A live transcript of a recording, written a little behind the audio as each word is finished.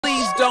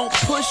don't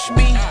push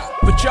me,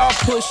 but y'all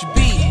push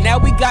B. Now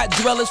we got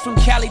dwellers from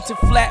Cali to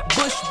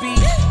Flatbush B.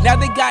 Now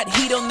they got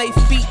heat on they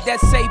feet that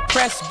say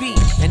press B.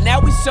 And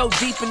now we so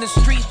deep in the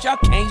streets, y'all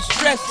can't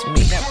stress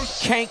me.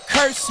 Can't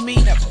curse me,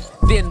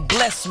 then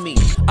bless me.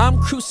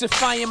 I'm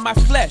crucifying my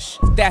flesh,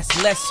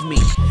 that's less me.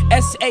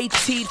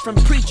 SAT'd from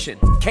preaching,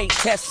 can't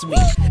test me.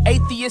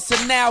 Atheists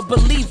are now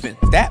believing,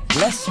 that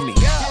bless me.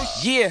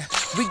 Yeah,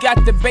 we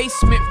got the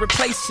basement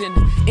replacing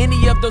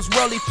any of those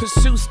worldly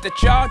pursuits that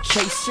y'all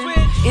chasing,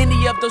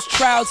 any of those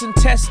trials and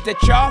tests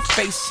that y'all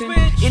facing,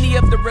 any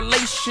of the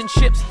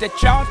relationships that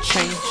y'all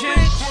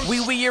changing. We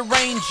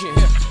rearranging,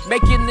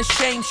 making the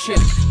shame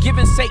shift,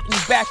 giving Satan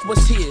back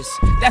what's his,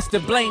 that's the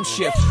blame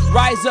shift.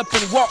 Rise up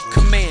and walk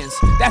commands,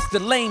 that's the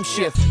lame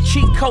shift.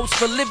 Cheat codes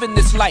for living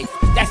this life,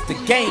 that's the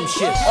game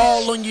shift.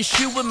 All on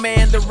Yeshua,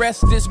 man, the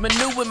rest is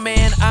manure,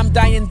 man. I'm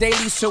dying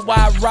daily, so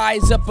I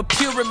rise up a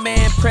purer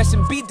man.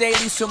 Pressing B daily,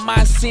 so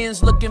my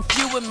sins looking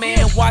fewer,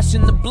 man.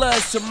 Washing the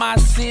blood, so my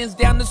sins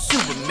down the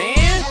sewer,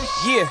 man.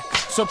 Yeah,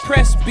 so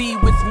press B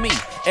with me,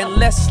 and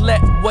let's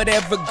let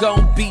whatever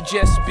gon' be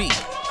just be.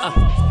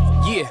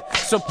 Yeah,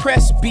 so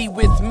press B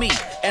with me,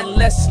 and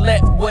let's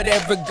let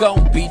whatever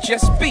gon' be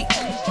just be.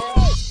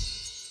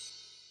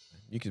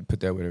 You can put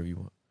that whatever you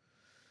want.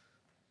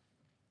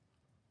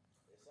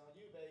 It's on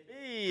you,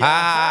 baby.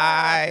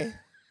 Hi.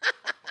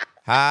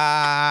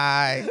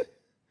 Hi.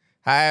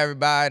 Hi,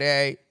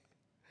 everybody.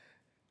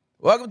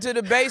 Welcome to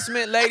the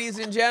basement, ladies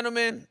and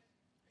gentlemen.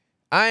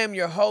 I am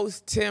your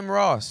host, Tim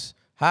Ross.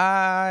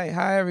 Hi.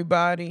 Hi,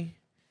 everybody.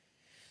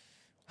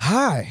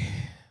 Hi.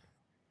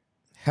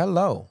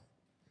 Hello.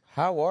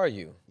 How are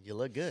you? You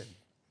look good.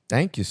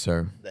 Thank you,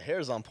 sir. The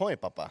hair's on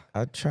point, Papa.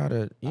 I try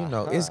to, you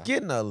know, it's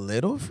getting a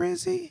little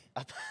frizzy.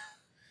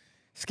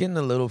 It's getting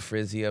a little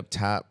frizzy up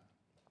top.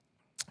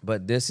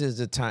 But this is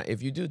the time,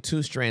 if you do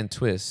 2-strand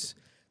twists,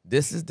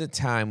 this is the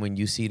time when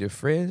you see the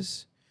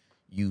frizz,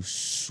 you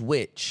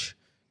switch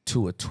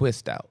to a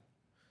twist out.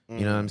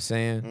 You know what I'm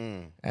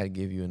saying? I'd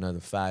give you another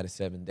 5 to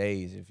 7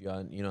 days if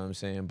y'all, you know what I'm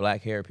saying?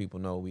 Black hair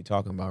people know what we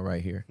talking about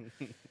right here.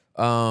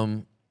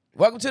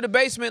 Welcome to the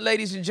basement,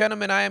 ladies and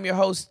gentlemen. I am your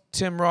host,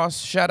 Tim Ross.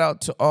 Shout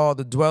out to all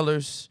the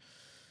dwellers.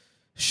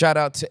 Shout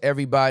out to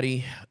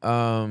everybody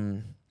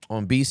on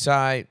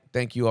B-Side.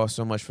 Thank you all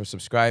so much for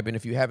subscribing.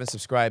 If you haven't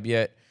subscribed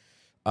yet,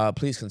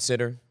 please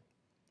consider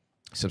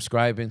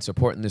subscribing,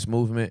 supporting this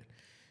movement,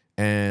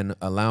 and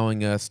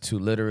allowing us to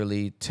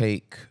literally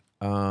take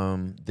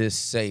this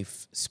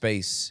safe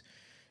space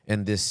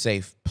and this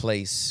safe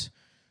place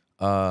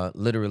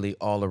literally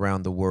all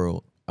around the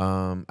world.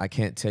 I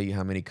can't tell you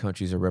how many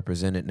countries are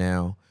represented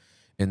now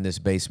in this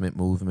basement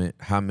movement,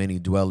 how many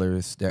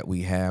dwellers that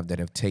we have that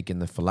have taken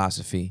the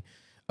philosophy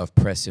of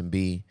press and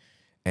B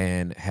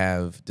and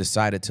have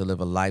decided to live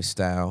a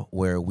lifestyle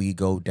where we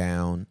go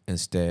down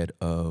instead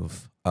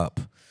of up.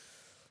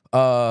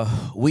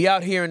 We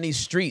out here in these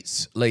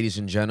streets, ladies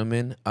and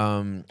gentlemen.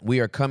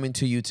 We are coming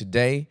to you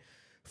today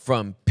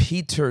from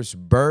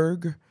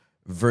Petersburg,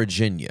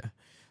 Virginia.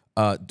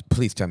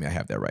 Please tell me I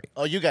have that right.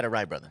 Oh, you got it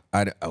right, brother.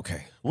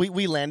 Okay.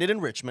 We landed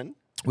in Richmond.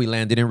 We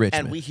landed in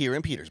Richmond. And we here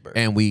in Petersburg.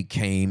 And we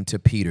came to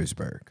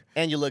Petersburg.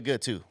 And you look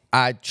good, too.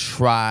 I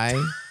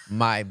try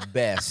my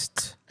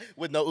best.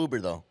 With no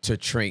Uber, though. To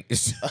drink.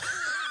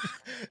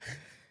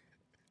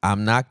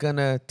 I'm not going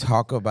to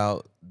talk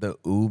about the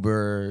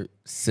Uber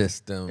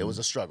system. It was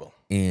a struggle.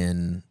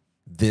 In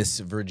this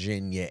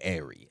Virginia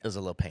area. It was a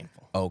little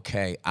painful.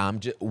 Okay.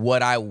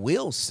 What I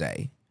will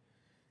say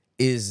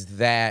is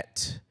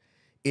that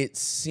it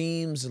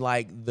seems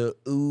like the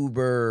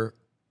Uber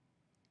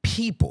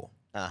people,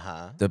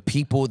 the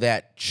people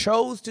that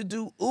chose to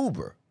do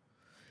Uber,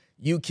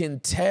 you can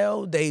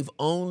tell they've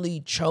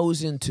only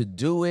chosen to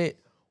do it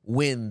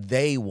when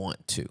they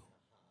want to.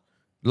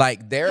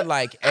 Like, they're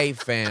like, hey,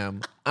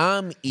 fam,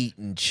 I'm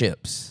eating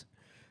chips.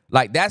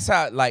 Like, that's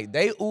how, like,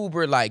 they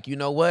Uber, like, you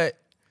know what?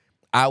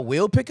 I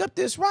will pick up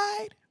this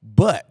ride,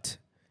 but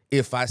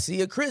if I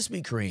see a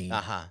Krispy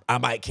Kreme, I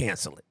might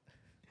cancel it.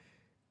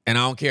 And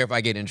I don't care if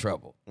I get in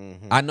trouble.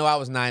 I know I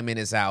was 9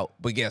 minutes out,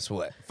 but guess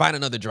what? Find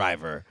another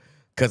driver,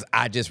 because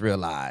I just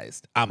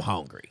realized I'm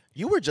hungry.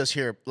 You were just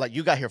here, like,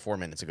 you got here 4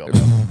 minutes ago,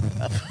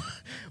 bro.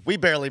 We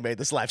barely made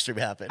this live stream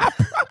happen. I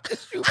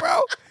promise you,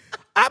 bro.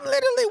 I'm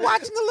literally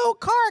watching the little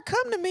car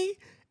come to me,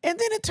 and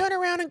then it turn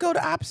around and go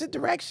the opposite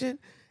direction.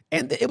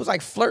 And it was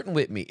like flirting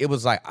with me. It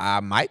was like, I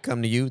might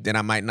come to you, then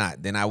I might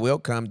not. Then I will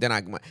come, then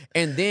I might.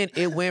 And then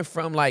it went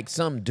from like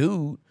some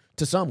dude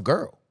to some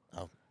girl.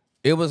 Oh.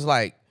 It was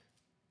like,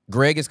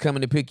 Greg is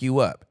coming to pick you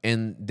up.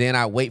 And then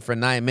I wait for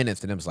 9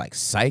 minutes, and it was like,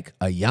 psych,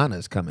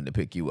 Ayana's coming to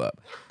pick you up.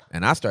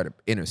 And I started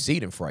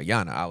interceding for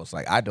Ayana. I was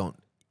like,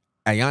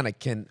 Ayana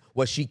can,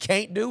 what she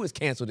can't do is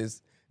cancel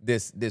this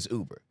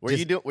Uber. Were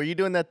you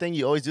doing that thing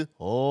you always do?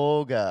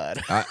 Oh,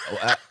 God.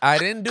 I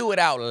didn't do it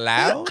out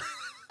loud.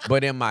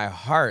 But in my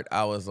heart,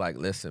 I was like,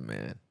 listen,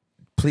 man,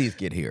 please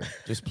get here.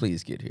 Just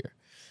please get here.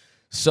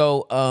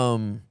 So,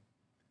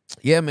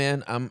 yeah,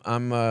 man,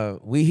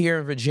 we here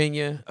in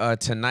Virginia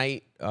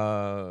tonight.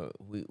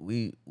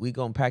 We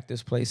gonna pack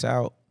this place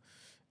out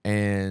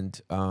and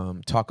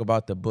talk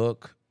about the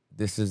book.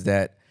 This is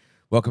that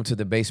Welcome to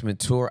the Basement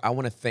Tour. I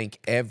want to thank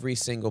every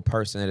single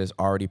person that has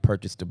already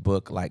purchased the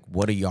book. Like,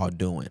 what are y'all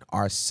doing?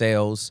 Our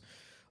sales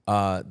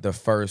the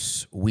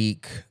first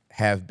week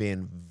have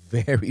been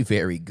very,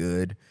 very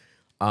good.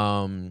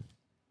 So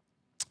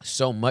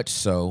much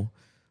so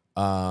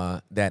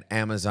that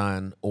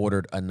Amazon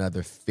ordered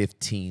another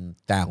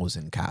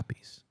 15,000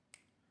 copies.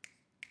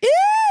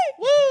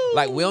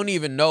 Like, we don't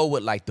even know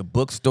what like the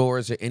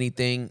bookstores or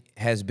anything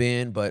has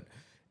been, but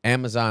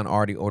Amazon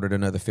already ordered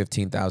another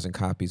 15,000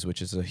 copies,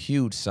 which is a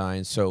huge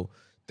sign. So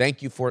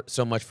thank you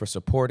so much for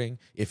supporting.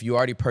 If you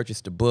already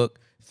purchased a book,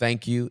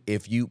 thank you.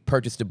 If you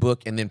purchased a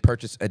book and then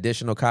purchased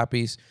additional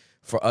copies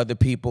for other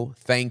people,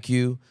 thank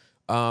you.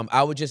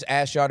 I would just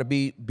ask y'all to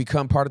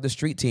become part of the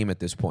street team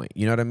at this point.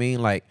 You know what I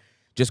mean? Like,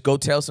 just go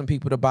tell some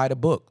people to buy the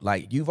book.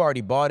 Like, you've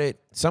already bought it.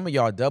 Some of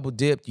y'all double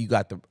dipped. You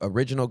got the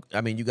original.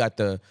 I mean, you got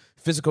the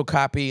physical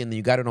copy, and then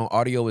you got it on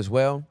audio as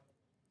well.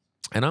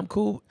 And I'm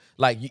cool.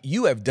 Like,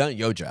 you have done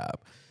your job.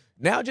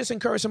 Now just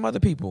encourage some other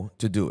people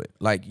to do it.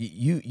 Like,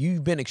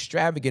 you've been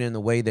extravagant in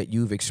the way that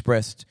you've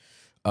expressed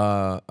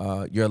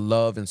your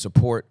love and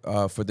support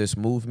for this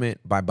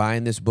movement by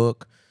buying this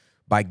book.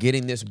 By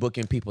getting this book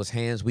in people's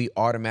hands, we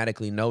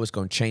automatically know it's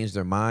going to change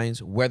their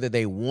minds. Whether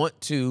they want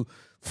to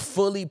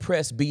fully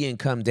press B and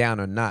come down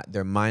or not,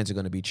 their minds are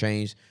going to be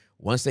changed.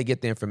 Once they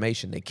get the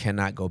information, they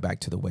cannot go back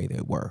to the way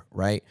they were,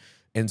 right?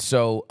 And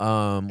so,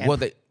 well,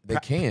 they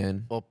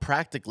can. Well,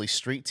 practically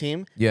street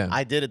team. Yeah.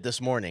 I did it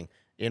this morning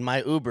in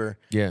my Uber.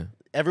 Yeah.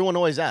 Everyone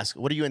always asks,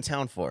 what are you in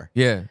town for?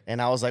 Yeah.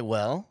 And I was like,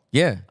 well,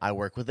 yeah, I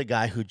work with a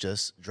guy who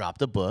just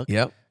dropped a book.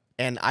 Yep.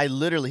 And I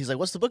literally, he's like,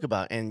 what's the book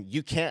about? And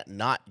you can't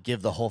not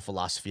give the whole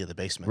philosophy of the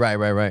basement.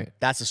 Right.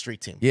 That's a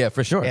street team. Yeah,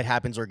 for sure. It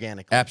happens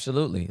organically.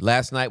 Absolutely.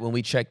 Last night when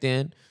we checked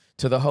in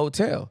to the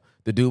hotel,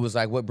 the dude was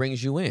like, what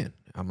brings you in?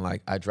 I'm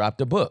like, I dropped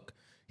a book.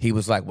 He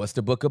was like, what's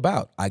the book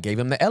about? I gave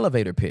him the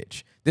elevator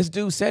pitch. This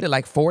dude said it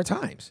like 4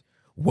 times.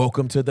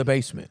 Welcome to the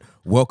basement.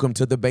 Welcome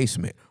to the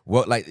basement.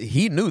 Well, like,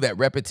 he knew that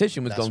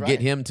repetition was going to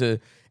get him to.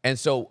 And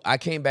so I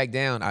came back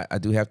down. I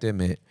do have to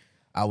admit,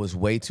 I was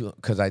way too,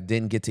 because I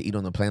didn't get to eat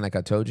on the plane like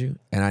I told you,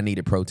 and I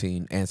needed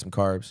protein and some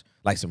carbs,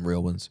 like some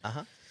real ones.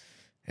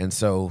 And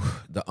so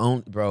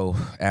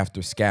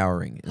after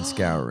scouring and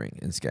scouring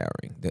and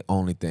scouring, the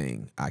only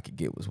thing I could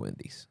get was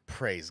Wendy's.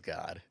 Praise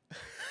God.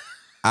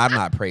 I'm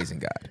not praising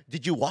God.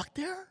 Did you walk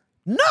there?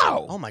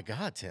 No. Oh my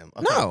God, Tim.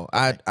 Okay. No,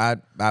 okay.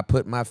 I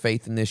put my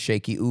faith in this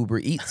shaky Uber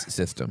Eats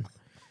system,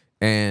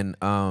 and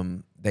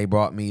they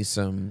brought me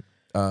some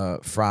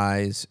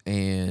fries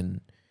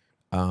and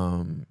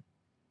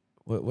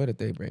what did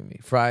they bring me?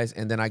 Fries,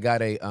 and then I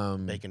got a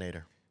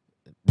Baconator.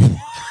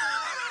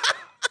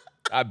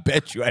 I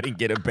bet you I didn't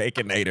get a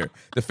Baconator.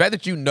 The fact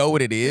that you know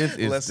what it is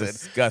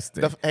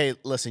disgusting. Hey,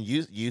 listen,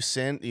 you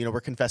sin. You know,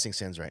 we're confessing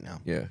sins right now.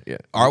 Yeah.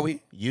 Are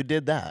we? You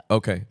did that.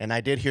 Okay. And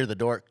I did hear the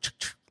door,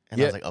 and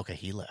I was like, okay,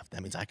 he left.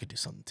 That means I could do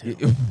something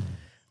too.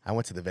 I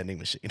went to the vending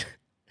machine.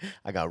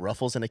 I got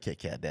Ruffles and a Kit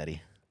Kat,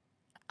 Daddy.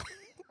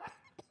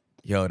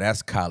 Yo,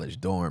 that's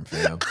college dorm,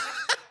 fam.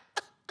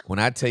 When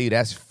I tell you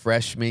that's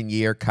freshman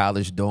year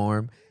college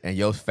dorm and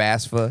your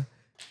FAFSA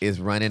is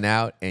running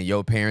out and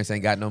your parents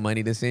ain't got no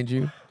money to send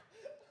you,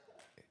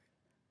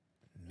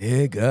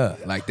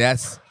 nigga, like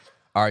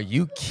are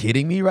you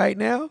kidding me right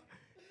now?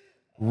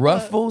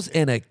 Ruffles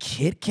and a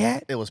Kit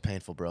Kat? It was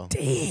painful, bro.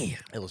 Damn.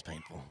 It was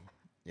painful.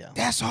 Yeah.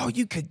 That's all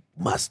you could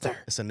muster?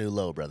 It's a new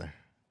low, brother.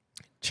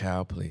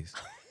 Child, please.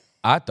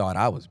 I thought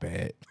I was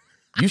bad.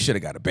 You should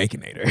have got a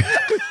Baconator.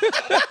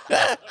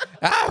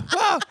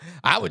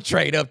 I would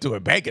trade up to a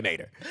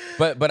Baconator.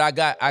 But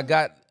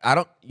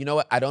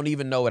I don't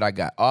even know what I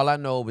got. All I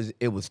know was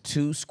it was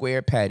 2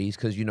 square patties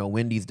because,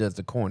 Wendy's does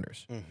the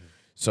corners.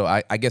 So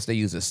I guess they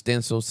use a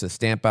stencil to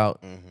stamp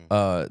out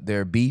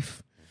their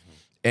beef.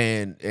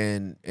 And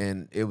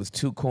it was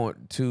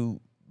 2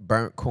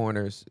 burnt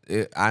corners.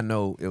 I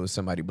know it was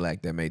somebody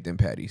black that made them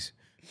patties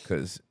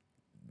because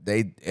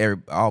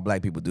all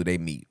black people do their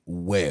meat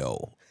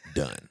well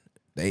done.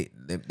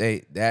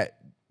 That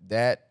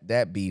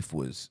beef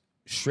was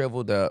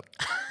shriveled up,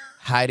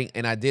 hiding,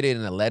 and I did it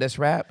in a lettuce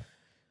wrap.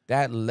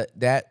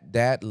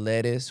 That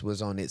lettuce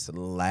was on its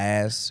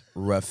last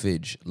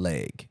roughage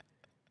leg.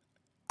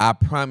 I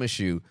promise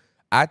you.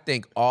 I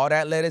think all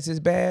that lettuce is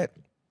bad,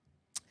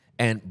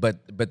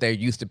 but they're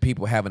used to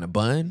people having a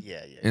bun.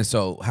 Yeah. And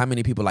so, how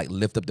many people like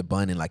lift up the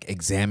bun and like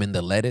examine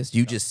the lettuce?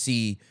 You just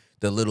see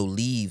the little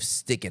leaves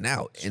sticking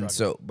out. And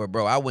so, but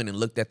bro, I went and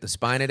looked at the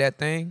spine of that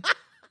thing.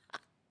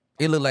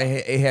 It looked like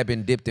it had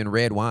been dipped in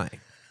red wine.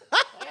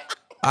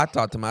 I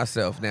thought to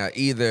myself, now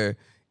either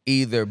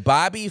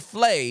Bobby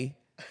Flay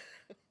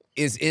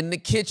is in the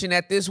kitchen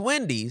at this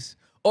Wendy's,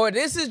 or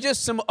this is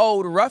just some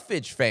old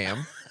roughage,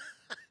 fam.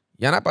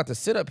 Y'all not about to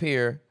sit up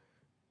here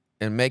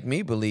and make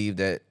me believe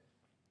that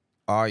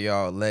all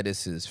y'all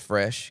lettuce is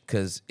fresh,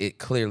 because it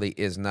clearly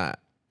is not.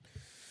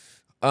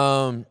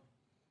 Yes,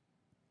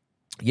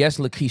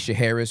 Lakeisha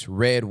Harris,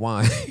 red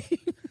wine.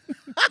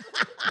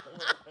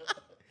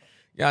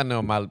 Y'all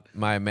know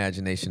my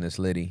imagination is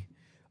litty.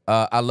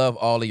 I love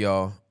all of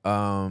y'all.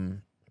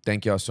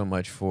 Thank y'all so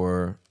much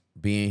for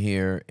being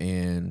here.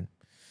 And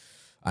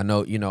I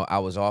know, I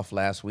was off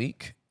last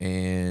week,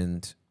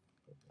 and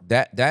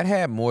that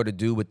had more to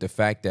do with the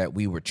fact that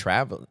we were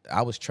traveling.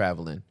 I was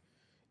traveling,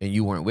 and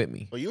you weren't with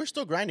me. Well, you were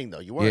still grinding though.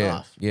 You weren't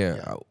off.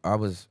 Yeah. I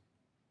was.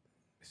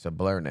 It's a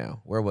blur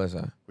now. Where was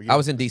I? I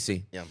was in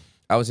DC. Yeah.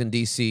 I was in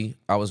DC.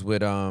 I was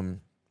with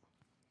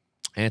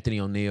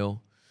Anthony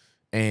O'Neill,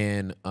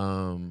 and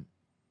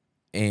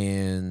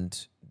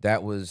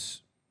that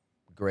was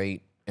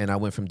great. And I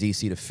went from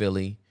DC to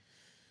Philly.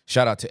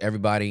 Shout out to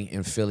everybody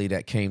in Philly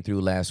that came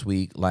through last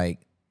week. Like,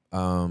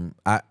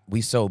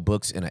 we sold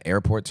books in an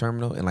airport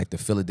terminal, in like the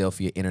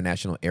Philadelphia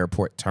International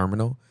Airport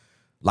Terminal,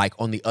 like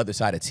on the other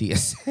side of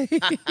TSA.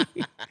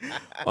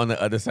 On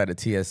the other side of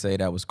TSA,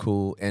 that was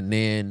cool. And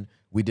then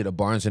we did a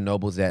Barnes and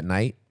Nobles that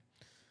night.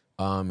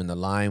 And the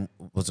line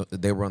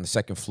they were on the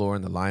second floor,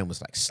 and the line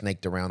was like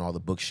snaked around all the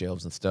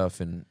bookshelves and stuff.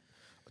 And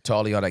to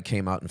all of y'all that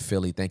came out in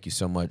Philly, thank you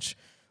so much.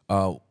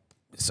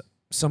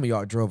 Some of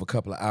y'all drove a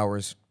couple of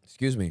hours,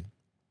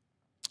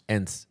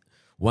 and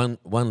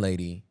one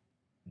lady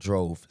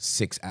drove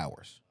 6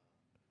 hours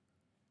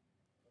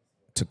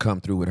to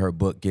come through with her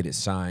book, get it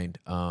signed.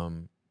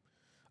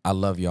 I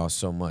love y'all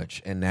so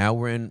much. And now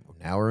we're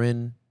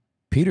in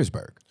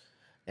Petersburg.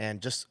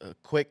 And just a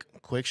quick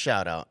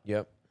shout out.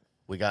 Yep.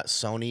 We got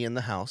Sony in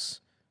the house,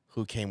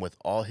 who came with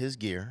all his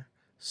gear.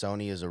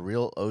 Sony is a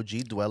real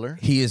OG dweller.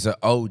 He is an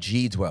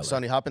OG dweller.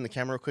 Sony, hop in the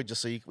camera real quick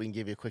just so we can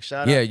give you a quick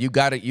shout out. Yeah, you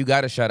got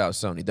to shout out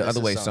Sony. The other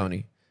way,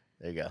 Sony.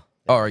 There you go.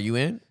 Oh, are you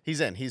in?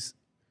 He's in. He's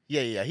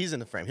in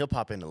the frame. He'll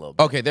pop in a little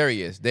bit. Okay, there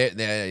he is.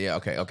 Yeah,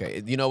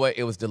 okay. You know what?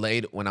 It was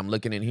delayed when I'm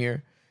looking in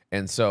here.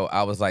 And so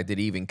I was like, did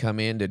he even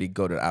come in? Did he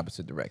go to the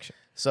opposite direction?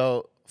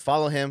 So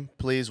follow him,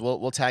 please.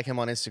 We'll tag him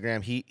on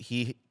Instagram.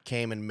 He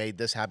came and made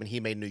this happen. He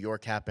made New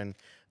York happen.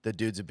 The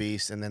dude's a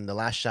beast. And then the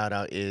last shout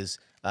out is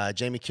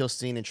Jamie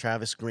Kilstein and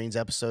Travis Green's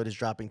episode is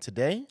dropping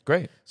today.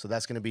 Great. So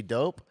that's going to be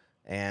dope.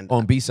 And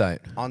on B-side.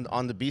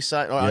 On the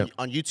B-side, or Yep.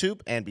 on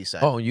YouTube and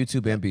B-side. Oh, on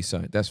YouTube and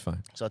B-side. That's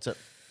fine. So that's it.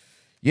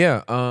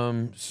 Yeah.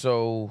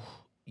 So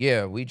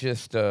yeah, we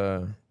just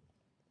yeah.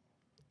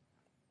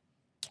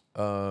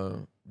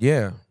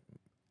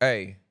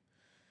 Hey.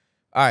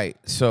 All right.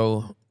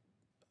 So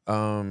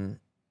my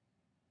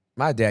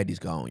daddy's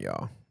gone,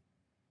 y'all.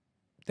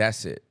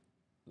 That's it.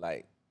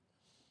 Like,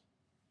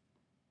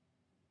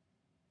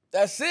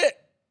 that's it.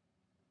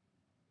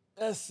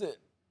 That's it.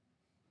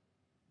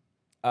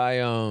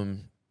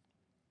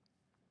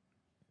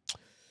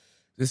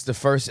 This is the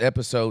first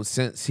episode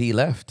since he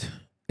left.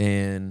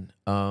 And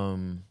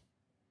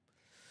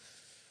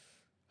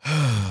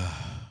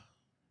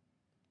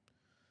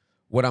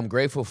what I'm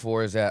grateful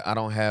for is that I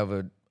don't have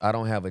a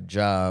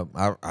job.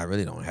 I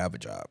really don't have a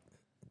job.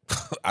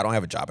 I don't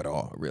have a job at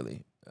all,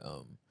 really.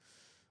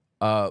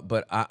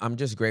 But I'm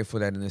just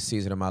grateful that in this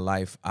season of my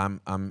life,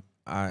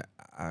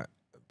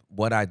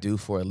 what I do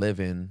for a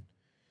living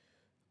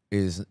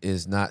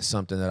is not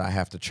something that I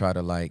have to try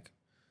to like,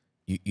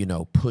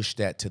 push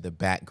that to the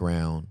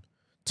background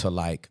to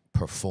like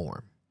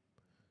perform.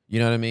 You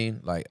know what I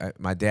mean? Like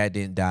my dad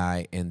didn't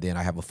die, and then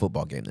I have a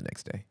football game the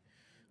next day.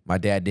 My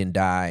dad didn't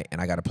die,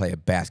 and I got to play a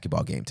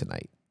basketball game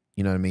tonight.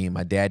 You know what I mean?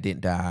 My dad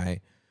didn't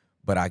die,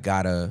 but I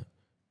got to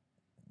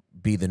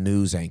be the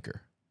news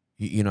anchor.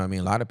 You know what I mean?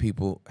 A lot of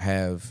people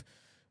have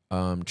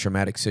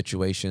traumatic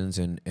situations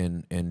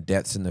and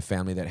deaths in the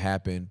family that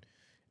happen,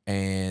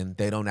 and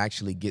they don't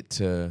actually get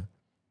to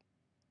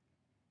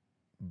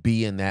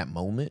be in that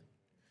moment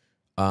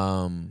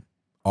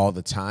all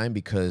the time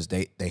because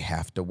they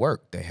have to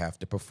work. They have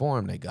to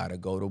perform. They got to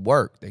go to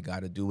work. They got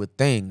to do a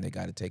thing. They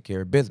got to take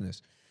care of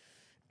business.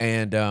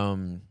 And,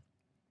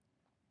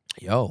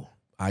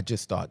 I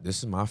just thought this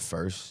is my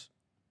first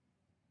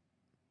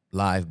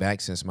live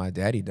back since my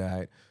daddy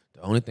died.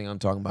 The only thing I'm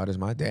talking about is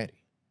my daddy.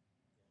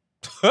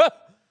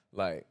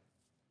 Like,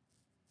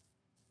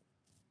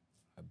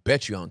 I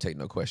bet you I don't take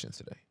no questions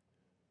today.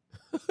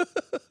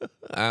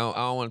 I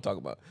don't want to talk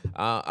about it.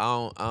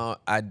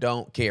 I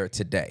don't care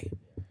today.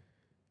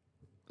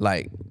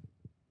 Like,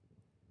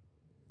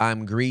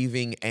 I'm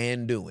grieving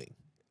and doing.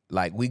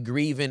 Like, we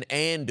grieving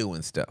and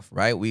doing stuff,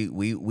 right? We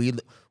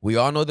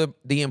all know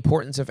the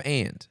importance of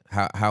and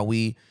how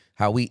we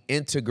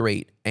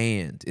integrate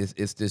and.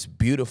 It's this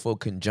beautiful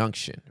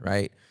conjunction,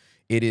 right?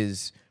 It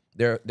is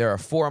there are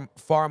far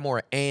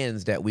more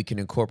ands that we can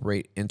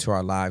incorporate into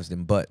our lives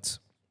than buts.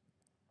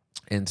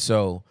 And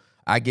so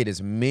I get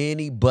as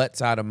many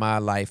buts out of my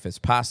life as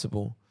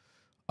possible,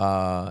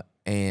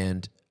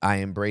 and I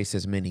embrace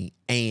as many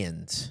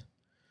ands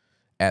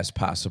as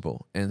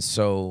possible. And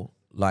so,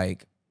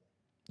 like,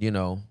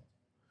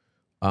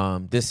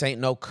 this ain't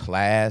no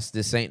class.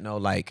 This ain't no,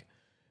 like,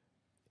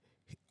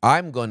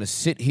 I'm going to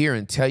sit here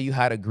and tell you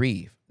how to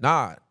grieve.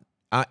 Nah,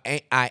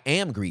 I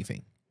am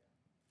grieving.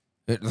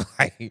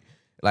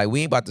 Like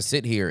we ain't about to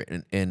sit here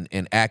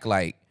and act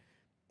like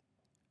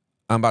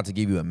I'm about to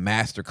give you a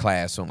master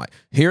class on, like,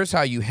 here's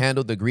how you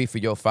handle the grief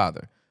of your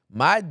father.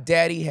 My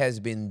daddy has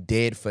been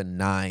dead for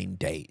 9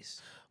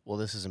 days. Well,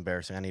 this is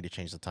embarrassing. I need to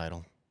change the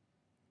title.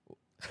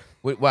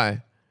 Wait,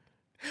 why?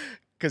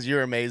 Because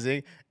you're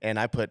amazing. And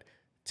I put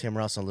Tim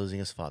Ross on losing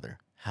his father.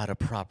 How to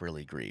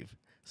properly grieve.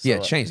 So, Yeah,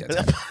 change that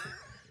title.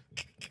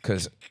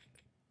 Because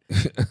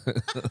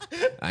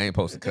I ain't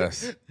supposed to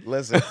cuss.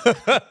 Listen,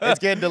 it's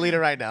getting deleted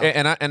right now.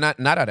 And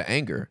not out of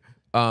anger.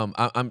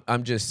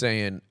 I'm just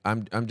saying.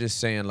 I'm just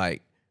saying.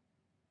 Like,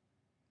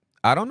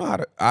 I don't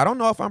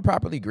know if I'm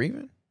properly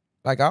grieving.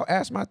 Like, I'll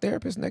ask my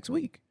therapist next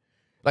week.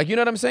 Like, you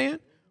know what I'm saying?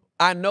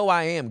 I know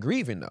I am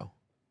grieving though,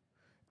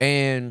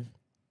 and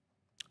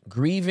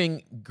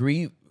grieving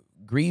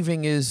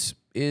is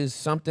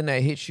something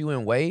that hits you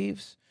in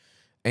waves,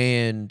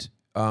 and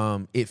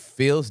it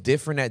feels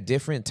different at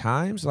different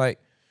times. Like,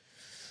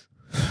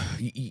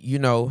 you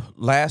know,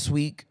 last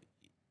week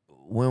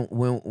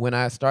when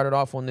I started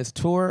off on this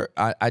tour,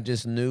 I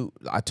just knew.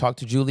 I talked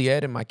to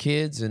Juliet and my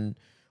kids and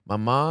my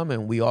mom,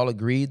 and we all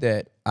agreed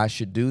that I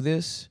should do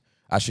this.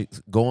 I should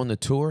go on the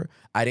tour.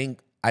 I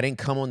didn't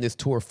come on this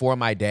tour for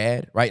my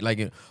dad, right?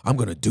 Like, I'm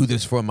gonna do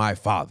this for my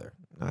father.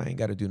 I ain't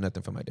got to do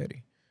nothing for my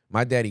daddy.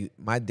 My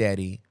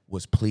daddy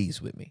was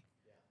pleased with me,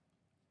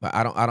 but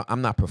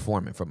I'm not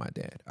performing for my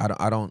dad.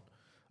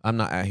 I'm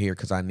not out here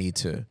because I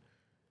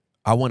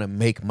want to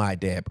make my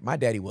dad. My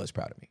daddy was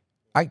proud of me.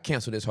 I could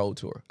cancel this whole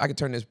tour. I could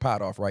turn this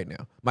pod off right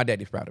now. My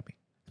daddy's proud of me,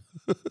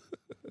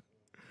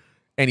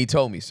 and he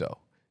told me so.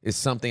 It's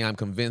something I'm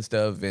convinced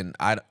of, and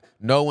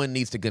no one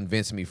needs to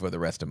convince me for the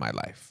rest of my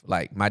life.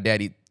 Like, my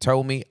daddy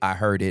told me, I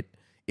heard it.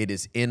 It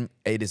is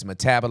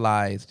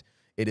metabolized.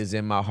 It is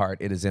in my heart.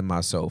 It is in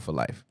my soul for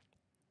life.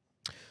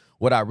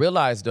 What I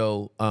realized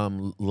though,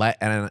 and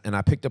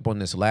I picked up on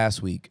this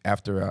last week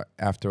after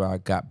I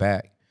got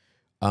back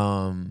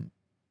from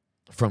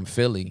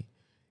Philly,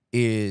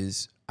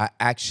 is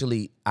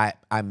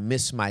I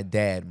miss my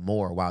dad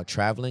more while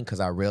traveling, because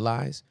I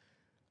realized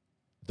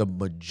the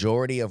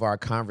majority of our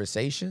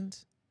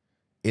conversations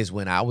is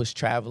when I was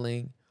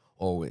traveling,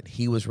 or when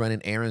he was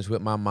running errands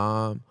with my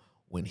mom,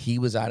 when he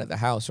was out of the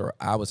house or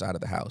I was out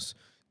of the house.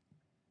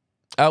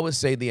 I would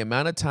say the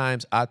amount of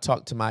times I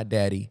talked to my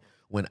daddy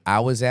when I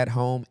was at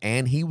home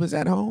and he was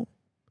at home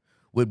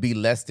would be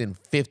less than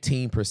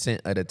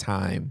 15% of the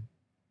time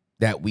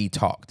that we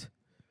talked.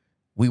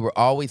 We were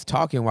always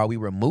talking while we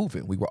were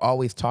moving. We were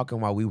always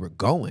talking while we were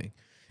going.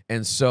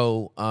 And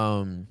so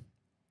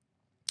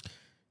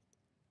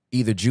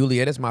either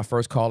Juliet is my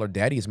first call or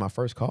daddy is my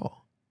first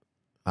call.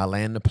 I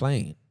land the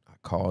plane. I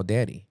call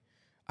daddy.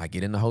 I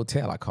get in the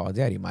hotel. I call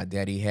daddy. My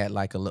daddy had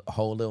like a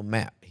whole little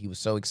map. He was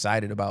so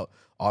excited about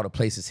all the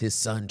places his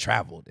son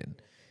traveled. And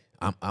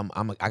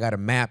I got a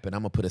map, and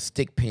I'm going to put a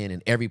stick pin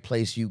in every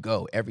place you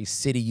go, every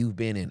city you've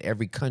been in,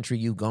 every country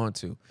you've gone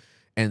to.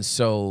 And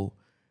so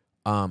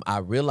I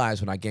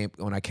realized when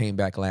I came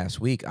back last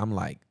week, I'm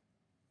like,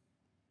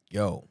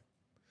 yo,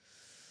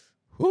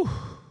 whew,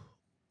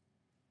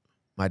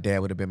 my dad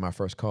would have been my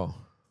first call.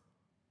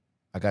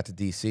 I got to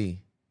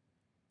D.C.,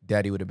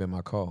 daddy would have been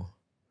my call.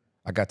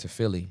 I got to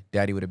Philly,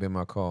 daddy would have been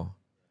my call.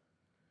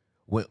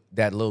 When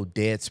that little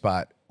dead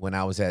spot when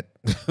I was at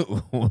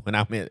when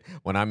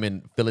I'm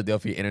in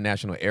Philadelphia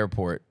International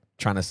Airport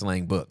trying to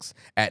slang books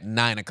at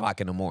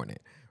 9:00 in the morning,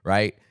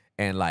 right?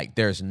 And like,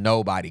 there's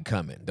nobody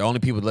coming. The only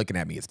people looking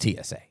at me is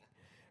TSA,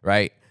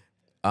 right?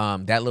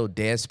 That little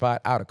dead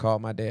spot, I would have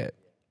called my dad.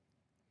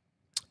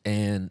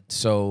 And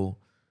so,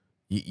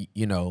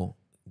 you know,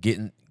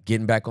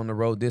 getting back on the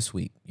road this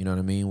week, you know what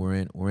I mean?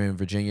 We're in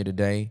Virginia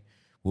today.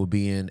 We'll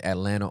be in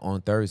Atlanta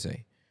on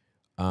Thursday.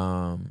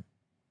 I'm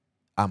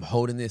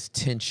holding this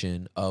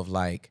tension of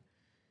like,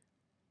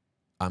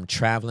 I'm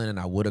traveling and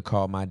I would have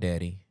called my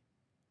daddy,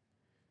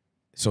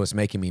 so it's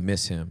making me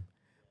miss him.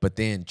 But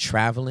then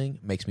traveling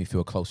makes me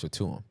feel closer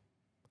to him,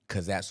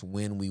 because that's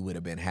when we would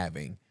have been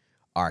having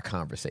our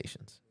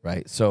conversations,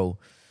 right? So,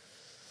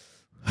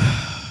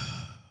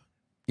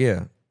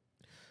 yeah,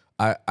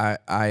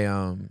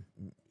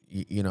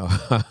 you know,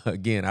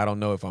 again, I don't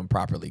know if I'm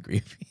properly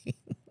grieving,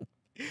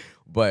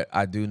 but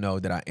I do know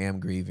that I am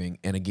grieving.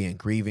 And again,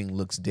 grieving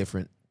looks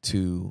different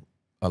to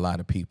a lot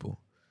of people.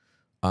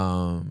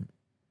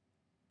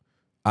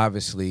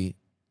 Obviously,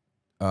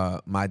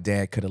 my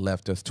dad could have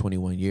left us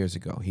 21 years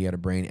ago. He had a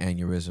brain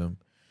aneurysm.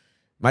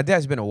 My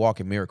dad's been a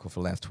walking miracle for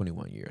the last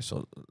 21 years.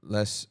 So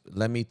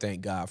let me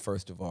thank God,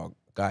 first of all.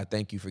 God,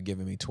 thank you for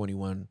giving me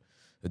 21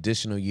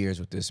 additional years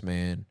with this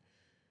man,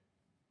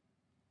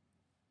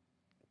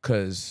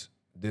 because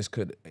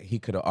he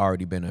could have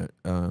already been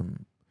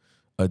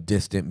a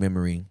distant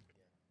memory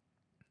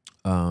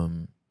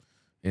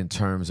in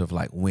terms of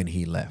like when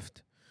he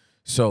left.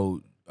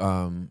 So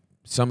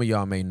some of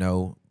y'all may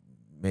know,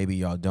 maybe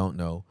y'all don't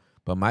know,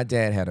 but my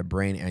dad had a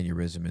brain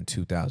aneurysm in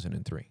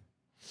 2003.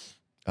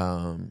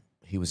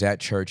 He was at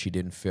church. He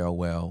didn't feel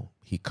well.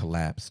 He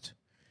collapsed,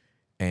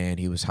 and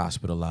he was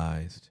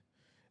hospitalized,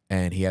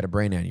 and he had a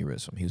brain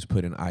aneurysm. He was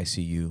put in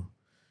ICU,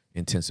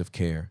 intensive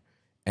care,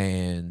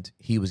 and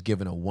he was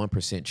given a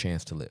 1%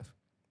 chance to live.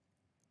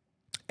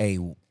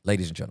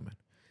 Ladies and gentlemen,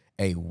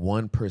 a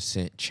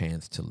 1%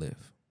 chance to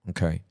live,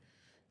 okay?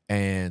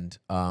 And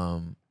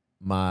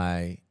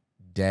my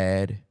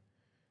dad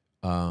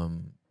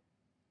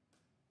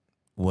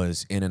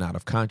was in and out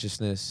of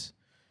consciousness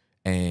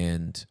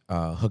and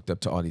hooked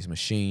up to all these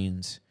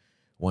machines.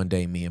 One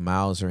day, me and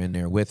Miles are in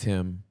there with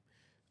him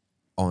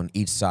on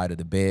each side of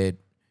the bed.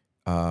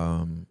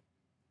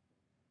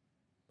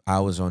 I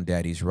was on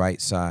Daddy's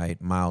right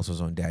side. Miles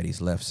was on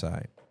Daddy's left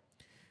side.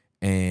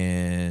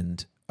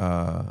 And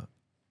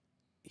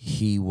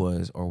he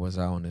was, or was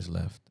I on his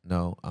left?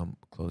 No, I'm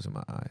closing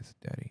my eyes,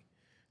 Daddy.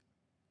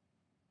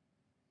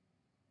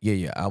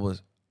 Yeah, I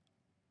was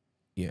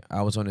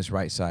on his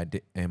right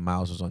side and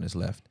Miles was on his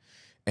left.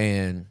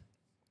 And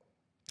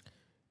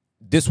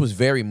this was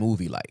very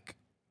movie-like.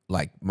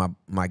 Like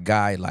my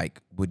guy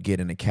like would get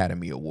an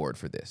Academy Award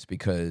for this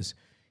because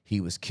he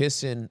was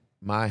kissing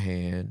my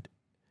hand,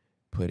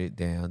 put it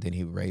down, then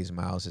he would raise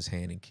Miles's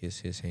hand and kiss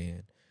his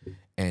hand.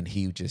 And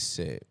he just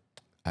said,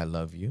 I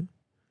love you.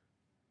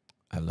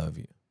 I love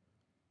you.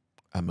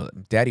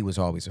 Daddy was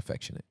always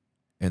affectionate.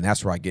 And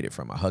that's where I get it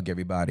from. I hug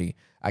everybody.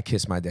 I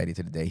kissed my daddy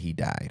to the day he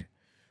died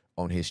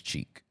on his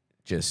cheek.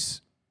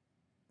 Just,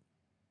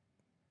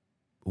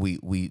 we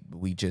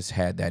just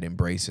had that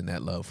embrace and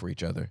that love for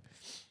each other.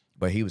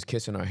 But he was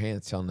kissing our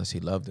hands, telling us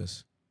he loved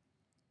us.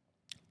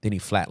 Then he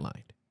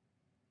flatlined.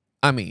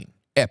 I mean,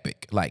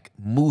 epic, like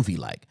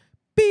movie-like.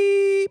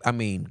 Beep. I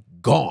mean,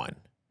 gone.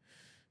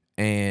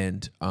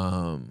 And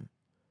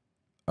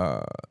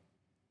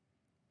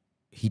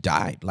he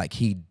died. Like,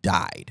 he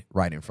died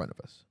right in front of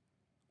us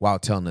while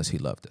telling us he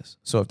loved us.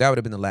 So if that would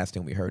have been the last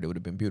thing we heard, it would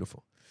have been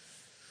beautiful.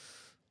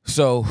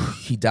 So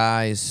he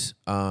dies.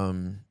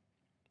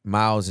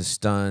 Miles is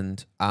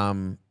stunned.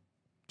 I'm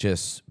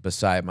just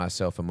beside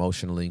myself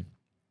emotionally.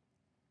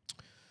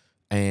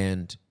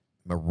 And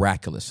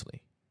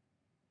miraculously,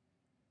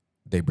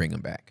 they bring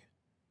him back.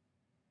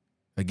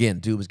 Again,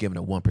 dude was given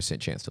a 1%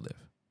 chance to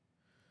live.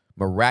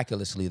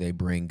 Miraculously, they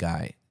bring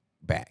Guy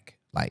back.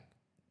 Like,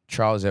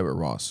 Charles Everett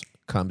Ross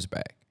comes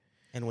back.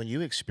 And when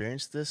you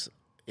experience this,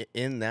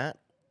 in that,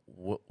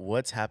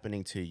 what's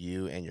happening to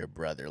you and your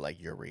brother? Like,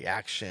 your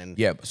reaction?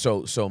 Yeah,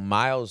 so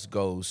Miles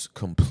goes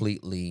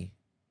completely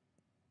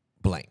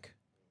blank.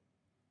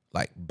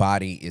 Like,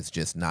 body is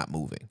just not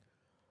moving.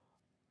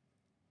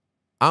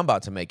 I'm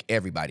about to make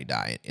everybody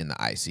die in the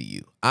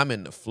ICU. I'm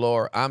in the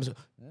floor. No,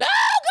 God!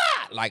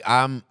 Like,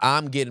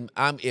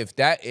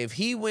 if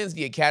he wins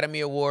the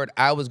Academy Award,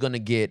 I was gonna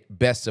get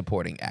Best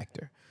Supporting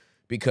Actor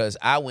because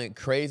I went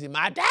crazy.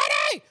 My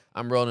daddy!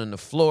 I'm rolling the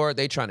floor.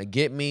 They trying to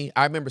get me.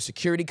 I remember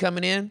security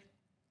coming in.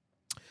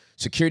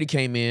 Security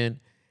came in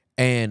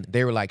and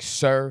they were like,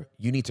 sir,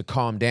 you need to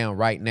calm down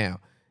right now.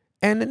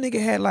 And the nigga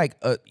had like,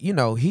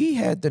 he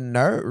had the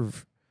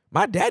nerve.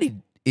 My daddy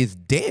is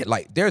dead.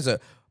 Like, there's a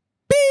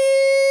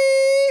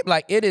beep.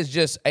 Like, it is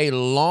just a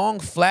long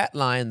flat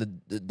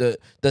line.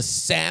 The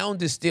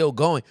sound is still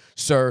going.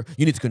 Sir,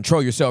 you need to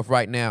control yourself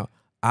right now.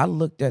 I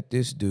looked at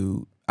this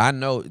dude. I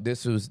know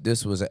this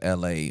was a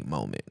LA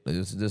moment.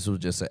 This was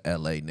just a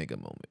LA nigga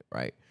moment,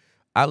 right?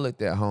 I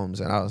looked at Holmes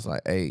and I was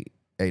like, hey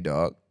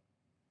dog,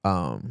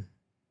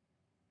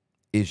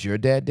 is your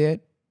dad dead?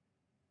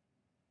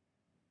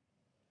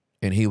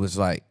 And he was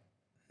like,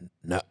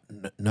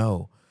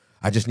 no,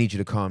 I just need you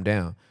to calm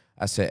down.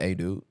 I said, hey,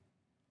 dude,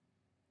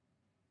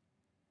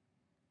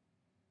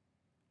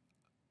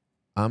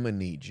 I'm going to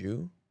need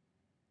you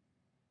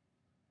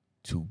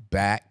to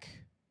back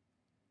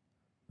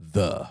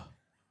the.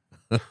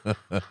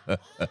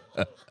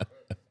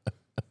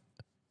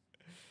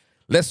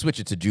 Let's switch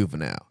it to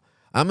Juvenile.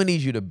 I'm going to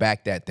need you to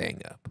back that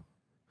thing up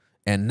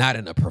and not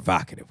in a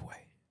provocative way.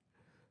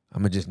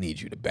 I'm going to just need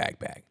you to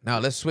back. Now,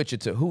 let's switch it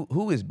to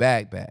who is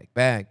back.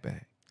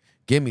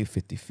 Give me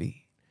 50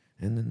 feet.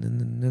 Y'all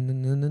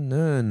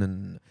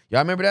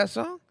remember that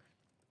song?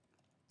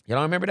 Y'all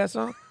don't remember that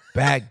song?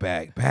 Back.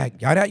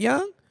 Y'all that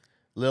young?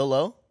 Lil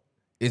O?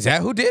 Is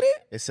that who did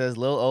it? It says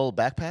Lil O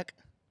backpack.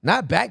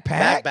 Not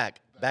backpack. Back.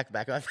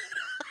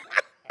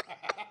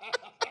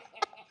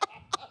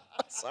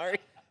 Sorry.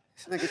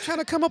 This nigga trying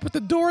to come up with the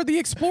Dora the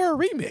Explorer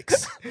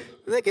remix.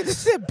 Nigga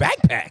just said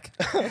backpack.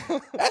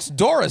 That's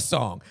Dora's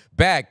song.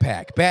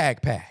 Backpack.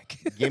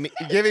 Give me.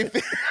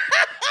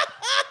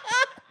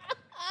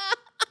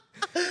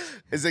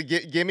 Is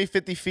it give me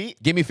 50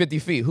 feet? Give me 50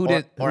 feet.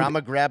 Or I'm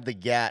gonna grab the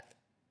gat.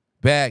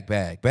 Back.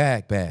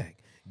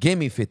 Give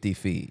me 50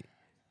 feet.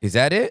 Is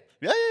that it?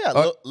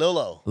 Yeah. Lil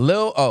O.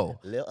 Lil O.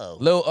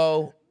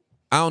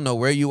 I don't know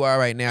where you are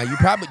right now. You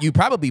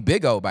probably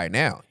Big O by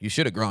now. You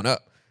should have grown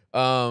up.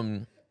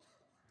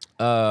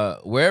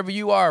 Wherever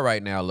you are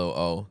right now, Lil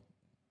O.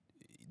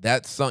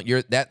 That's one.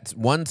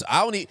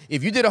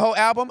 If you did a whole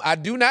album, I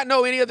do not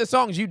know any of the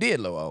songs you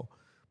did, Lil O.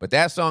 But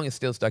that song is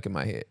still stuck in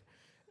my head.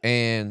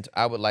 And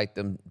I would like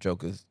them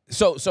jokers.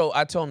 So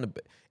I told him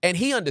and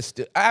he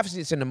understood.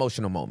 Obviously, it's an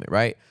emotional moment,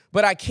 right?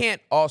 But I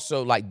can't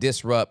also like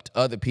disrupt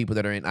other people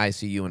that are in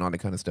ICU and all that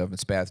kind of stuff and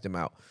spaz them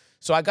out.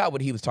 So I got what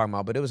he was talking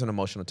about, but it was an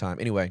emotional time.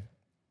 Anyway,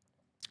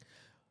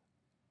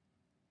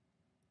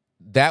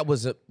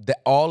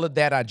 all of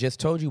that I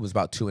just told you was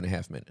about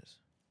 2.5 minutes.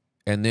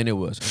 And then it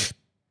was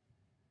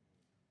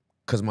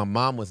because my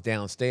mom was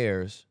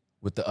downstairs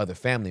with the other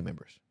family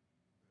members.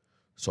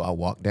 So I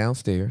walked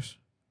downstairs.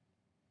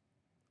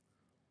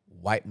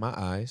 wipe my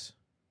eyes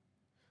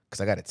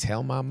because I got to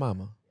tell my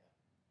mama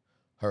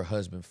her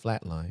husband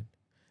flatlined,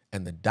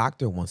 and the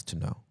doctor wants to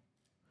know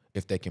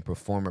if they can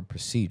perform a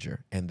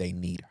procedure and they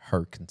need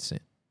her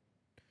consent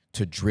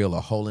to drill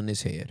a hole in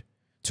his head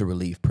to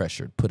relieve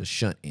pressure, put a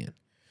shunt in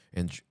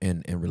and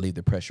relieve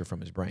the pressure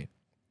from his brain.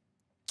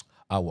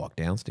 I walk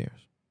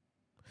downstairs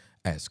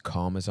as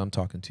calm as I'm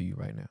talking to you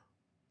right now.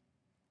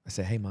 I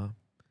said, hey, Mom,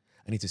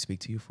 I need to speak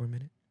to you for a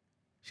minute.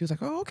 She was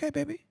like, oh, okay,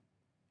 baby.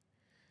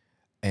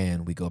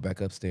 And we go back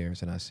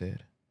upstairs, and I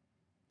said,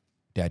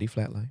 Daddy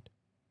flatlined,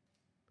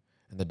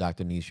 and the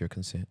doctor needs your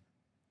consent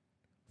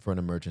for an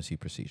emergency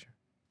procedure.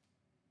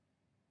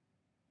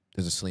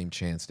 There's a slim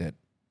chance that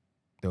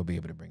they'll be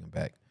able to bring him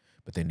back,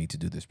 but they need to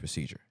do this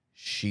procedure.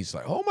 She's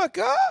like, oh, my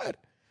God.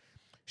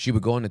 She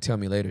would go on to tell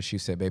me later, she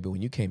said, baby,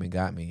 when you came and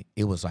got me,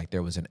 it was like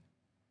there was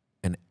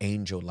an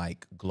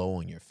angel-like glow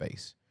on your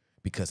face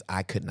because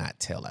I could not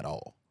tell at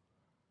all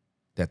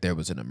that there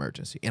was an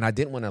emergency. And I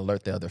didn't want to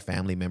alert the other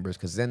family members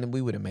because then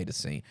we would have made a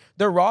scene.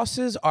 The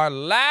Rosses are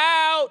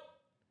loud.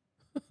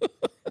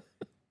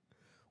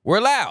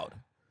 We're loud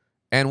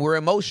and we're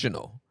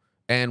emotional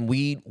and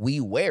we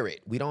wear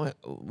it. We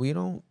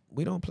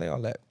don't play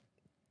all that.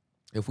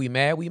 If we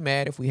mad, we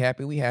mad. If we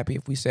happy, we happy.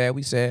 If we sad,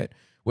 we sad.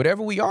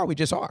 Whatever we are, we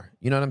just are.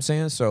 You know what I'm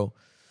saying? So,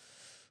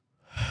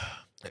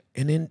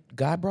 and then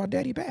God brought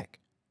Daddy back.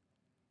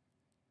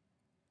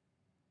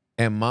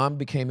 And Mom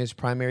became his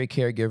primary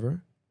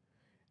caregiver.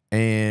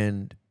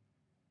 And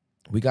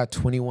we got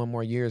 21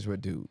 more years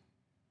with dude.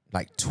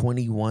 Like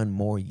 21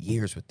 more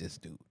years with this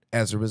dude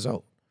as a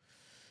result.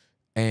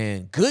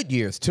 And good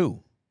years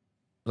too.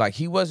 Like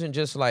he wasn't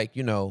just like,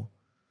 you know,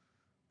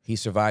 he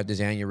survived his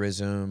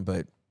aneurysm,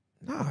 but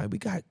nah, we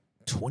got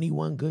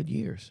 21 good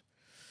years.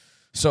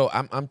 So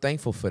I'm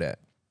thankful for that.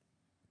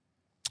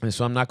 And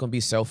so I'm not going to be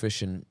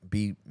selfish and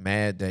be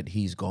mad that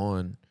he's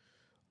gone.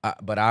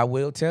 But I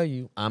will tell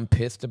you, I'm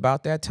pissed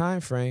about that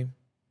time frame.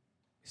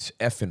 It's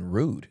effing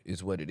rude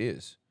is what it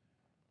is.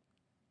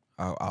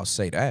 I'll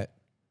say that.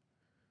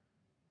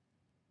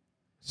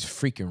 It's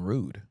freaking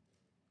rude.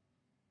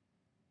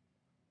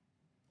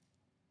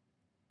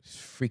 It's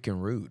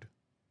freaking rude.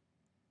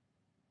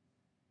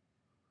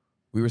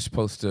 We were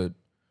supposed to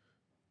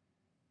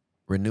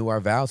renew our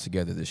vows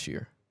together this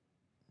year.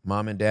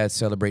 Mom and Dad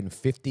celebrating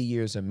 50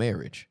 years of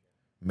marriage,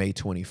 May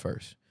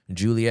 21st.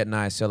 Juliet and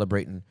I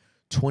celebrating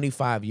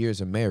 25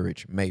 years of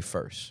marriage, May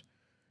 1st.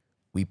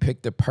 We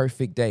picked the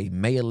perfect day,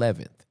 May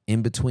 11th,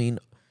 in between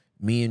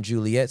me and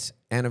Juliet's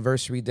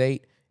anniversary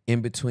date,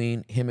 in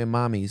between him and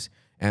Mommy's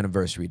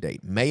anniversary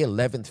date. May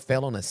 11th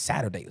fell on a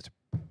Saturday. It was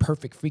a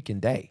perfect freaking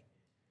day.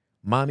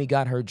 Mommy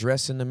got her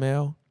dress in the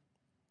mail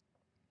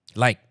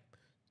like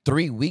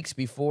 3 weeks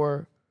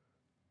before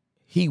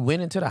he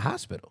went into the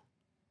hospital.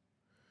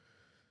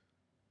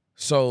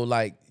 So,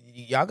 like,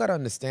 y'all got to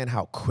understand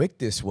how quick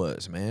this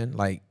was, man.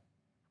 Like,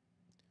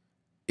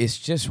 it's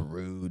just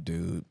rude,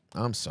 dude.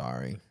 I'm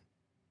sorry.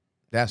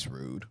 That's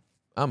rude.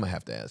 I'm going to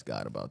have to ask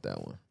God about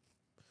that one.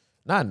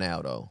 Not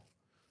now, though.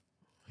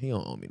 He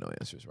don't owe me no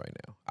answers right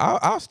now.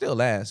 I'll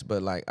still ask,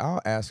 but, like,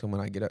 I'll ask him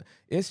when I get up.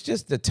 It's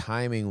just the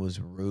timing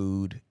was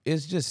rude.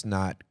 It's just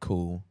not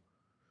cool.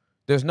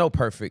 There's no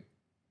perfect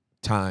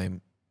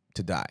time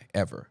to die,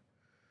 ever.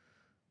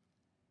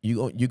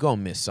 You're going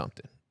to miss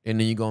something, and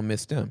then you're going to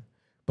miss them.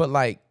 But,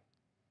 like,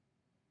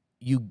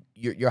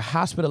 you're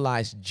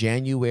hospitalized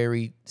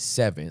January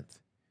 7th,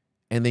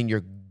 and then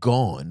you're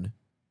gone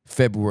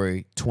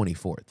February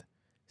 24th.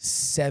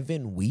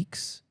 7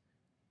 weeks?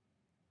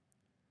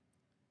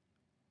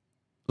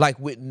 Like,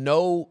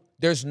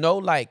 there's no,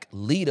 like,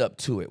 lead up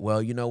to it.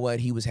 Well, you know what?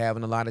 He was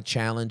having a lot of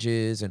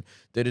challenges, and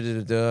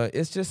da-da-da-da-da.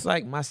 It's just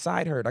like my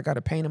side hurt. I got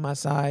a pain in my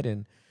side,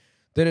 and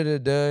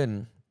da-da-da-da,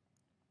 and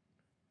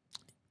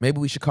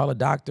maybe we should call a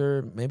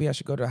doctor. Maybe I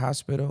should go to the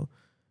hospital.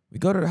 We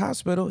go to the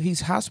hospital.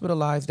 He's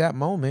hospitalized that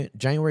moment,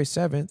 January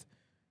 7th.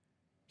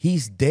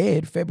 He's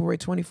dead February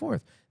 24th.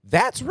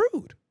 That's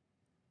rude.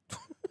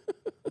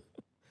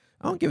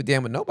 I don't give a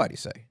damn what nobody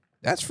say.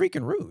 That's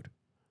freaking rude.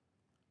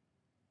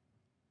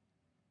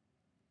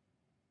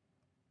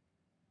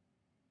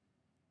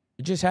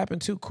 It just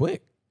happened too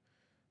quick.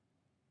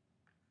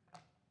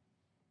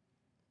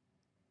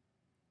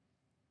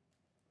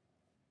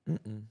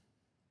 And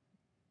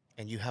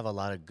you have a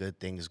lot of good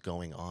things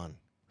going on.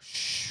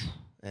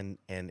 And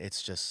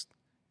it's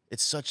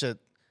such a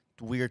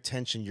weird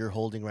tension you're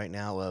holding right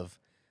now of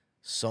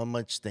so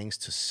much things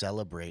to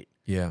celebrate.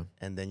 Yeah.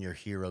 And then your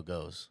hero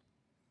goes.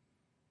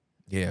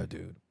 Yeah,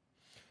 dude.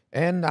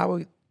 And I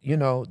would,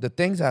 the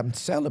things I'm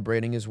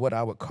celebrating is what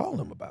I would call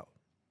him about.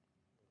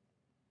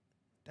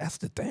 That's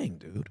the thing,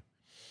 dude.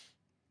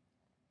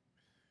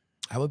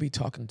 I would be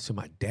talking to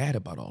my dad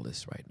about all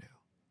this right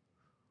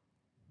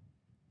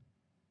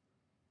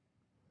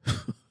now.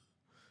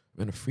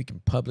 I'm in a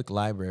freaking public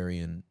library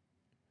in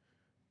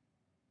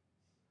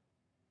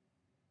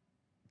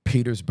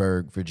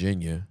Petersburg,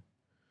 Virginia,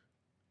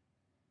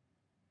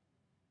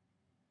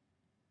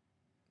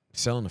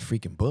 selling a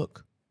freaking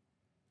book.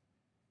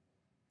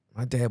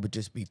 My dad would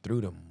just be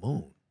through the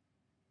moon.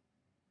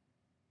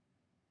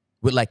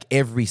 with like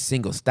every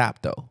single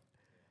stop though.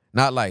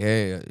 Not like,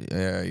 hey,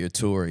 yeah, your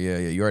tour, yeah,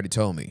 you already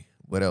told me.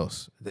 What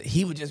else?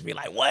 He would just be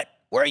like, what?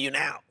 Where are you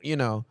now? You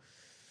know.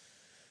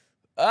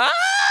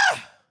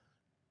 Ah!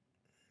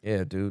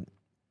 Yeah, dude.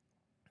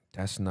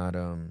 That's not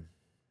mm,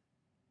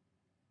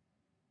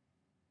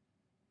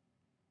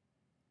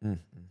 mm,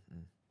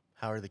 mm.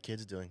 How are the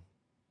kids doing?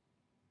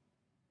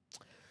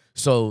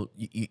 So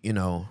you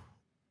know,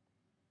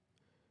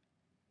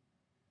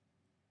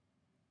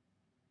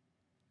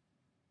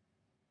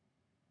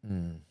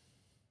 mm,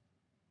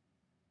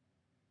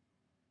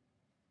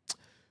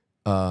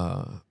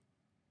 uh,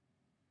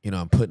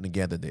 I'm putting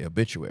together the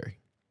obituary,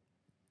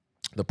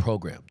 the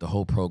program, the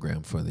whole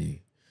program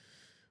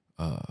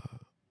uh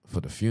for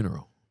the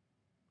funeral,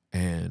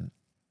 and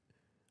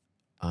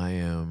I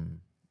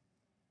am,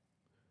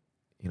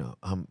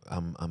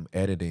 I'm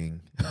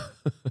editing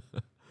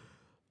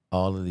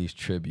all of these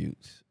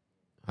tributes.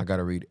 I got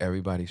to read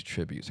everybody's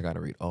tributes. I got to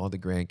read all the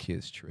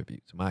grandkids'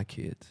 tributes, my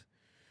kids,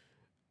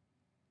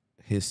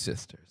 his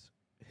sisters,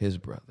 his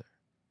brother.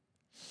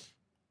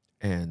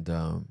 And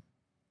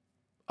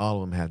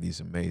all of them have these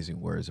amazing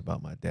words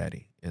about my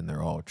daddy, and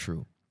they're all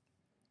true.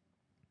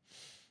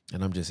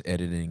 And I'm just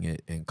editing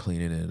it and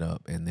cleaning it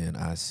up. And then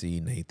I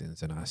see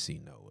Nathan's and I see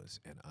Noah's,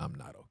 and I'm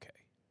not okay.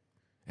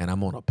 And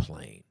I'm on a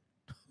plane.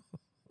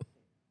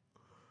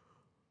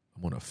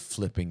 I'm on a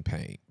flipping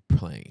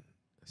plane.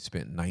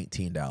 Spent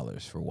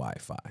 $19 for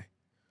Wi-Fi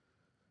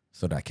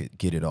so that I could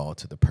get it all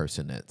to the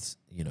person that's,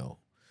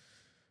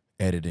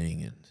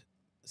 editing and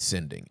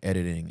sending.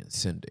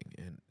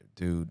 And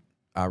dude,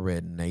 I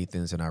read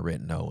Nathan's and I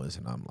read Noah's,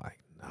 and I'm like,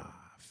 nah,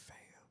 fam.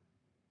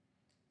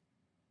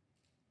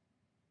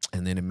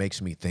 And then it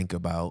makes me think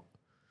about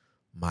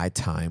my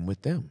time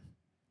with them.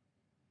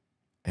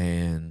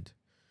 And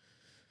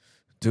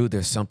dude,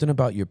 there's something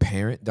about your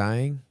parent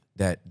dying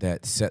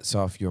that sets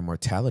off your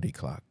mortality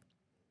clock.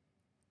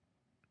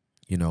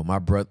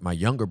 My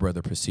younger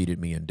brother preceded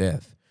me in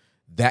death.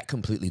 That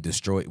completely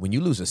destroyed. When you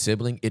lose a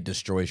sibling, it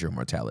destroys your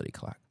mortality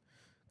clock,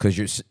 because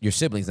your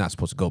sibling's not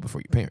supposed to go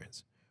before your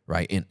parents,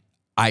 right? And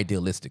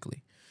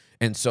idealistically,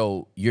 and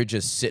so you're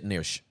just sitting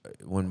there.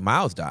 When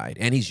Miles died,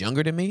 and he's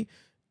younger than me,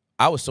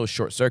 I was so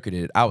short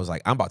circuited. I was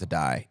like, I'm about to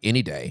die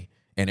any day,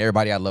 and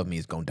everybody I love me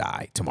is gonna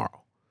die tomorrow.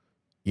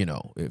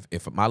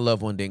 If my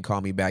loved one didn't call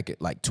me back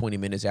at like 20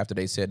 minutes after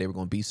they said they were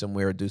going to be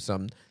somewhere or do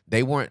something,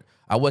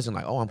 I wasn't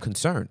like, oh, I'm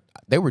concerned.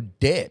 They were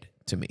dead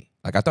to me.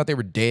 Like, I thought they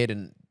were dead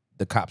and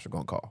the cops were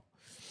going to call.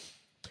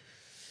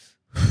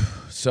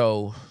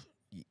 So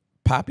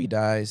Poppy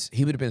dies.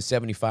 He would have been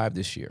 75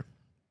 this year.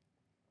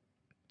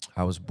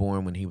 I was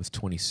born when he was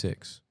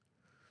 26.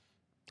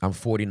 I'm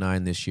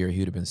 49 this year. He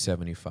would have been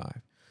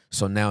 75.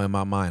 So now in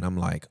my mind, I'm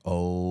like,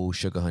 oh,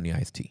 sugar, honey,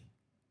 iced tea.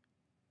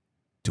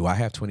 Do I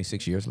have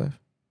 26 years left?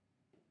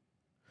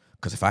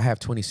 Because if I have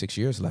 26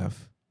 years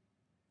left,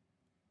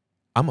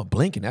 I'm a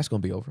blink and that's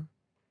going to be over.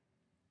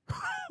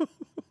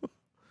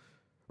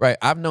 Right?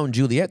 I've known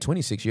Juliet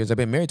 26 years. I've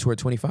been married to her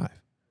 25.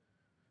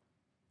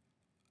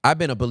 I've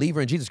been a believer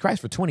in Jesus Christ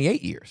for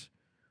 28 years.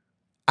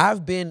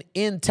 I've been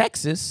in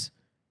Texas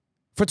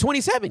for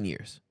 27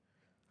 years.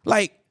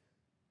 Like,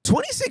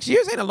 26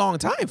 years ain't a long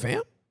time,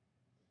 fam.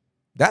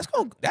 That's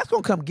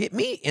gonna come get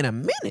me in a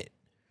minute.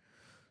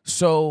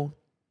 So,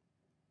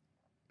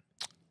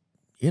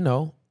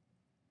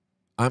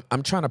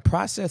 I'm trying to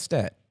process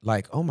that.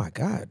 Like, oh my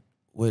God,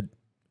 would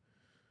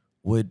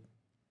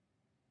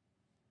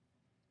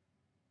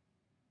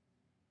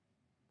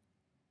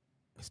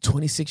is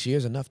 26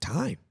 years enough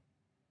time?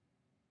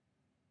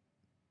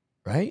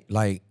 Right?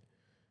 Like,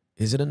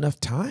 is it enough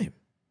time?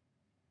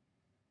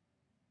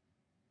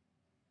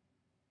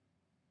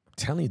 I'm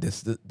telling you,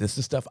 this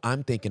is stuff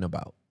I'm thinking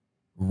about.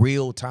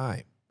 Real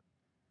time.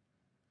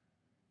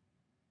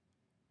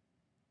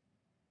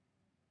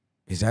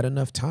 Is that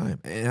enough time?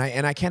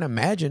 And I can't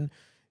imagine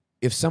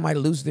if somebody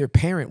loses their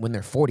parent when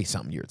they're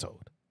 40-something years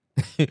old.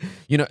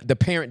 The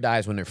parent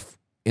dies when they're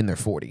in their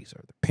 40s,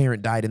 or the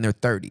parent died in their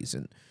 30s.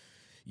 And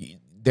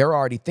they're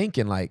already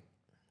thinking like,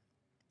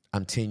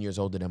 I'm 10 years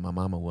older than my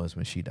mama was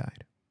when she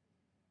died.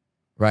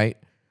 Right?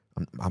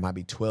 I might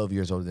be 12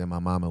 years older than my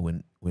mama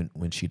when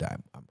she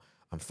died.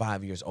 I'm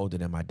 5 years older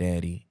than my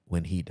daddy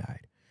when he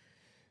died.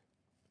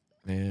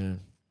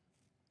 Man,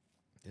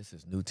 this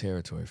is new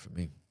territory for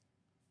me.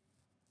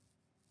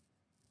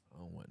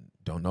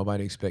 Don't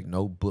nobody expect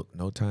no book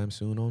no time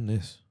soon on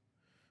this,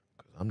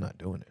 because I'm not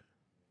doing it.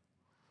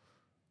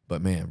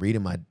 But man,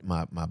 reading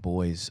my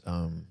boys'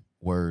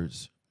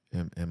 words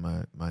and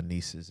my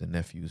nieces and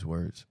nephews'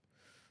 words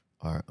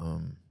are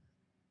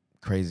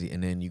crazy.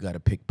 And then you got to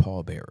pick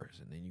pallbearers,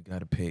 and then you got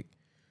to pick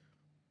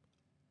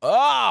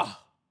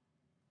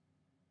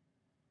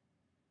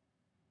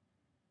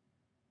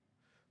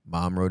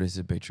Mom wrote his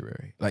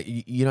obituary. Like,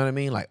 you know what I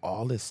mean? Like,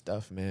 all this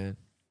stuff, man.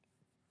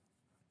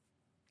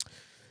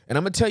 And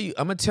I'm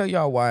gonna tell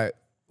y'all why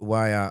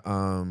I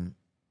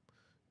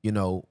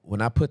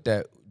when I put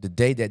the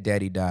day that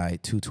Daddy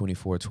died,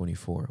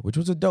 2/24/24, which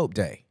was a dope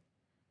day.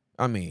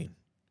 I mean,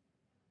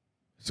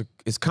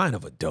 it's kind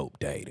of a dope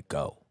day to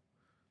go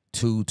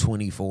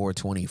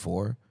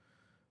 2/24/24.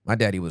 My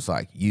daddy was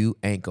like, you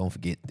ain't gonna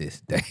forget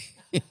this day.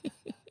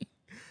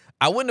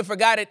 I wouldn't have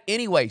forgot it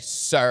anyway,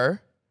 sir.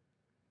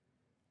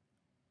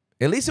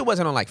 At least it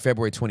wasn't on like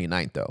February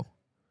 29th, though.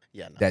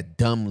 Yeah, no. That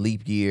dumb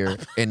leap year.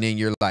 And then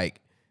you're like,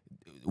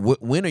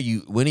 when are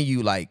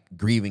you like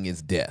grieving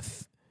his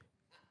death?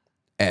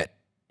 At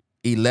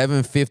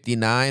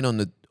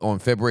 11:59 on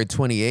February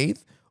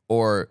 28th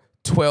or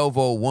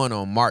 12:01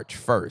 on March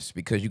 1st?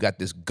 Because you got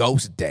this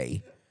ghost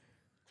day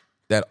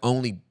that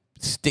only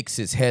sticks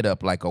his head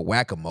up like a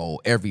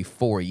whack-a-mole every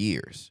 4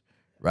 years,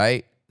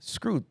 right?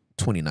 Screw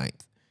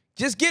 29th.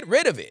 Just get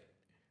rid of it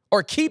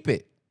or keep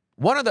it.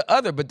 One or the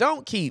other, but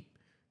don't keep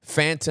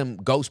phantom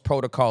ghost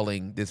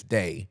protocoling this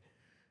day.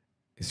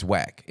 It's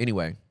whack.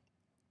 Anyway,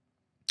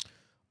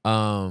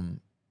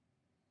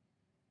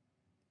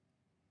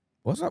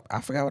 what's up?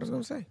 I forgot what I was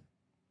going to say.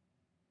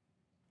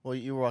 Well,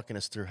 you were walking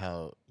us through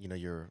how,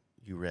 you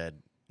read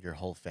your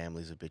whole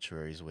family's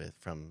obituaries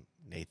from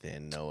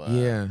Nathan, Noah.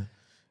 Yeah.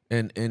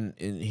 And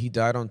he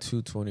died on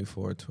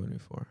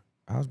 2/24/24.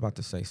 I was about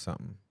to say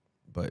something,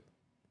 but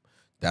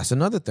that's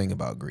another thing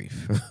about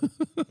grief.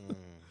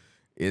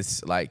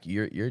 It's like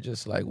you're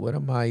just like, what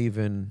am I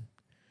even?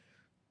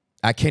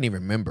 I can't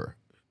even remember.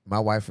 My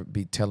wife would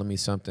be telling me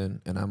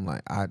something, and I'm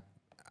like,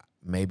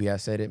 maybe I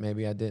said it,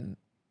 maybe I didn't.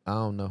 I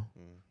don't know.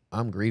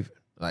 I'm grieving.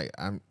 Like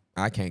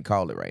I can't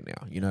call it right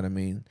now. You know what I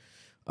mean?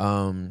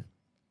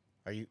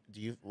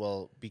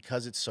 Well,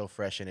 because it's so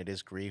fresh and it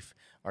is grief,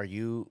 are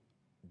you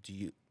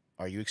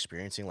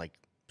experiencing like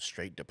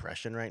straight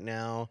depression right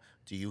now?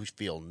 Do you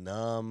feel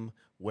numb?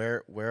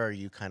 Where are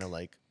you kind of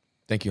like?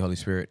 Thank you, Holy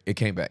Spirit. It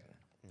came back.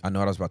 I know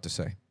what I was about to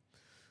say.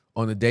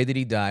 On the day that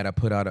he died, I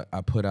put out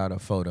a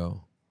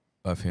photo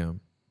of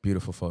him,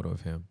 beautiful photo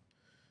of him.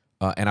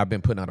 And I've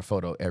been putting out a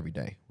photo every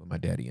day with my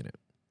daddy in it.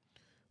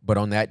 But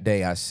on that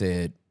day, I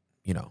said,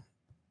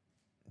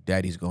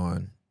 daddy's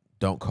gone.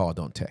 Don't call,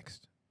 don't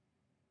text.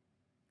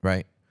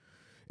 Right?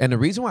 And the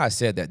reason why I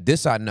said that,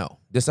 this I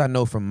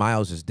know from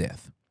Miles's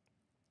death.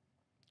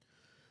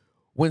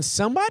 When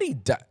somebody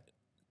dies,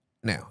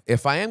 now,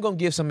 if I am going to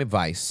give some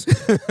advice,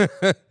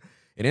 it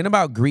ain't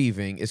about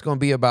grieving. It's going to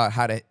be about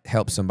how to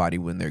help somebody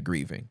when they're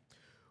grieving.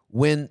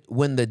 When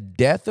the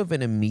death of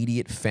an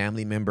immediate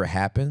family member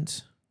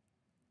happens,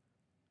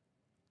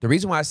 the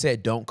reason why I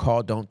said don't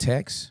call, don't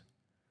text,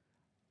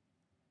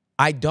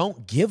 I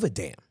don't give a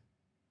damn.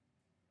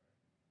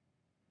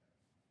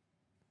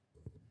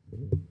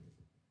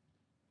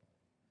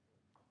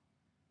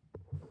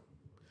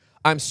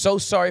 I'm so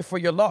sorry for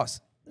your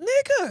loss.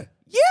 Nigga,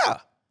 yeah,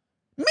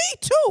 me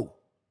too.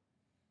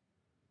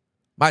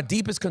 My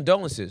deepest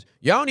condolences.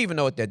 Y'all don't even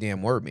know what that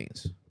damn word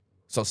means.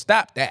 So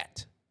stop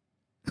that.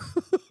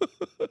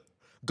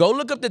 Go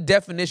look up the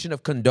definition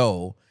of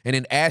condole and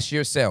then ask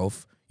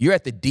yourself, you're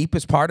at the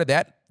deepest part of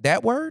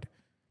that word?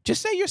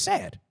 Just say you're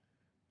sad.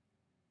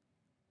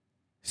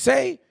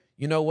 Say,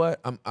 you know what?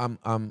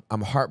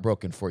 I'm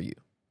heartbroken for you.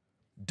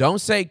 Don't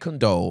say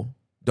condole.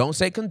 Don't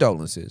say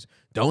condolences.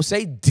 Don't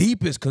say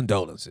deepest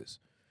condolences.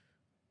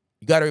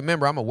 You got to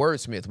remember, I'm a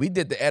wordsmith. We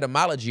did the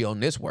etymology on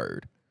this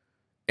word.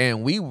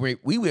 And we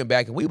went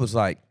back and we was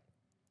like,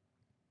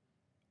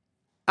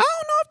 I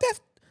don't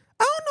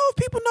know if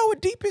people know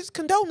what deepest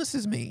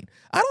condolences mean.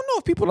 I don't know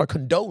if people are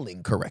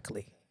condoling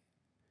correctly.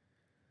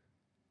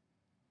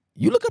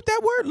 You look up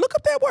that word. Look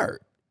up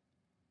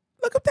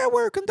that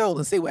word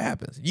condole, see what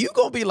happens. You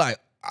gonna be like,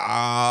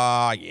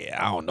 yeah,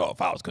 I don't know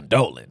if I was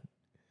condoling.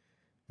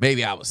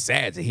 Maybe I was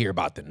sad to hear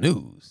about the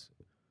news.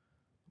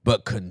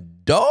 But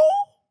condole?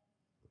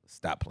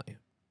 Stop playing.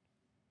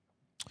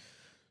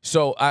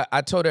 So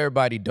I told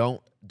everybody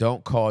don't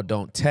call,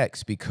 don't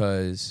text,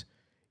 because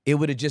it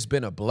would have just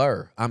been a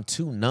blur. I'm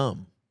too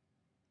numb.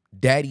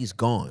 Daddy's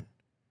gone.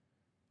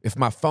 If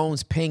my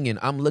phone's pinging,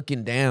 I'm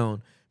looking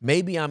down.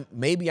 Maybe I'm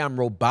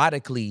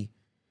robotically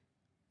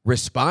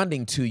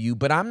responding to you,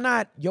 but I'm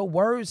not. Your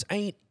words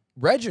ain't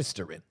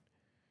registering.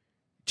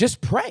 Just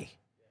pray.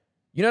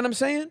 You know what I'm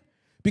saying?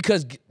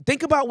 Because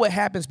think about what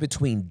happens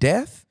between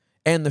death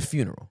and the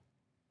funeral.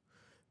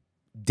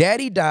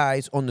 Daddy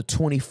dies on the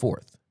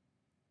 24th.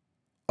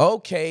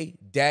 Okay,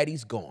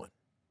 daddy's gone.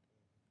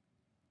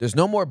 There's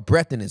no more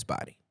breath in his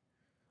body.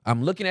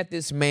 I'm looking at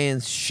this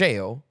man's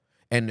shell,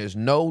 and there's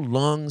no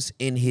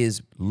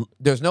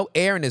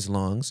air in his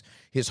lungs.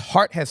 His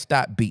heart has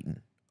stopped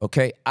beating.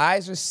 Okay,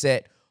 eyes are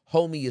set.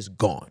 Homie is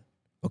gone.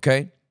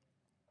 Okay.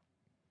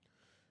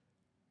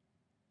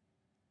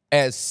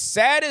 As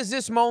sad as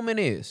this moment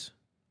is,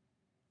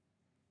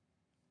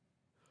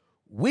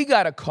 we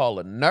gotta call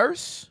a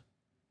nurse,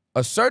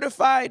 a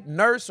certified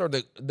nurse, or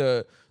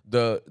the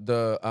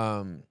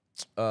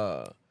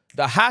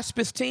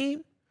hospice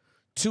team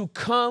to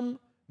come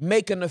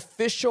make an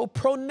official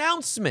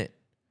pronouncement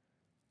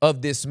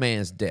of this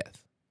man's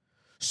death.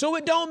 So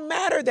it don't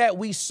matter that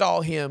we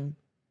saw him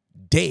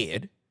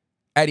dead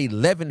at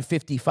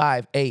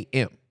 11:55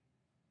 a.m.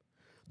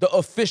 The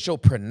official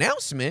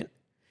pronouncement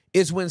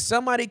is when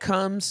somebody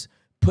comes,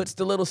 puts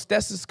the little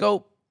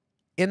stethoscope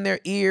in their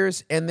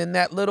ears, and then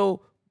that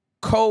little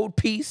code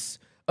piece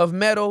of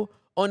metal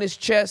on his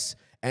chest,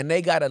 and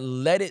they got to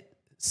let it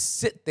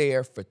sit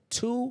there for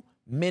 2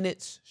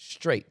 minutes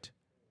straight.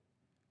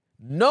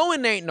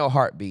 Knowing there ain't no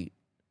heartbeat,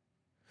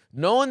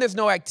 knowing there's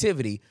no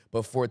activity,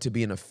 but for it to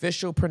be an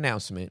official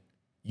pronouncement,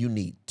 you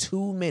need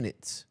 2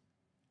 minutes.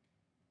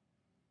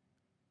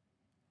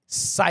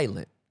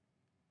 Silent.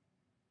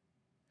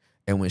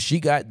 And when she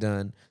got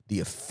done, the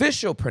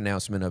official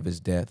pronouncement of his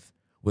death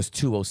was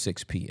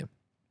 2:06 p.m.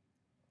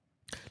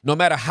 No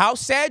matter how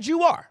sad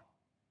you are,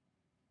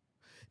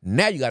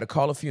 now you got to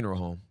call a funeral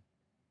home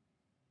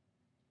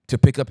to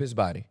pick up his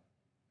body,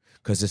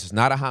 because this is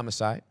not a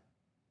homicide.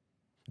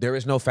 There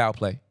is no foul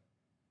play.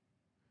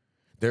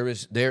 There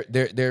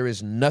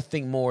is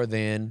nothing more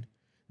than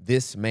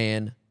this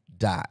man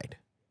died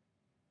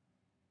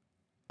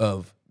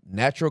of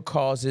natural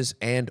causes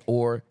and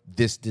or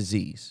this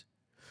disease.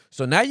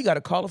 So now you got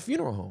to call a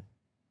funeral home.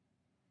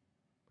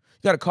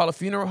 You got to call a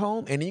funeral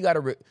home, and then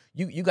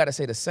you got to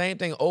say the same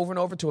thing over and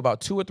over to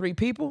about 2 or 3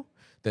 people.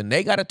 Then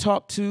they got to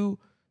talk to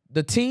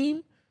the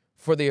team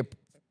for the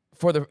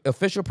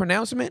official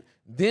pronouncement.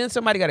 Then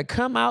somebody got to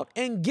come out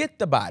and get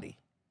the body.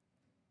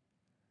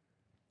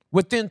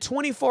 Within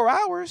 24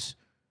 hours,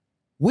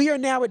 we are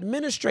now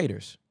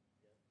administrators.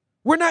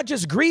 We're not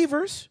just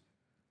grievers.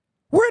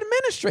 We're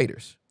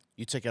administrators.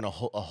 You took in a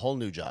whole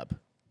new job.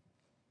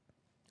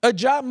 A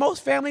job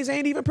most families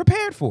ain't even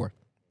prepared for.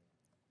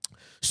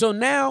 So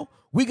now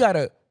we got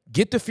to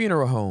get the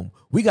funeral home.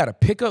 We got to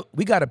pick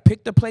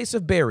the place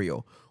of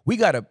burial. We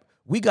got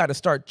to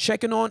start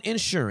checking on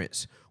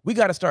insurance. We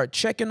got to start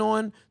checking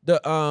on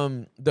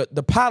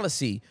the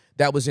policy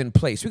that was in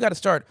place. We got to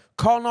start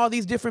calling all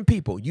these different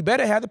people. You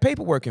better have the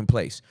paperwork in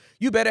place.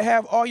 You better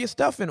have all your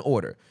stuff in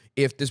order.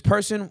 If this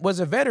person was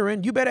a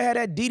veteran, you better have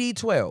that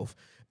DD-12.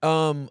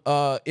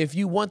 If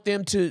you want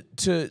them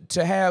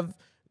to have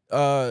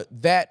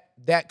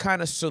that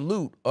kind of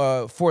salute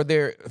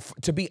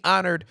to be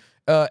honored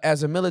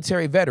as a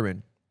military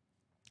veteran.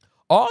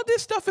 All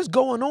this stuff is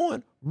going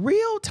on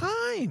real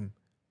time.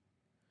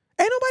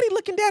 Ain't nobody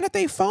looking down at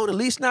their phone, at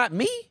least not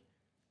me,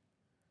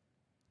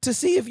 to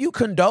see if you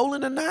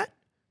condoling or not,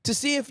 to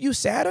see if you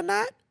sad or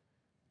not.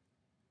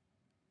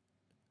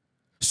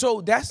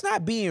 So that's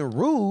not being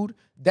rude.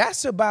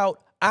 That's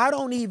about, I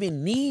don't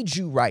even need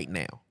you right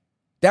now.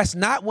 That's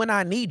not when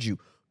I need you.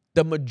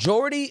 The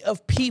majority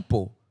of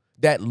people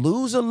that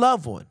lose a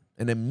loved one,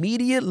 an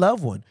immediate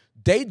loved one,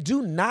 they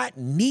do not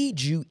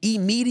need you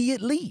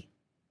immediately.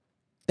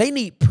 They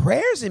need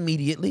prayers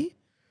immediately.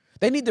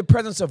 They need the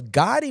presence of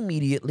God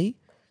immediately.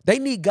 They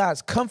need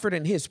God's comfort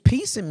and his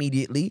peace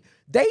immediately.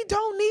 They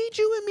don't need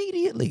you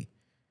immediately.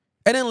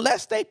 And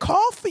unless they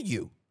call for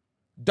you,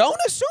 don't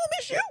assume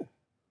it's you.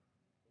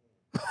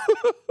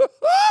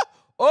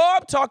 Oh,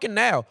 I'm talking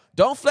now.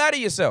 Don't flatter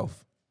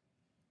yourself.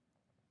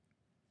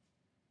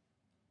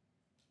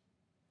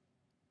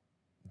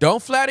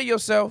 Don't flatter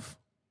yourself.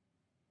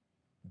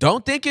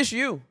 Don't think it's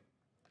you.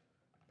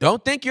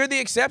 Don't think you're the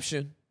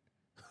exception.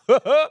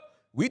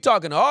 We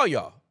talking to all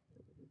y'all.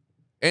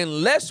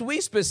 Unless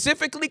we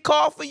specifically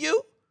call for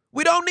you,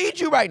 we don't need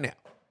you right now.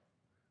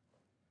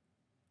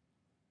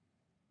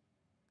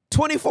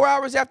 24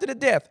 hours after the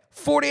death,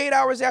 48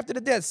 hours after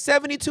the death,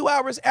 72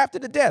 hours after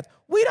the death.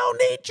 We don't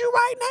need you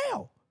right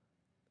now.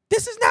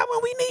 This is not when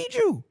we need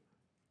you.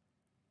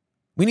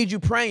 We need you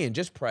praying.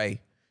 Just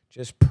pray.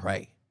 Just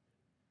pray.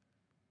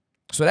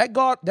 So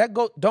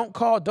don't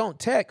call, don't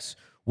text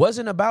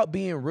wasn't about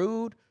being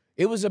rude.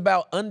 It was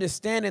about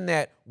understanding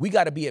that we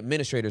got to be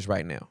administrators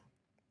right now.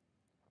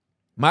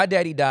 My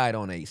daddy died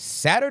on a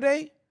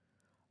Saturday.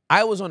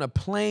 I was on a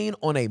plane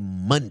on a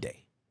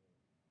Monday.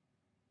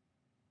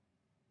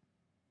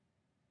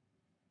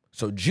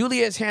 So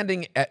Juliet's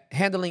handling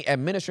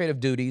administrative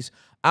duties.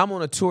 I'm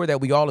on a tour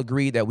that we all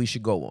agreed that we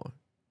should go on.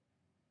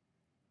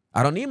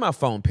 I don't need my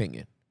phone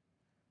pinging.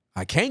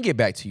 I can't get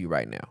back to you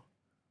right now.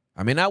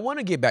 I mean, I want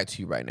to get back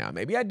to you right now.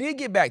 Maybe I did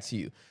get back to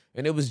you,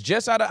 and it was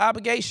just out of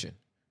obligation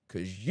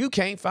because you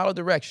can't follow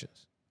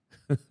directions.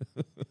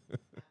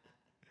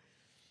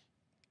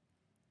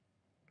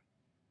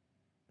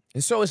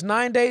 And so it's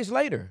 9 days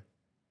later.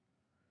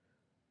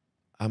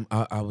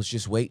 I was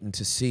just waiting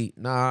to see.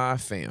 Nah,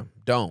 fam,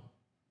 don't.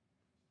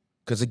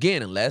 Because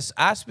again, unless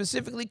I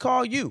specifically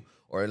call you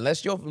or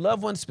unless your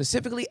loved one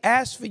specifically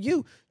asks for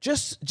you,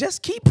 just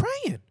keep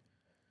praying.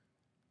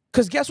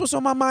 Because guess what's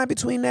on my mind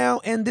between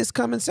now and this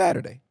coming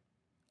Saturday?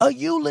 A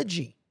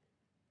eulogy.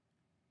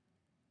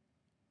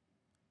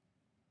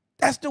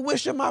 That's the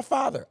wish of my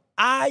father.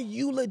 I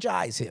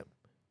eulogize him.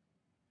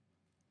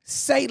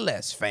 Say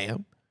less,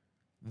 fam.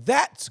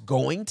 That's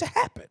going to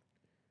happen.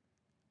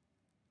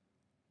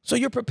 So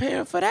you're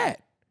preparing for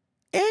that.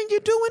 And you're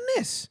doing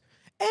this.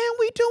 And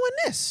we doing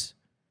this.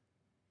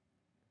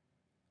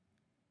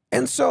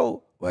 And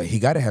so, well, he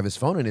got to have his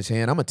phone in his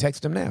hand. I'm going to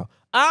text him now.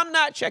 I'm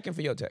not checking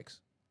for your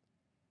text.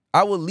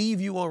 I will leave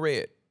you on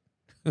red.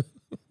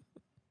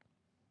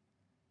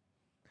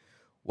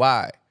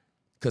 Why?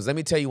 Because let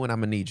me tell you when I'm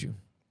going to need you.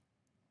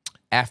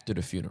 After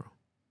the funeral.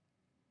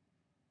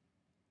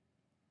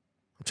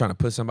 I'm trying to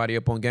put somebody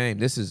up on game.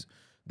 This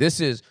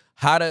is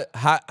how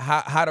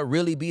to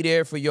really be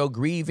there for your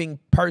grieving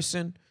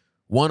person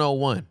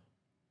 101.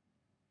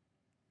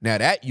 Now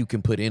that you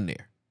can put in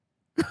there.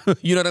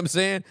 You know what I'm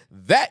saying?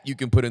 That you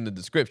can put in the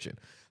description.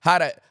 How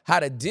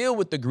to deal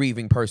with the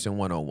grieving person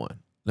 101.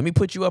 Let me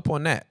put you up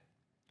on that.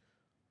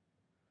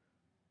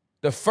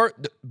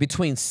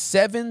 Between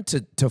 7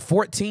 to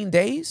 14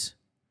 days,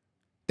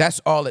 that's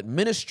all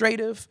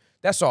administrative.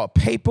 That's all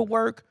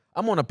paperwork.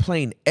 I'm on a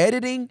plane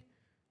editing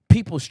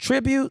people's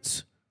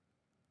tributes,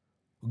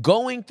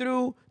 going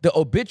through the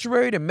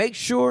obituary to make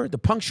sure the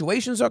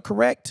punctuations are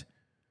correct,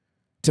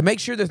 to make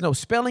sure there's no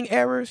spelling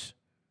errors,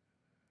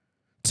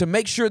 to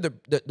make sure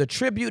the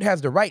tribute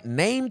has the right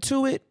name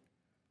to it,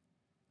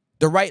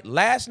 the right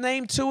last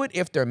name to it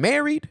if they're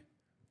married,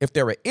 if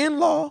they're an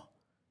in-law,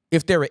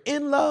 if they're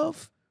in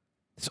love.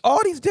 It's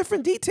all these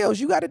different details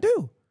you got to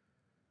do.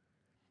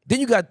 Then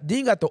you got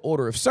the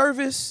order of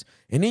service,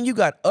 and then you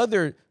got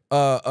other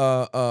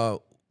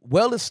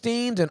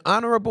well-esteemed and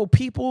honorable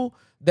people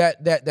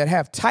that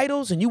have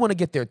titles, and you want to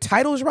get their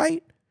titles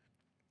right.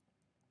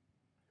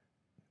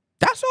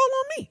 That's all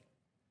on me.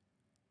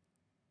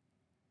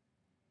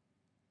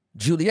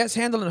 Juliet's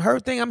handling her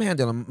thing. I'm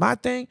handling my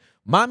thing.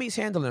 Mommy's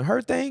handling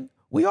her thing.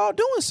 We all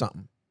doing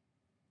something.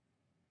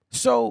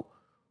 So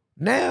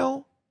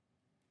now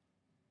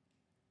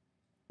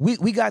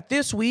we got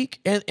this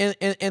week, and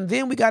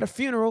then we got a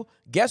funeral.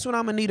 Guess what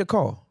I'm going to need a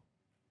call?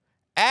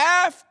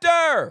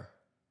 After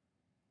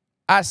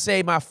I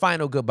say my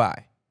final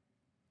goodbye.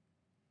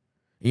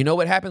 You know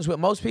what happens with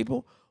most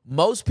people?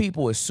 Most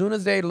people, as soon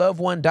as their loved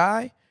one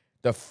die,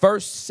 the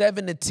first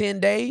 7 to 10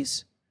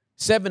 days,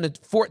 7 to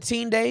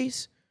 14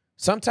 days,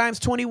 sometimes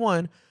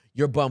 21,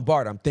 you're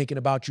bombarded. I'm thinking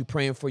about you,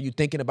 praying for you,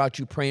 thinking about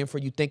you, praying for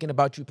you, thinking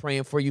about you,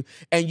 praying for you.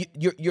 And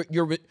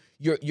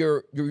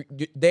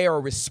they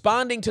are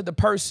responding to the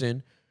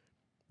person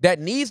that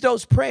needs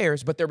those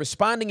prayers, but they're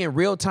responding in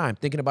real time,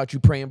 thinking about you,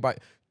 praying.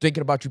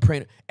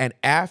 And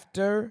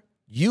after,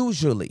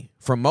 usually,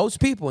 for most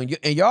people, and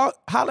y'all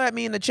holler at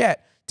me in the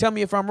chat, tell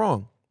me if I'm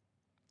wrong.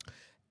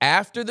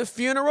 After the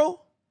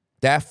funeral,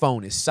 that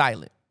phone is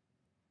silent.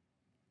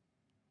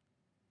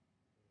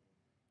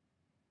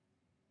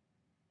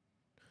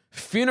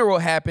 Funeral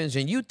happens,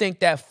 and you think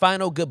that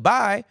final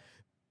goodbye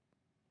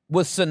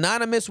was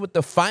synonymous with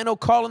the final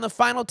call and the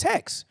final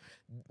text.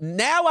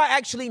 Now I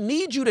actually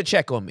need you to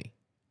check on me.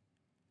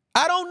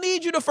 I don't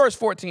need you the first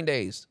 14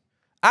 days.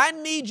 I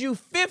need you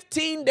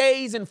 15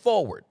 days and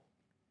forward.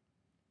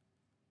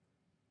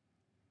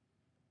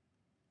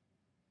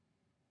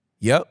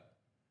 Yep.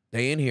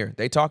 They in here.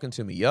 They talking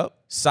to me. Yep.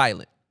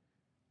 Silent.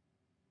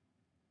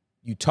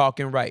 You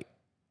talking right.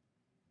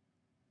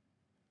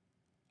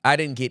 I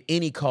didn't get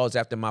any calls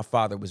after my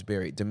father was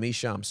buried.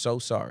 Demisha, I'm so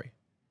sorry.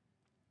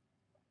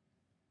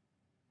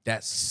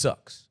 That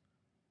sucks.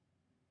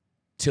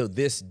 Till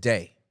this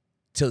day.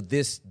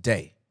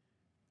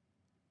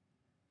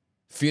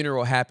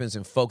 Funeral happens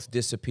and folks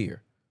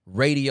disappear.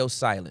 Radio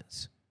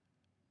silence.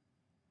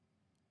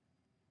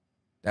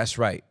 That's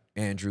right,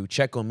 Andrew.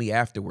 Check on me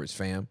afterwards,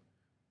 fam.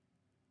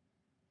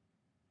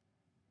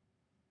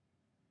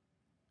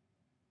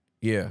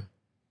 Yeah.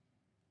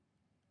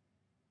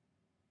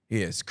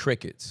 Yeah, it's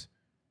crickets.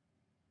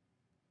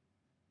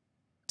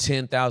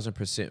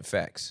 10,000%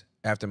 facts.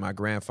 After my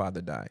grandfather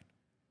died,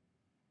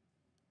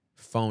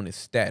 phone is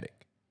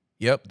static.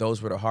 Yep,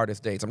 those were the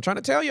hardest days. I'm trying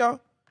to tell y'all,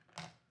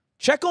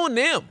 check on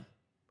them.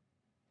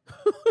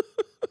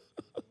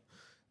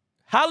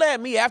 Holla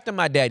at me after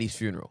my daddy's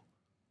funeral.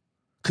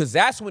 Because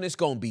that's when it's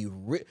going to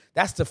be,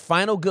 that's the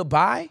final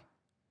goodbye.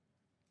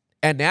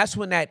 And that's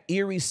when that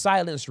eerie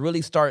silence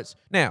really starts.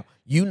 Now,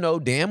 you know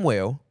damn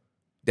well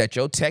that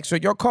your text or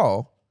your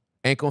call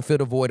ain't going to fill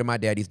the void of my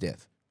daddy's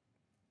death.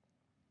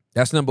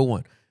 That's number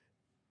one.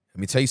 Let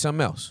me tell you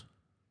something else.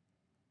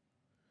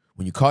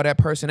 When you call that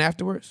person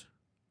afterwards,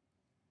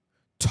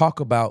 talk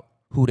about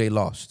who they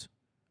lost.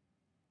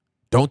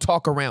 Don't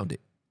talk around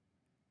it.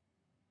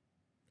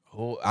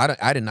 Oh,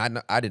 I did not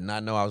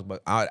know I was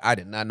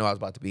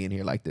about to be in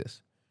here like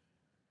this.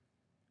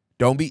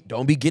 Don't be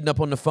getting up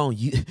on the phone.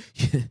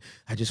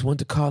 I just want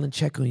to call and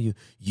check on you.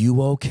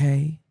 You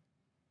okay?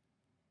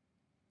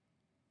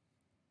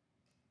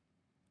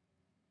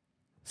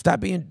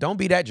 Don't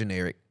be that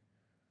generic.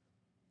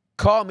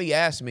 Call me,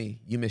 ask me,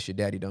 you miss your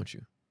daddy, don't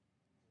you?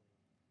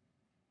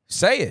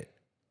 Say it.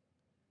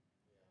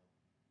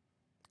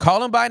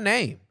 Call him by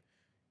name.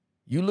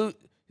 You lose.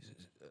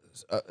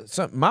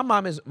 My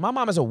mom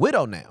is a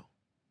widow now.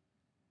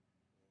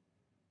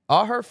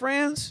 All her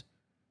friends,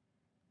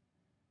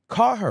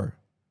 call her.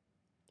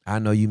 I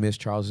know you miss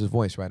Charles's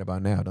voice right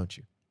about now, don't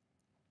you?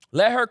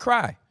 Let her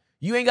cry.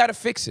 You ain't got to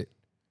fix it.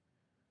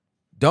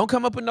 Don't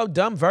come up with no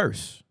dumb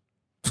verse.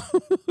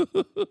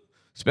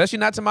 Especially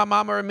not to my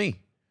mama or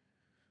me.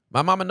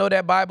 My mama know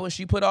that Bible and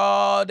she put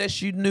all that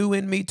she knew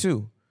in me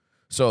too.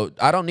 So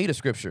I don't need a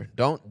scripture.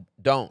 Don't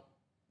do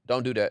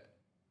that.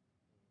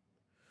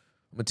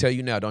 I'm going to tell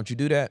you now, don't you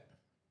do that.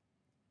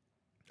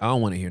 I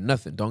don't want to hear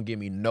nothing. Don't give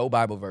me no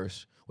Bible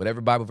verse.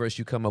 Whatever Bible verse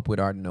you come up with,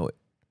 I already know it.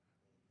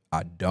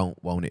 I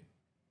don't want it.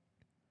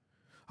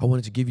 I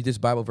wanted to give you this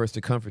Bible verse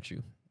to comfort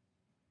you.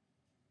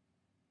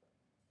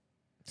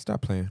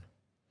 Stop playing.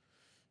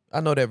 I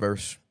know that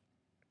verse.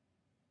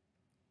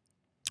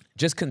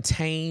 Just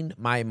contain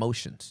my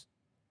emotions.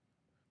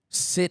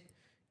 Sit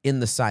in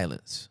the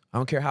silence. I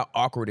don't care how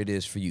awkward it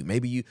is for you.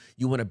 Maybe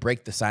you want to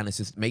break the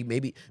silence.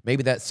 Maybe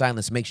that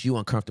silence makes you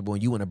uncomfortable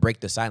and you want to break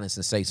the silence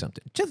and say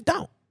something. Just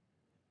don't.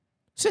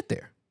 Sit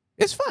there.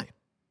 It's fine.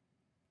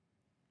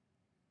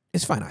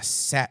 It's fine. I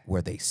sat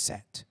where they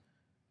sat.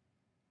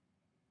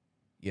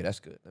 Yeah, that's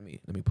good. Let me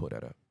pull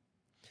that up.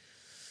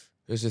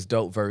 There's this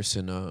dope verse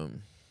in a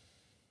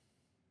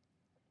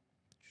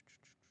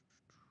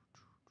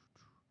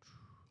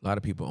lot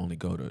of people only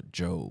go to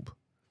Job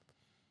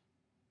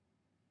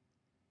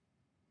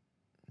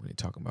when they're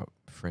talking about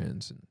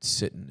friends and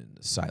sitting in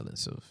the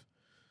silence of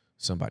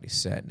somebody's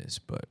sadness.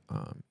 But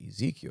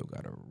Ezekiel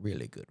got a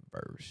really good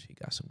verse. He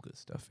got some good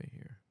stuff in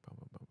here.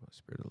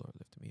 Spirit of the Lord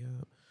lifted me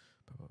up.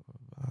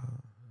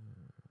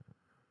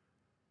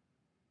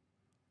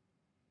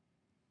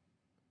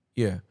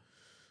 Yeah.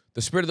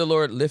 The Spirit of the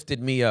Lord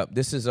lifted me up.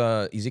 This is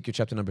Ezekiel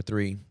chapter number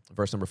 3,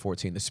 verse number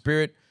 14. The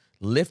Spirit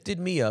lifted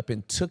me up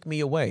and took me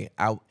away.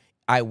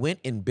 I went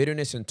in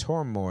bitterness and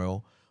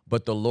turmoil,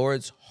 but the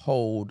Lord's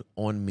hold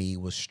on me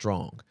was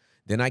strong.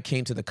 Then I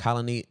came to the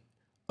colony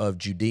of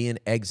Judean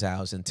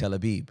exiles in Tel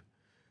Aviv,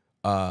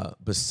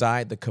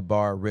 beside the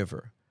Kabar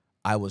River.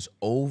 I was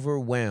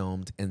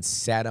overwhelmed and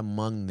sat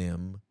among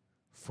them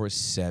for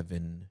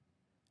 7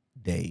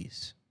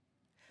 days.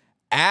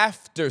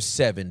 After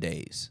 7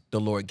 days, the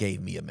Lord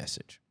gave me a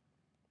message.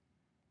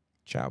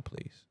 Child,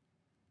 please.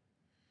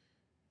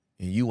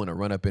 And you want to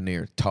run up in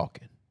there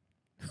talking.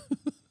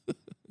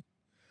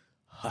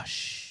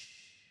 Hush.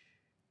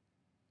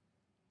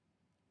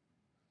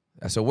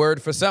 That's a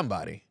word for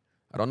somebody.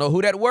 I don't know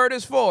who that word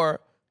is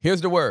for.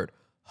 Here's the word.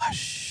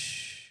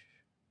 Hush.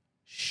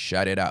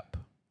 Shut it up.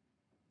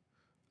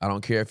 I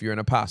don't care if you're an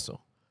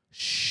apostle.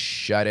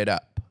 Shut it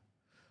up.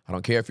 I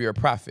don't care if you're a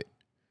prophet.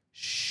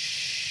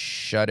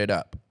 Shut it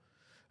up.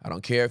 I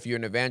don't care if you're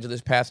an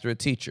evangelist, pastor, or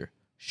teacher.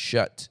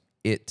 Shut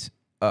it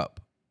up.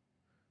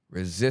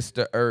 Resist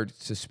the urge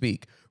to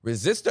speak.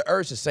 Resist the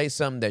urge to say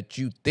something that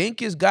you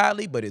think is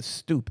godly, but it's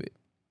stupid.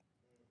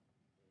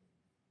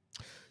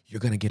 You're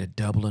going to get a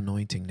double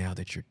anointing now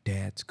that your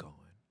dad's gone.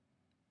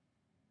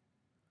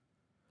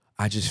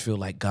 I just feel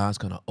like God's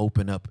going to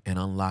open up and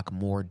unlock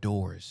more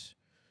doors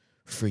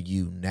for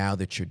you now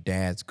that your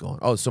dad's gone.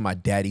 Oh, so my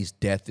daddy's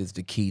death is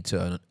the key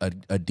to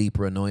a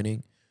deeper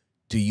anointing?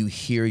 Do you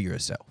hear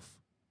yourself?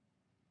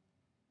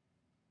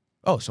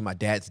 Oh, so my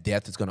dad's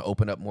death is going to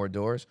open up more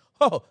doors?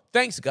 Oh,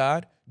 thanks,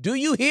 God. Do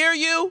you hear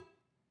you?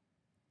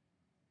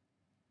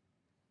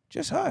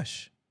 Just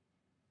hush.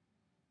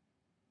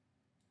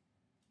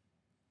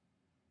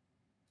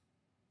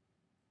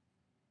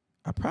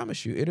 I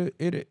promise you,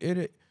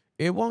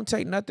 it won't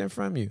take nothing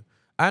from you.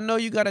 I know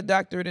you got a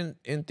doctorate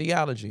in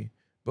theology,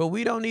 but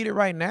we don't need it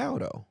right now,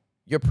 though.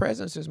 Your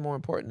presence is more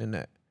important than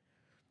that.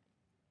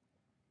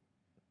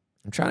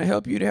 I'm trying to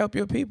help you to help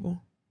your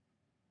people.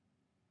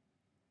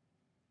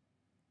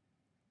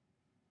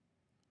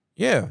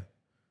 Yeah.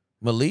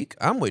 Malik,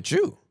 I'm with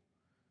you.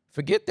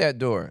 Forget that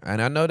door.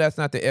 And I know that's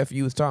not the F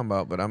you was talking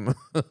about, but I'm...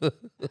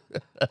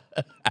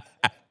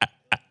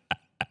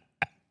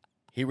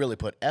 He really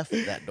put F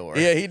at that door.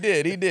 Yeah, he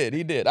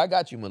did. I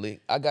got you,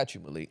 Malik.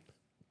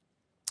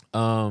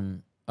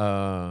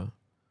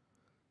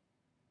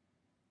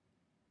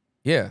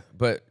 Yeah,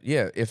 but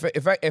yeah,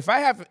 if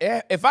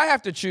I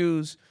have to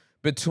choose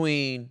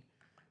between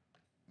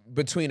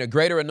a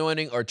greater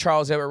anointing or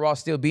Charles Everett Ross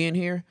still being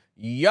here,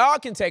 y'all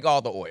can take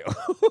all the oil.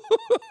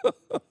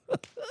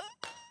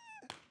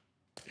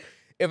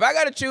 If I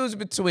got to choose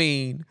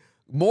between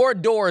more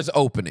doors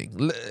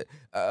opening,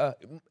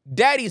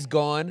 Daddy's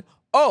gone.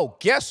 Oh,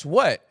 guess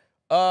what?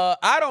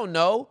 I don't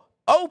know.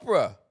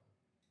 Oprah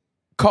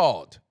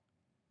called.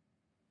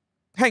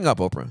 Hang up,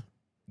 Oprah.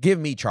 Give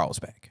me Charles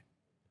back.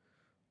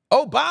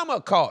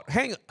 Obama called.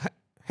 Hang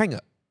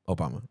up,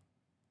 Obama.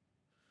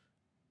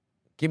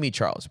 Give me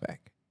Charles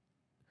back.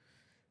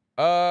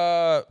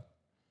 Elon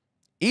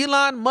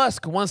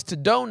Musk wants to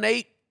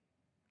donate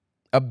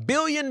 $1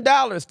 billion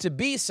to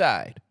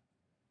B-Side.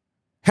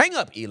 Hang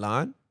up,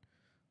 Elon.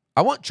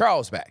 I want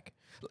Charles back.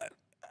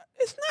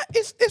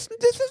 This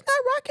is not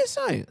rocket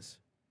science.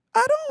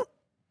 I'd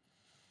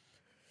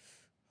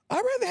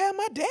rather have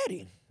my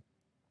daddy.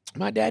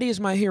 My daddy is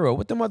my hero.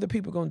 What them other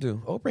people gonna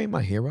do? Oprah ain't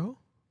my hero.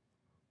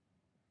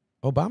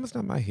 Obama's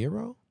not my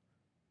hero.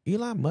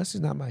 Elon Musk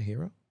is not my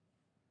hero.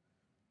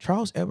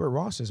 Charles Everett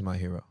Ross is my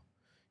hero.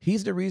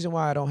 He's the reason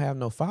why I don't have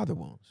no father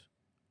wounds.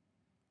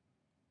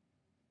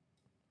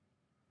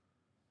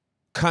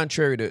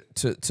 Contrary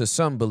to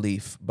some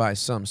belief by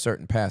some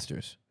certain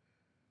pastors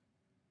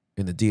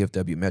in the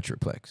DFW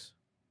Metroplex,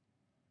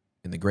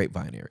 in the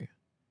Grapevine area.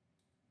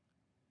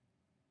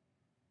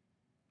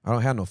 I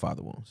don't have no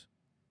father wounds.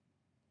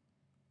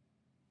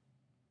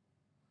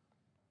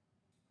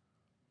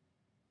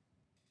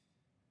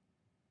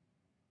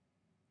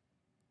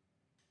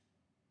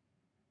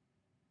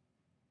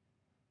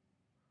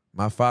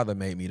 My father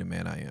made me the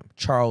man I am.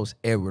 Charles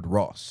Edward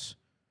Ross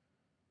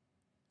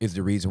is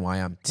the reason why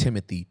I'm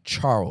Timothy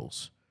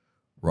Charles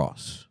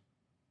Ross.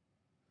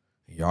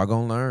 Y'all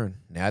gonna learn.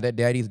 Now that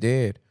daddy's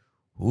dead,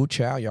 ooh,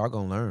 child, y'all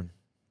gonna learn.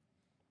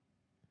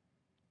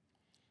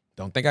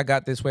 Don't think I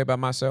got this way by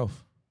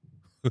myself.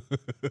 I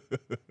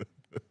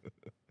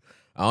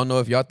don't know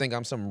if y'all think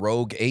I'm some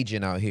rogue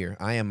agent out here.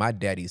 I am my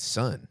daddy's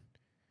son.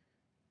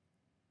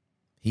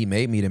 He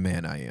made me the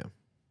man I am.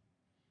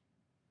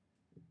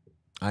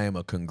 I am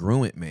a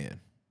congruent man.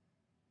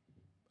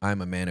 I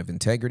am a man of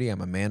integrity.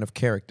 I'm a man of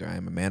character. I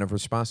am a man of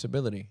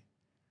responsibility.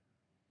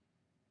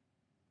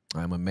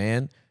 I'm a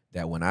man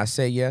that when I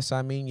say yes,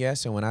 I mean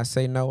yes, and when I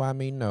say no, I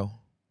mean no.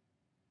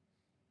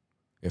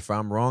 If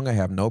I'm wrong, I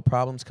have no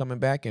problems coming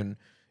back and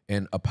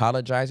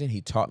apologizing.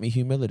 He taught me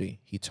humility.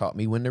 He taught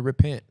me when to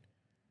repent.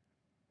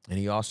 And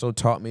he also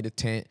taught me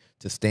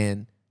to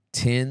stand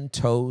 10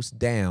 toes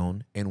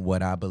down in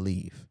what I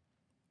believe.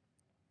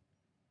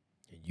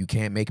 You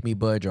can't make me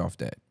budge off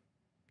that.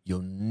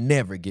 You'll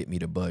never get me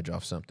to budge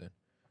off something.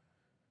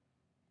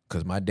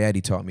 Because my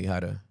daddy taught me how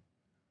to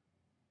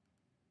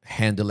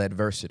handle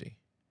adversity.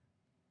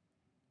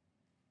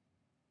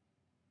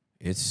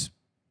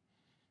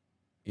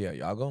 Yeah,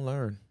 y'all gonna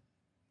learn.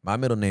 My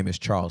middle name is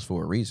Charles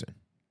for a reason.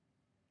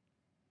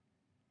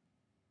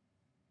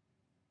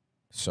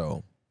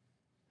 So,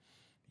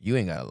 you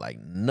ain't gotta like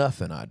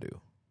nothing I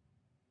do.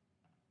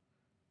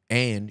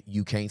 And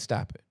you can't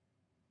stop it.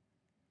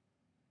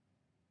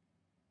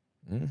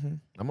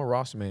 I'm a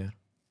Ross man.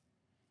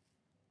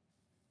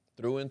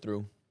 Through and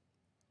through.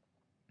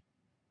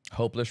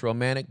 Hopeless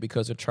romantic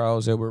because of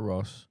Charles Edward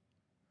Ross.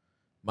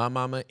 My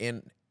mama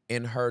in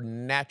her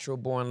natural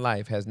born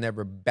life has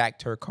never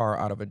backed her car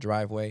out of a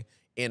driveway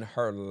in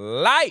her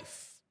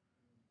life.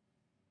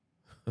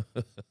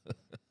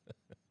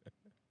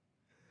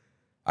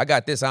 I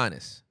got this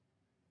honest.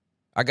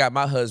 I got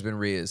my husband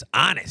Riz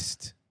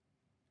honest.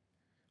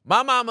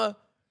 My mama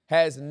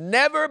has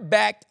never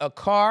backed a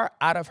car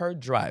out of her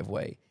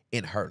driveway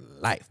in her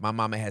life. My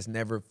mama has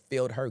never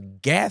filled her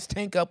gas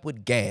tank up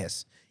with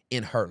gas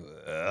in her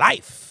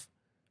life.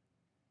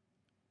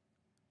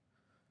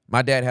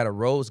 My dad had a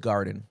rose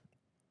garden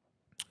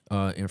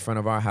in front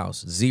of our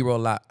house, 0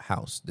 lot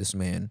house. This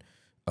man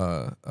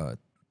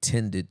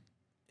tended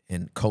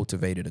and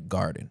cultivated a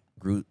garden,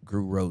 grew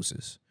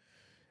roses.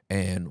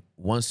 And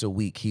once a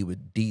week, he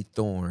would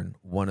dethorn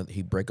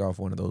he'd break off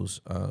one of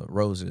those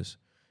roses,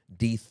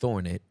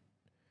 dethorn it,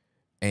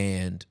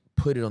 and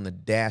put it on the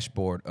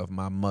dashboard of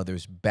my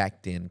mother's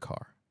backed-in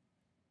car.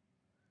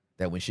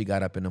 That when she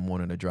got up in the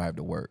morning to drive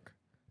to work,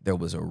 there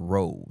was a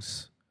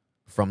rose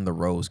from the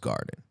rose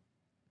garden,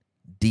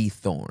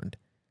 dethorned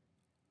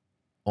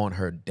on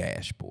her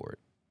dashboard.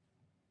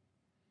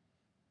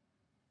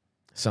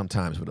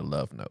 Sometimes with a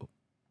love note.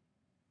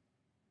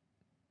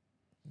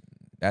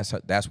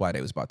 That's why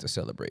they was about to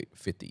celebrate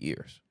 50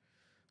 years,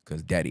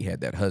 because daddy had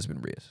that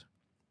husband Riz.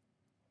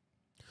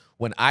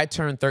 When I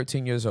turned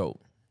 13 years old,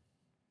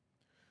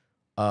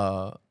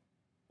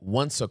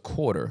 once a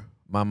quarter,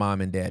 my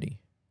mom and daddy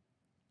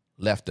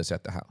left us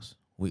at the house.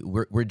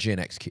 We're Gen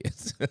X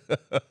kids.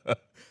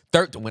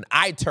 When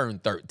I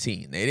turned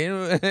 13, they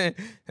didn't,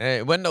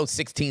 it wasn't no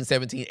 16,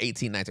 17,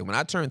 18, 19. When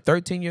I turned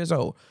 13 years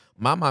old,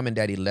 my mom and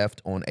daddy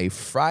left on a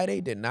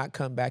Friday, did not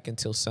come back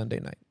until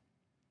Sunday night.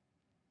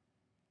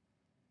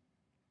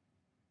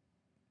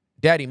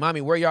 Daddy,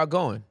 mommy, where y'all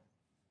going?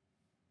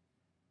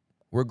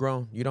 We're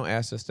grown. You don't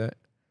ask us that.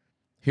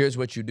 Here's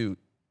what you do.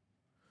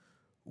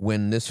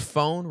 When this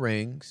phone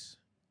rings,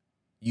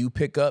 you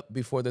pick up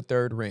before the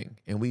third ring.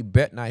 And we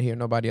bet not hear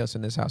nobody else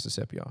in this house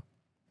except y'all.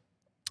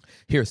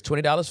 Here's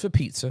 $20 for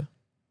pizza.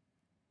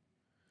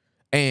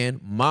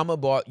 And mama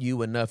bought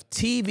you enough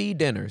TV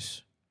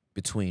dinners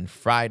between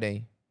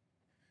Friday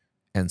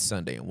and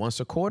Sunday. And once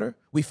a quarter,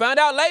 we found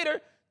out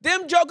later,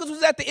 them jokers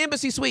was at the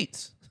Embassy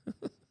Suites.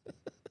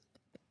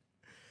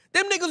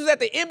 Them niggas was at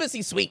the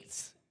Embassy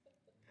Suites.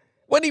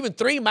 Wasn't even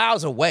 3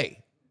 miles away.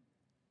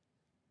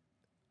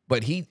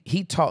 But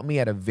he taught me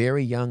at a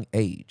very young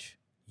age,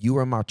 you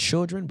are my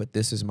children, but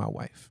this is my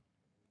wife.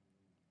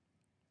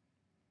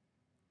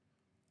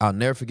 I'll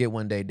never forget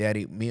one day,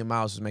 Daddy, me and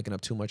Miles was making up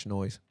too much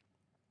noise.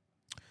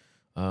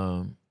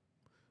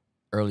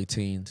 Early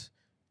teens.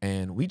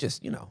 And we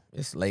just,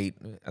 it's late.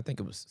 I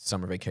think it was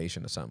summer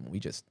vacation or something. We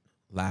just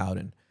loud.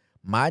 And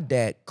my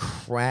dad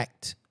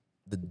cracked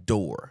the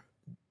door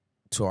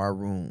to our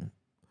room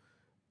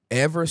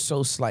ever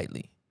so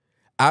slightly.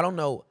 I don't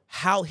know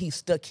how he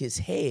stuck his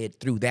head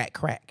through that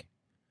crack.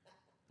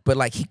 But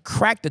like he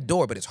cracked the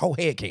door, but his whole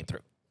head came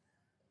through.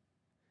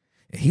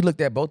 And he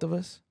looked at both of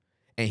us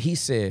and he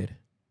said,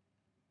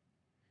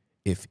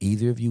 if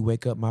either of you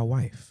wake up my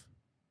wife,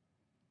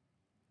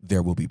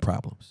 there will be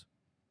problems.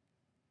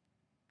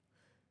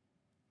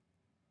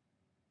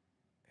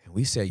 And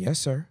we said, yes,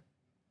 sir.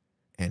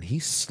 And he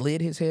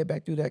slid his head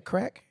back through that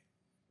crack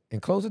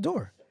and closed the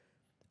door.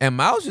 And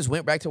Miles just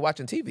went back to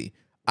watching TV.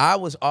 I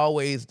was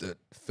always the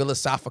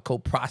philosophical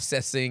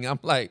processing. I'm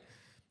like,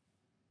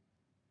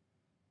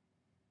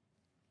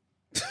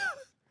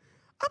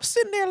 I'm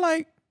sitting there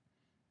like,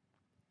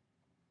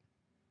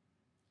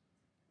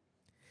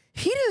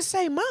 he didn't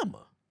say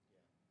mama.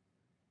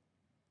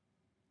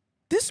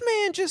 This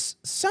man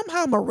just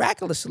somehow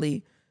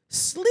miraculously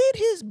slid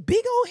his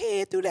big old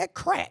head through that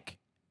crack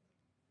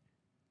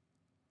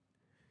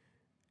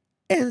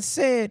and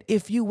said,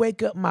 if you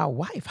wake up my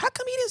wife. How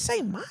come he didn't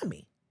say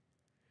mommy?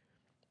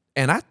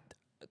 And I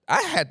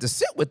had to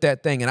sit with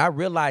that thing, and I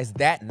realized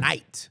that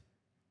night,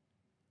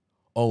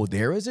 oh,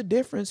 there is a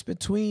difference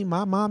between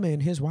my mama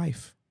and his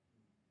wife.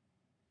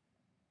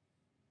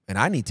 And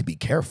I need to be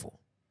careful.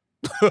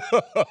 Because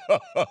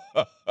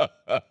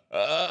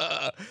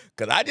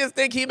I just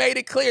think he made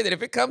it clear that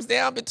if it comes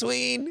down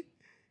between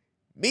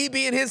me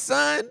being his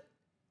son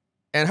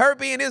and her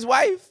being his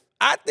wife,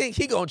 I think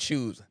he gonna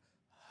choose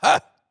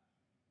her.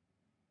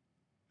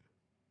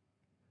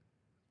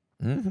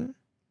 Mm-hmm.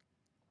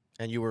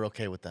 And you were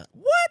okay with that?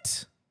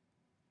 What?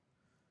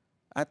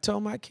 I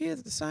told my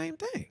kids the same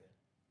thing.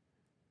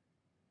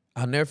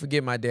 I'll never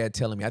forget my dad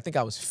telling me, I think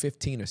I was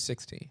 15 or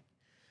 16.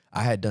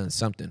 I had done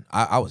something.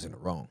 I was in the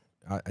wrong.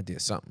 I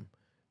did something.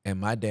 And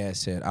my dad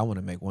said, I want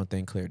to make one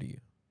thing clear to you.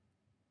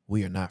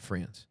 We are not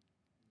friends.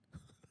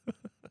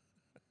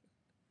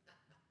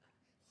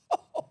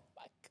 Oh,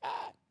 my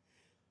God.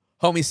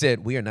 Homie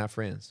said, we are not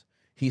friends.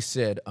 He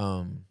said,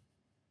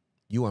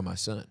 you are my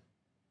son.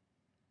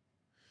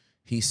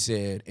 He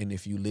said, and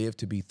if you live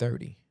to be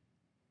 30,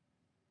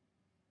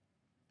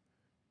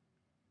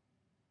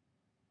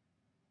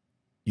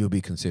 you'll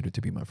be considered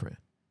to be my friend.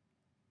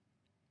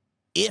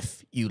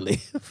 If you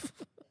live.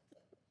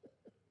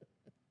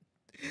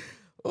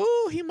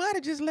 Oh, he might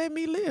have just let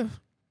me live.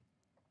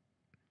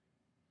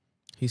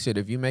 He said,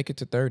 if you make it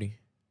to 30,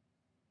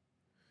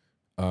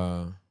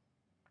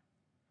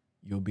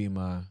 you'll be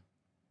my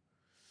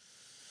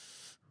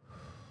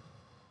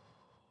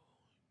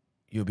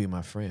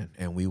friend.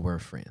 And we were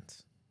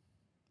friends.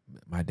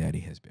 My daddy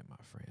has been my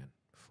friend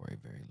for a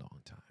very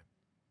long time.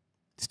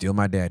 Still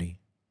my daddy,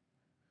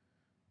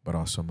 but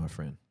also my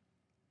friend.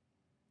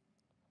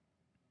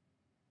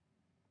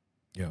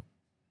 Yep.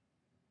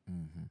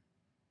 Mm-hmm.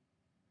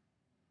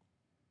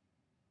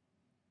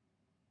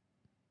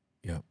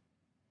 Yep.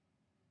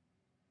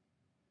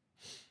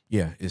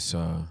 Yeah, it's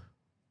a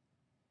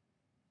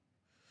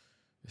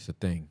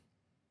thing.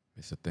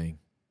 It's a thing.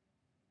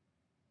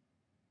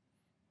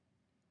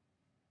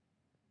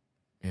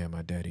 Yeah,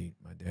 my daddy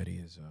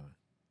is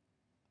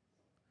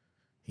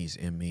he's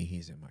in me,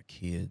 he's in my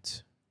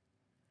kids.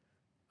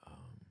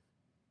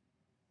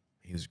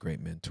 He was a great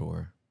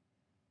mentor.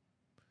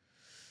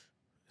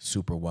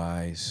 Super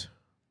wise.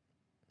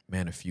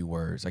 Man of few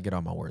words. I get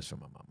all my words from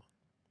my mama.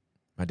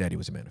 My daddy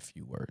was a man of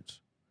few words,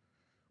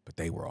 but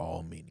they were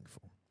all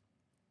meaningful.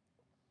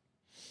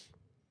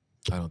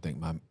 I don't think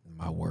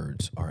my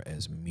words are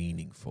as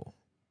meaningful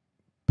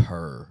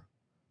per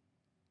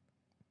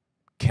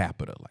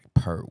capita, like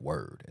per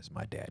word, as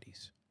my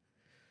daddy's.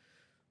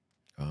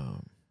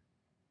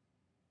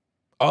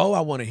 Oh,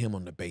 I wanted him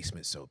on The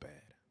Basement so bad.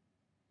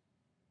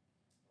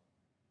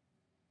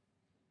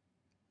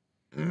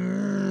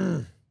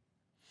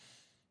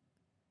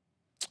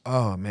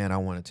 Oh, man, I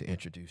wanted to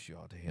introduce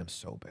y'all to him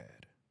so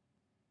bad.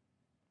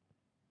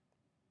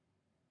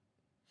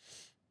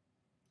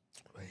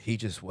 But he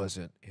just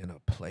wasn't in a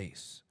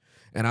place.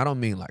 And I don't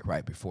mean like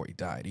right before he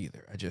died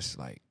either. I just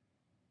like,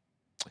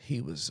 he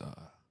was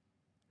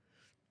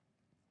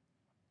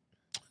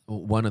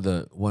one of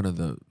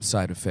the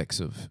side effects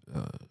of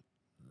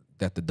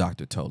that the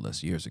doctor told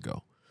us years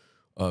ago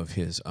of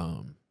his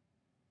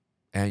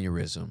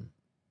aneurysm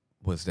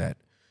was that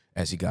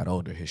as he got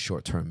older, his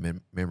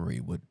short-term memory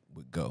would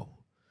go.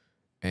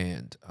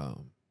 And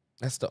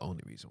that's the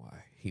only reason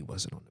why he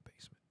wasn't on The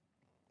Basement.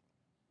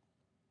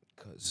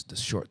 Because the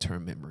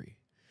short-term memory,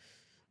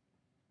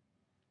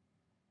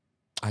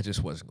 I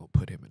just wasn't going to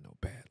put him in no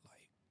bad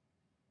light.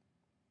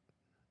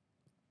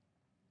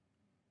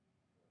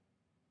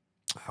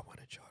 I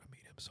wanted y'all to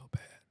meet him so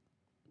bad.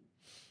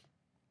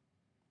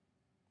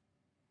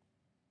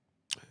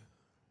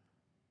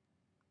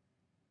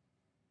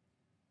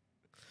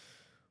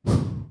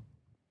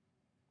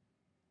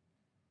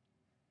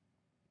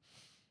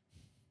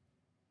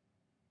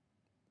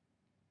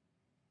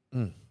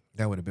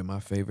 That would have been my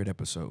favorite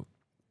episode.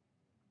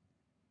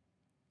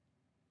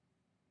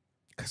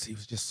 Because he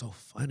was just so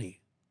funny.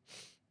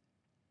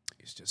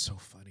 He's just so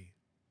funny.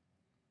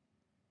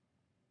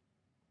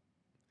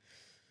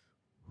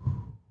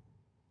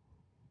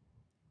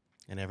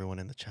 And everyone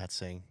in the chat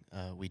saying,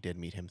 we did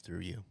meet him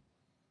through you.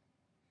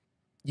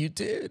 You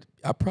did.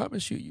 I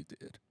promise you, you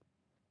did.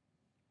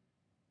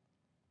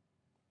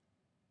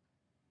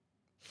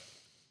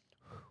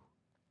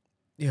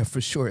 Yeah,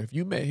 for sure. If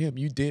you met him,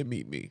 you did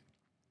meet me.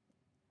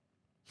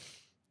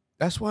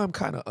 That's why I'm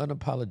kind of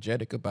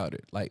unapologetic about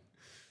it. Like,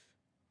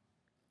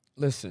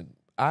 listen,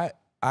 I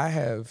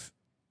have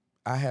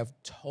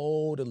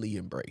totally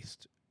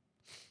embraced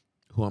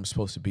who I'm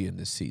supposed to be in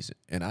this season.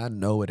 And I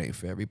know it ain't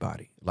for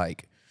everybody.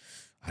 Like,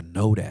 I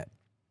know that.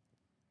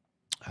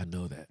 I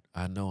know that.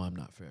 I know I'm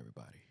not for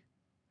everybody.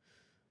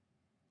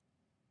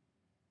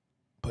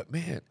 But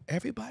man,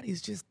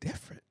 everybody's just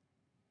different.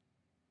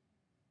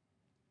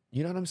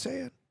 You know what I'm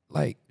saying?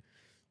 Like,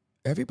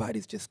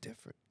 everybody's just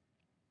different.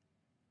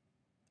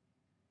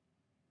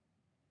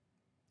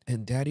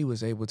 And Daddy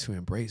was able to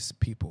embrace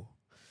people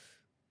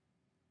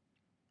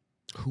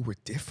who were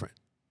different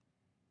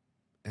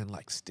and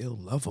like still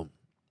love them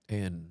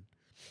and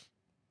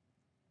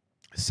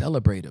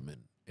celebrate them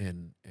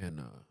and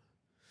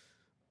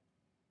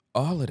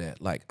all of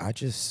that. Like, I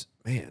just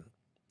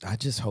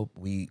hope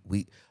we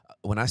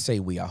when I say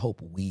we, I hope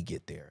we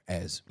get there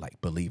as like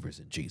believers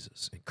in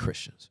Jesus and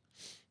Christians.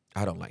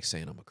 I don't like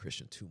saying I'm a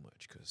Christian too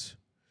much because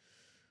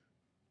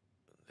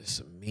there's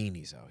some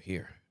meanies out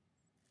here.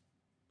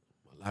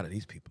 A lot of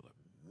these people are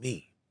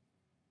mean.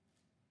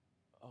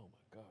 Oh my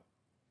God.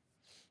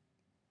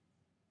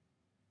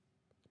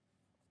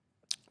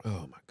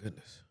 Oh my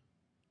goodness.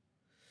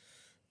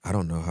 I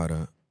don't know how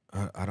to.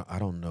 I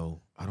don't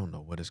know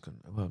what it's gonna.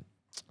 Well,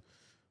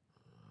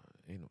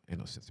 ain't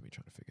no sense in me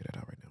trying to figure that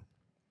out right now.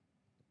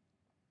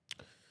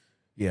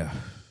 Yeah.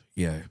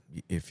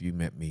 If you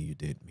met me, you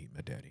did meet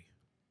my daddy.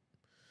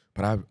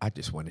 But I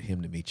just wanted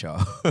him to meet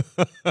y'all.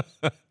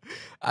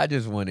 I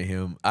just wanted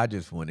him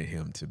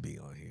to be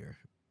on here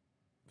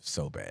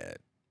so bad.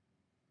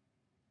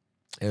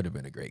 It would have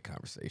been a great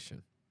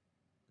conversation.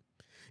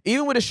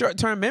 Even with a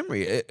short-term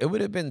memory, it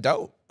would have been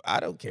dope. I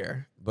don't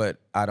care, but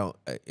I don't.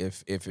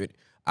 If it,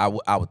 I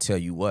would tell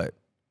you what.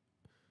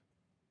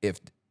 I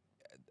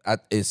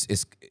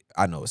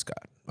know it's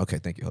God. Okay,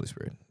 thank you, Holy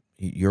Spirit.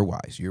 You're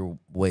wise. You're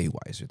way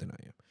wiser than I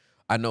am.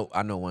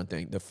 I know one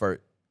thing.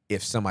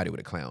 If somebody would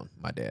have clowned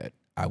my dad,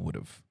 y'all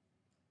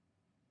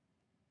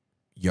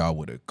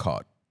would have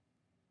caught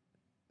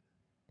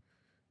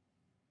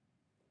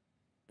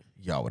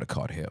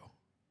hell.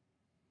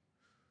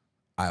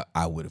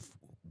 I would have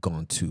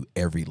gone to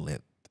every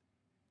length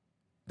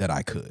that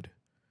I could.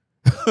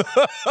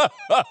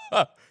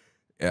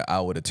 Yeah,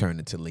 I would have turned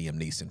into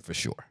Liam Neeson for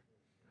sure.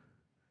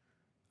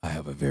 I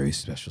have a very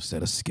special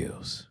set of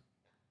skills.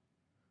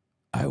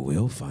 I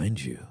will find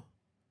you,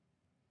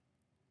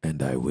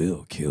 and I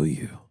will kill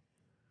you.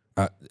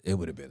 It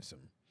would have been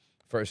some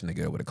first nigga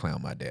that would have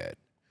clowned my dad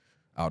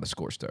out of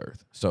scorched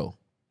earth. So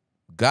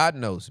God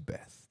knows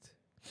best.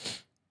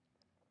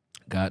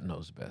 God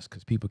knows best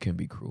because people can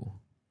be cruel.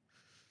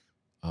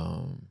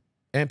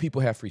 And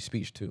people have free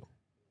speech too.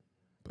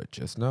 But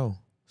just know,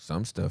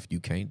 some stuff you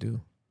can't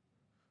do.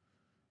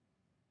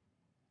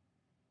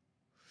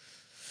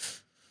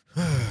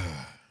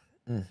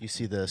 You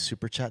see the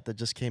super chat that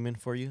just came in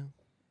for you?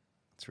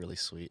 It's really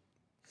sweet.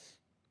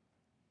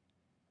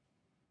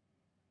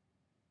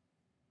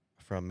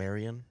 From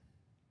Marion.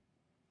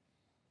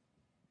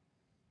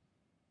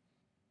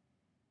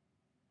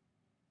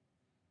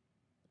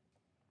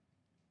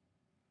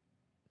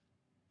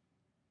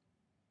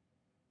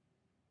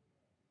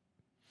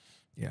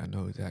 Yeah, I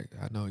know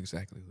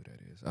exactly who that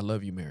is. I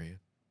love you, Marion.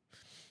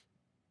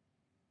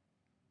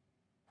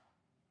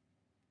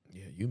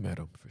 Yeah, you met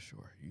him for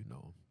sure. You know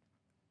him.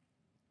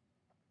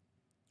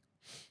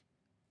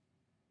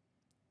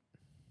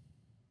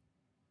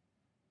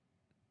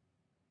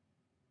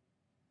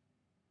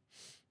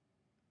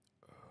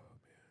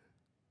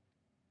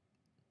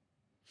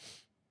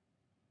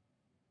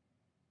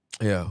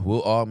 Yeah,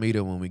 we'll all meet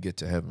him when we get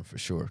to heaven for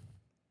sure.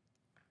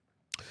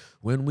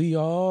 When we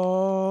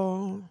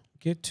all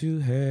get to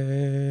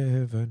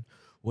heaven,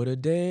 what a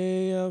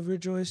day of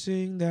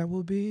rejoicing that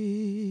will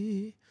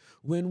be.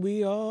 When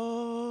we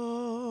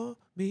all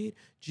meet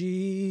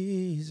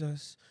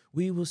Jesus,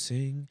 we will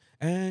sing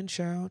and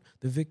shout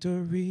the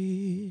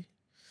victory.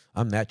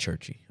 I'm that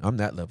churchy. I'm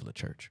that level of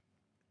church.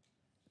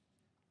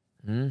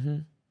 Mm-hmm.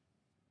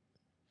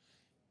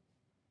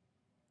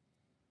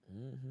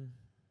 Mm-hmm.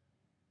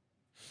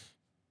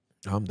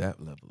 I'm that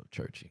level of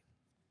churchy.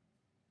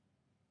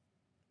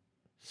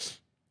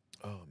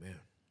 Oh, man.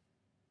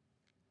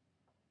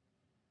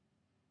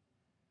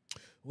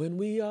 When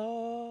we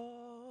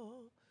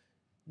all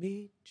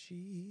meet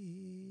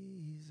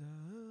Jesus,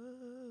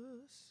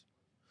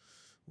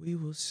 we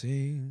will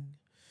sing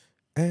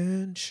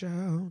and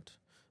shout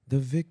the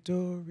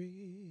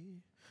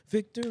victory.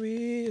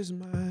 Victory is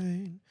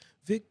mine.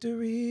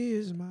 Victory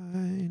is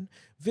mine.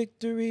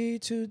 Victory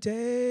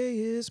today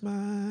is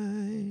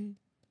mine.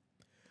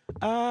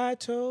 I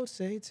told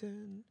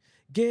Satan,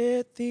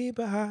 get thee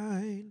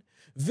behind.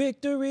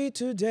 Victory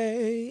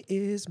today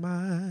is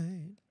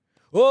mine.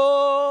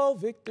 Oh,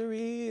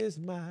 victory is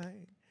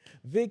mine.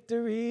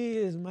 Victory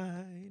is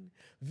mine.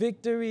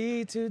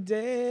 Victory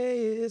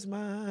today is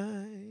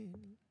mine.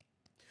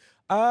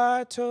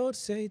 I told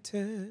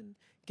Satan,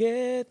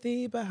 get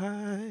thee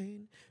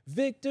behind.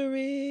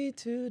 Victory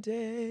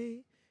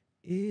today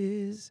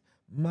is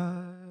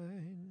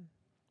mine.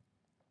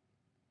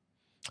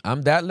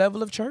 I'm that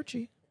level of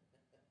churchy.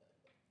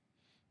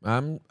 I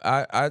know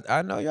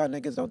y'all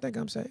niggas don't think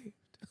I'm saved.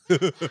 I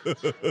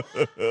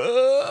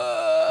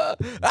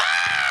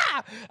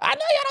know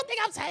y'all don't think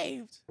I'm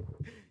saved.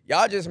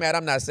 Y'all just mad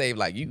I'm not saved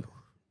like you.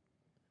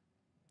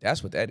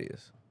 That's what that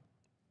is.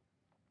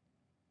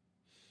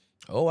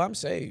 Oh, I'm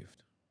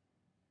saved.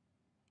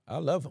 I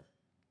love them.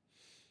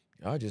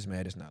 Y'all just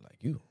mad it's not like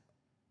you.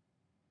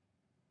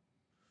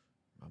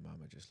 My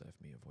mama just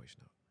left me a voice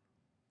note.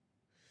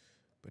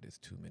 But it's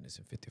 2 minutes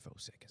and 54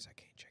 seconds. I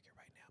can't check it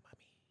right now,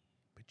 mommy.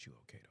 But you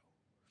okay, though.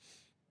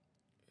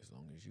 As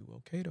long as you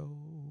okay,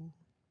 though.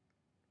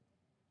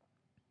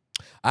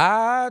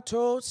 I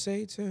told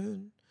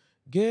Satan,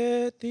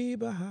 get thee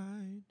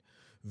behind.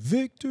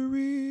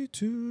 Victory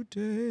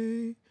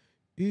today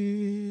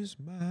is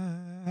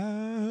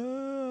mine.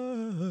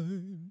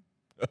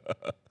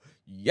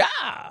 Yeah.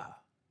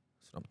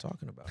 That's what I'm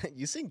talking about.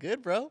 You sing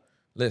good, bro.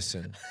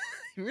 Listen.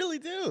 You really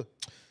do.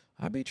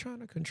 I be trying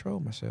to control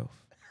myself.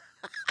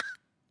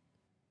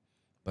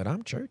 But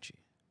I'm churchy.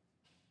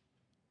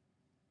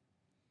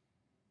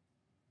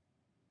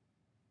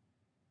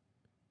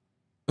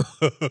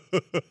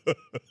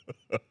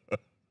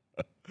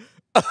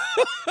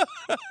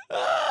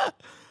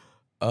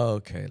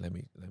 Okay, let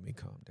me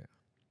calm down.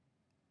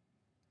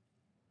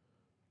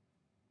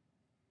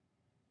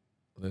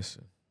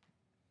 Listen.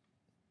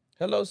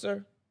 Hello,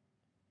 sir.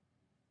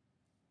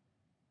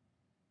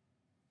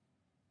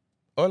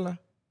 Hola.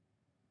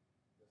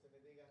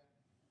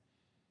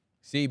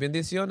 Sí,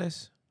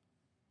 bendiciones.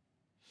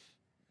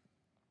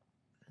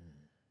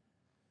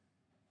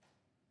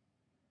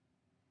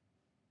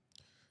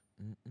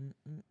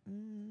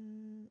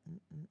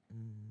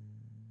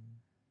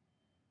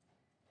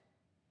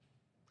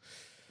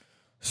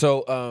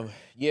 So,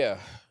 yeah,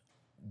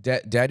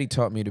 Daddy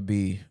taught me to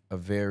be a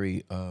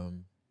very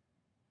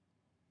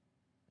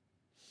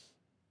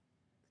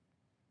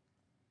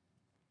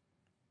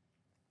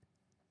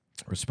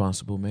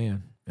responsible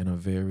man and a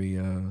very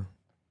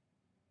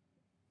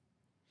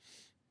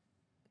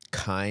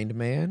kind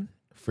man,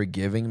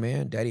 forgiving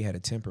man. Daddy had a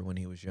temper when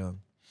he was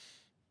young,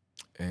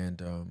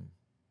 and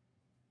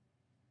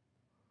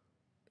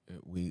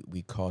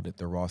we called it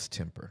the Ross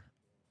temper.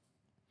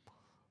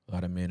 A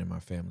lot of men in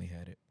my family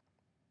had it.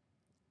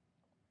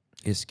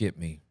 It skipped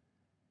me.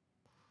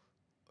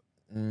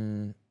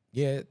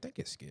 Yeah, I think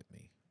it skipped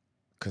me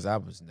because I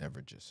was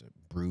never just a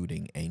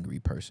brooding, angry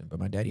person, but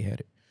my daddy had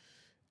it.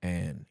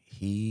 And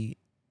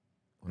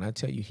when I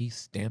tell you he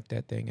stamped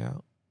that thing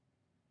out,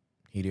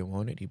 he didn't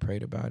want it. He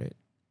prayed about it.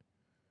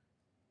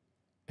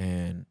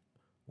 And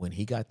when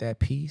he got that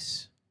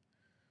peace,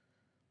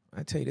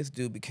 I tell you, this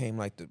dude became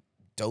like the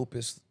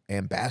dopest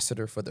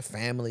ambassador for the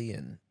family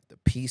and the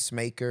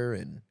peacemaker.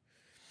 And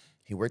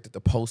he worked at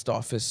the post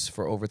office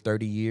for over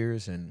 30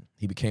 years and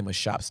he became a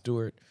shop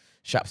steward.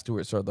 Shop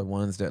stewards are the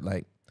ones that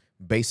like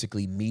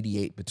basically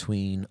mediate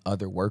between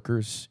other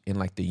workers in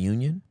like the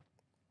union.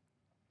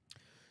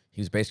 He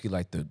was basically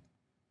like the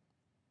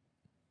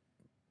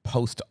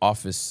post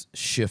office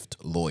shift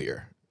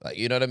lawyer. Like,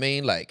 you know what I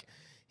mean? Like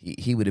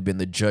he would have been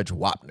the Judge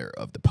Wapner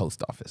of the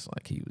post office.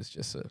 Like he was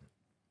just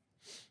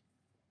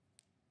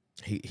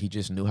he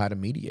just knew how to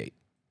mediate.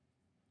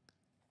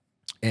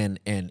 And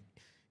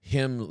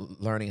him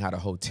learning how to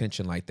hold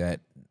tension like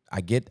that,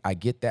 I get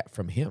that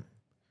from him.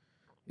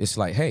 It's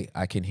like, hey,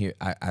 I can hear,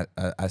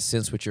 I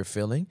sense what you're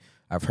feeling.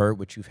 I've heard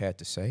what you've had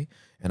to say,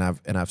 and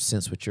I've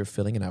sensed what you're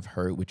feeling, and I've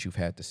heard what you've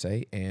had to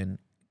say. And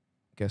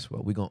guess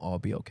what? We're gonna all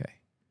be okay.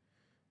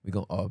 We're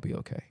gonna all be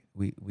okay.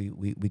 We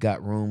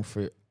got room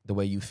for the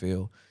way you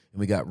feel, and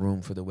we got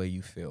room for the way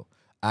you feel.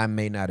 I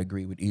may not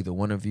agree with either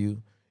one of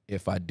you.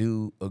 If I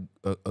do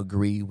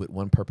agree with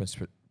one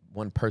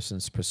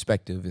person's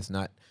perspective, it's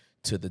not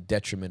to the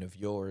detriment of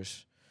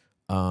yours.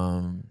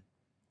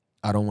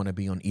 I don't want to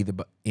be on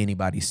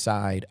anybody's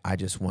side. I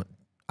just want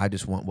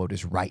what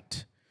is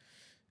right,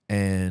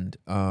 and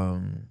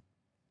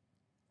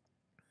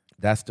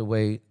that's the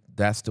way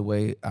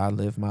I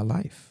live my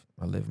life.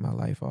 I live my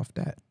life off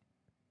that,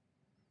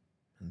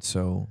 and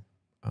so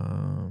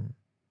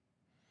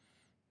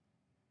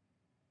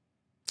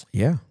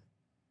yeah,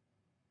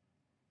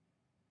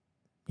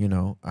 you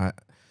know, I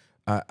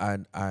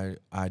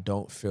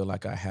don't feel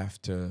like I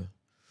have to.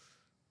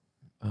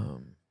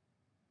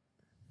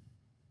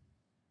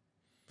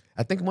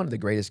 I think one of the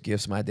greatest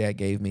gifts my dad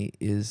gave me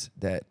is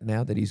that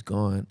now that he's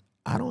gone,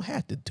 I don't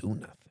have to do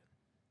nothing.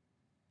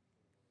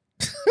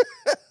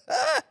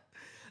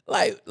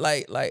 like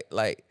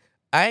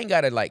I ain't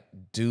gotta I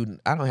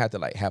don't have to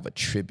like have a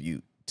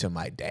tribute to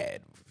my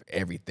dad for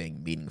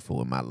everything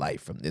meaningful in my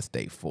life from this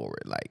day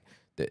forward. Like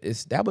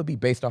that would be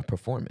based off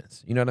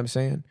performance. You know what I'm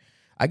saying?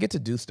 I get to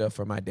do stuff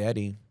for my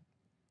daddy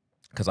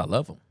because I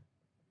love him.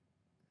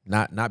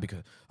 Not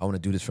because I want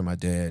to do this for my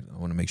dad. I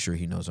want to make sure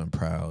he knows I'm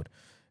proud.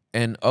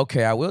 And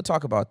okay, I will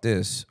talk about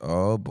this.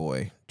 Oh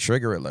boy,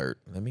 trigger alert.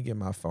 Let me get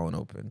my phone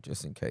open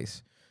just in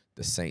case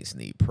the saints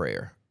need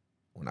prayer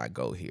when I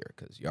go here,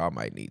 because y'all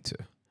might need to.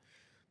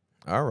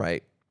 All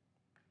right.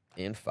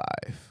 In 5,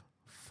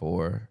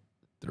 4,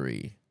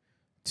 3,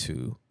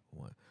 2,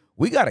 1.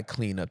 We got to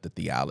clean up the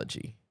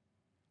theology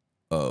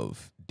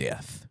of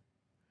death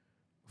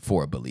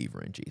for a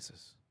believer in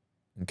Jesus.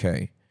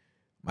 Okay?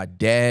 My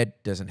dad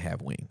doesn't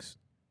have wings.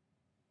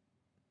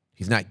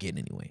 He's not getting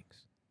any wings.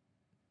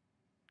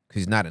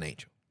 Because he's not an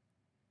angel.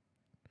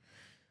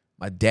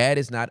 My dad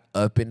is not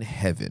up in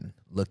heaven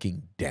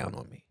looking down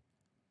on me.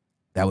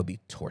 That would be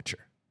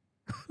torture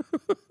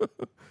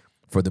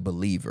for the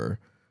believer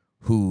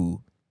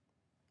who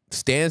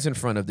stands in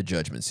front of the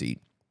judgment seat,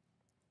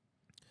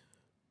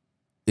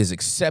 is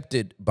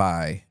accepted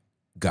by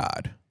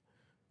God,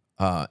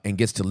 and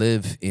gets to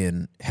live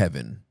in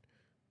heaven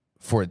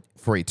for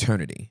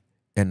eternity,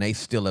 and they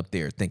still up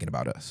there thinking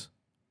about us,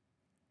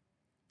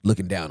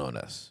 looking down on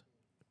us.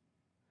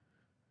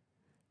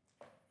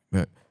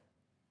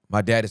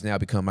 My dad has now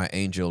become my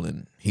angel,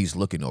 and he's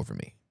looking over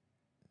me.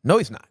 No,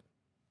 he's not.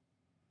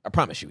 I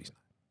promise you he's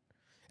not.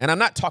 And I'm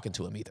not talking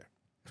to him either.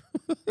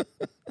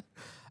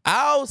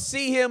 I'll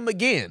see him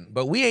again,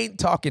 but we ain't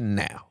talking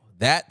now.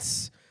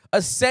 That's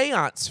a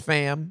seance,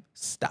 fam.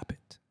 Stop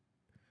it.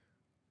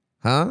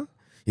 Huh?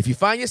 If you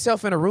find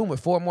yourself in a room with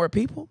 4 more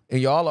people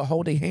and y'all are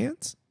holding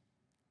hands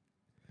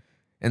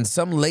and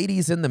some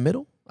lady's in the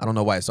middle, I don't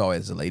know why it's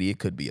always a lady. It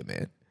could be a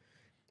man.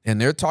 And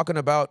they're talking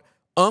about,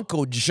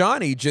 Uncle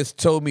Johnny just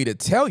told me to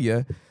tell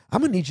you, I'm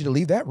going to need you to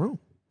leave that room.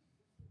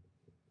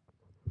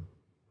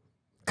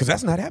 Because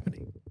that's not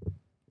happening.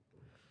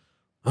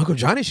 Uncle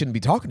Johnny shouldn't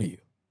be talking to you.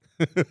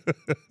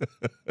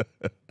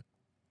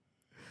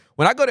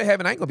 When I go to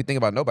heaven, I ain't going to be thinking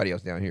about nobody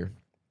else down here.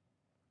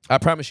 I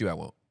promise you I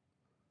won't.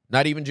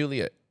 Not even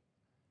Juliet.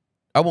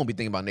 I won't be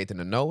thinking about Nathan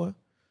and Noah.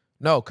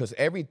 No, because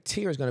every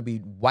tear is going to be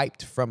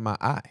wiped from my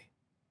eye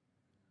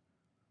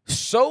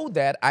so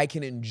that I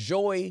can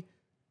enjoy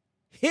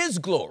his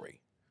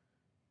glory,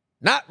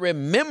 not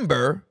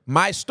remember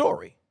my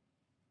story.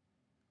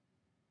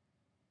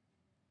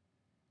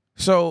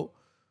 So,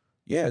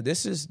 yeah,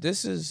 this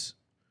is.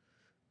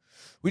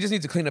 We just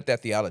need to clean up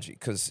that theology,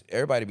 because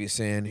everybody be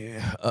saying,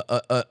 yeah,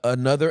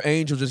 another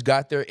angel just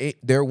got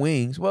their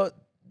wings. Well,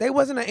 they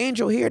wasn't an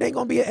angel here. They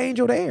gonna be an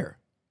angel there.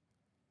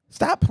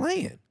 Stop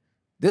playing.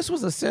 This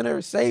was a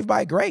sinner saved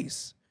by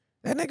grace.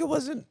 That nigga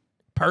wasn't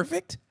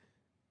perfect.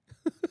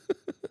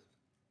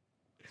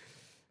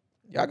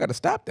 Y'all got to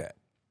stop that.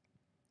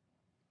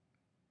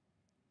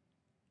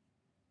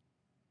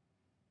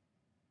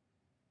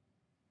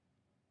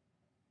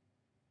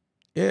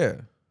 Yeah.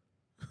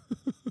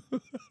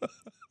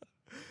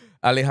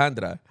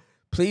 Alejandra,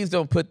 please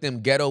don't put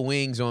them ghetto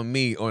wings on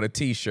me on a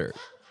t-shirt.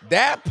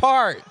 That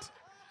part.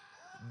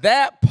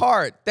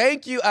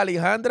 Thank you,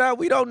 Alejandra.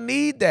 We don't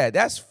need that.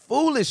 That's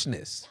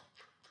foolishness.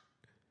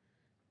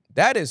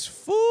 That is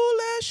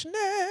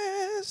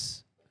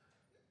foolishness.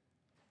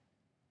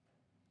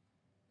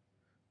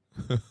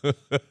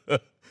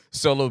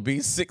 Solo B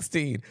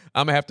 16.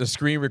 I'm gonna have to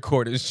screen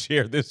record and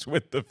share this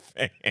with the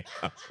fam.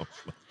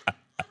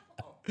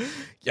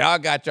 Y'all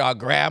got y'all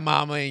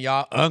grandmama and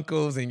y'all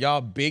uncles and y'all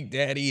big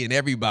daddy and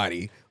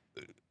everybody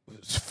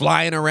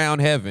flying around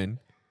heaven,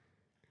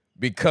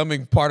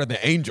 becoming part of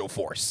the angel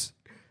force.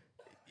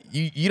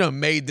 You done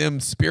made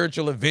them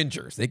spiritual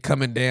avengers. They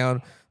coming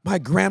down. My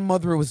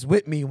grandmother was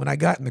with me when I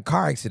got in the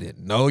car accident.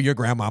 No, your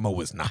grandmama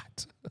was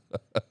not.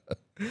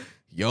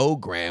 Your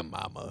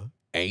grandmama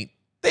ain't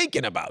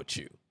thinking about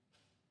you.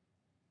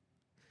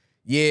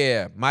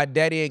 Yeah, my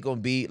daddy ain't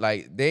gonna be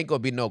like, there ain't gonna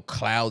be no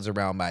clouds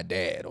around my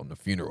dad on the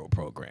funeral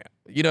program.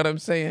 You know what I'm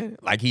saying?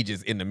 Like he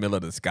just in the middle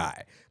of the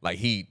sky. Like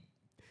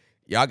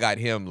y'all got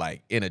him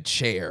like in a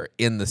chair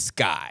in the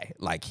sky.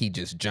 Like he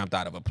just jumped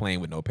out of a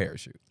plane with no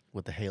parachute.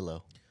 With the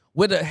halo.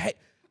 With the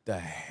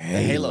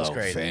halo's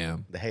crazy,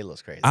 fam. The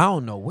halo's crazy. I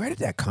don't know. Where did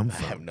that come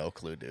from? I have no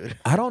clue, dude.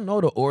 I don't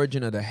know the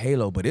origin of the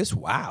halo, but it's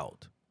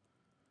wild.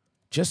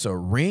 Just a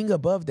ring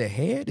above the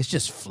head. It's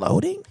just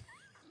floating.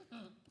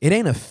 It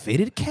ain't a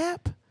fitted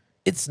cap.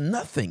 It's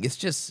nothing. It's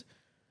just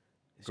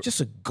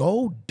a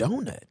gold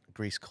donut.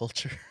 Greece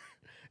culture.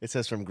 It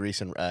says from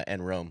Greece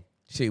and Rome.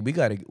 See, hey,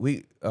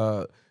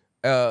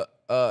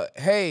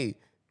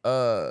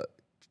 I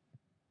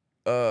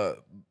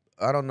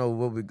don't know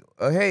what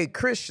hey,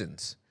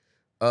 Christians,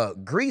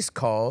 Greece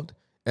called,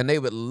 and they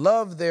would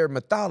love their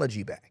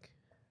mythology back.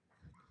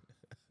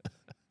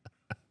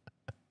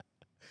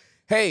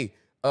 Hey,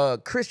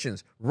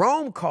 Christians,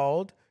 Rome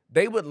called,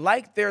 they would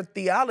like their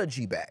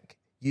theology back.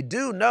 You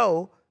do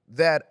know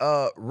that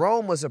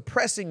Rome was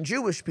oppressing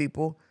Jewish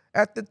people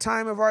at the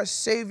time of our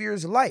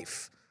Savior's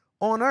life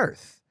on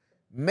earth.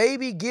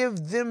 Maybe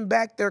give them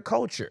back their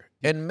culture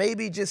and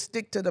maybe just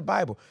stick to the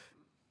Bible.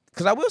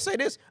 Because I will say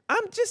this,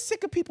 I'm just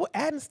sick of people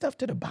adding stuff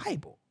to the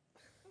Bible.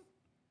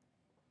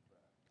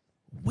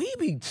 We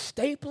be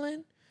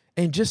stapling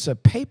and just a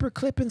paper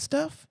clipping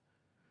stuff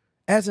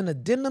as an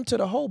addendum to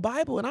the whole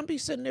Bible, and I'm be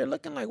sitting there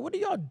looking like, what are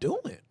y'all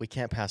doing? We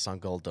can't pass on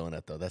gold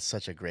donut, though. That's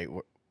such a great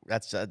word.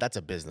 That's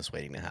a business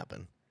waiting to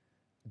happen.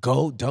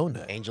 Gold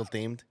donut. Angel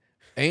themed.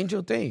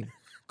 Angel themed.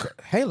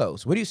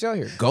 Halos. What do you sell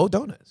here? Gold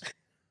donuts.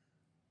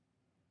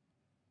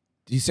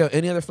 Do you sell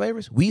any other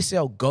flavors? We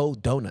sell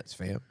gold donuts,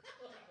 fam.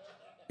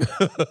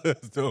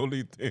 That's the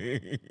only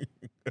thing.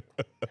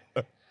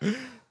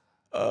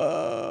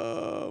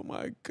 Oh,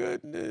 my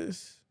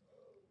goodness.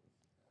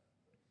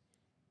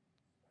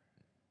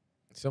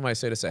 Somebody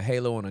said it's a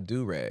halo on a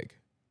do-rag.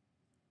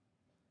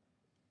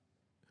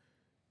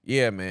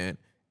 Yeah, man.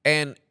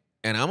 And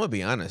I'm going to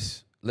be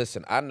honest.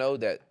 Listen, I know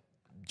that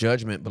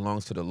judgment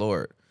belongs to the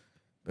Lord.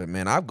 But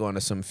man, I've gone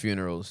to some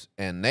funerals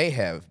and they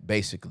have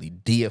basically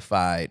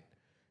deified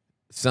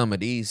some of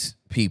these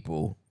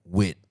people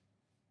with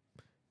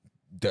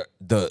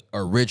the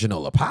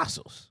original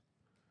apostles.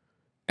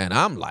 And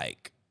I'm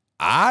like,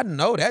 I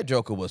know that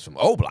Joker was from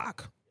O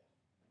Block.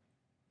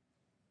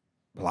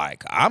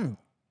 Like, I'm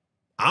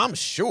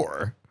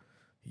sure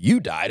you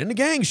died in a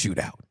gang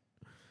shootout.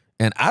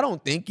 And I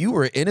don't think you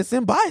were an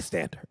innocent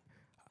bystander.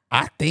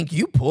 I think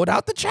you pulled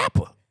out the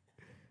chopper.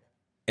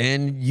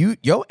 And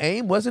your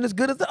aim wasn't as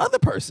good as the other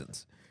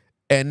person's.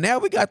 And now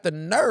we got the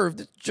nerve.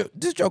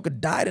 This Joker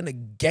died in a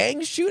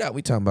gang shootout.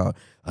 We talking about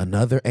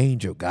another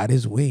angel got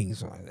his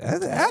wings. I don't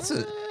think that's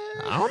an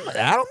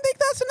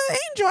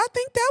angel. I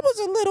think that was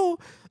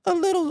a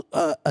little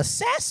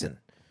assassin.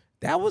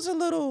 That was a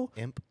little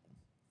imp.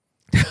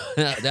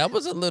 that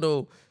was a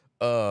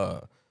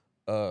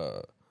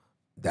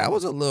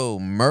little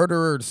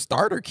murderer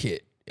starter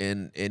kit,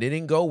 and it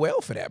didn't go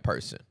well for that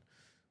person.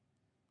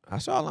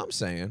 That's all I'm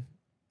saying.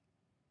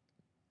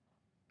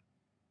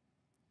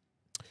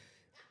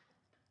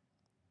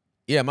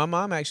 Yeah, my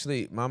mom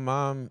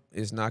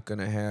is not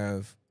gonna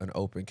have an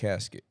open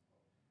casket.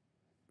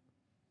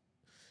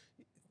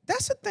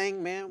 That's the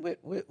thing, man.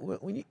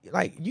 When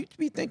you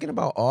be thinking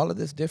about all of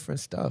this different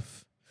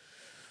stuff.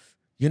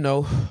 You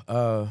know,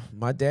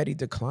 my daddy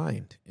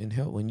declined in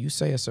health. When you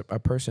say a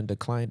person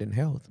declined in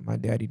health, my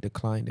daddy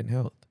declined in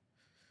health.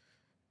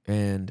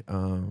 And,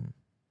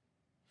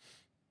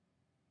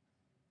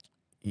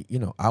 you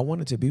know, I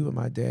wanted to be with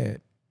my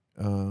dad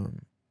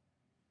in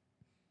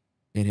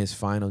his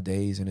final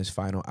days, in his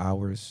final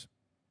hours.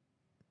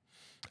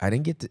 I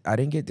didn't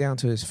get down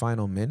to his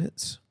final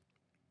minutes,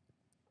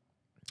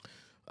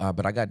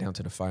 but I got down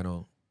to the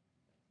final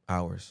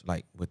hours,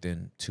 like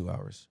within 2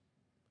 hours.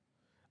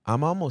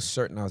 I'm almost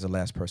certain I was the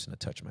last person to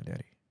touch my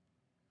daddy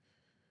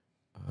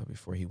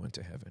before he went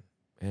to heaven,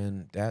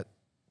 and that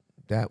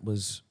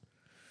was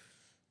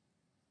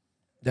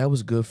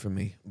good for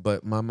me.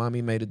 But my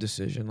mommy made a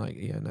decision, like,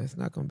 yeah, no, it's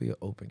not gonna be an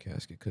open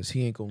casket because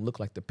he ain't gonna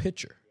look like the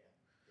picture.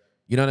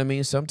 You know what I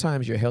mean?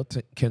 Sometimes your health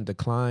can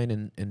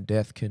decline, and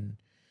death can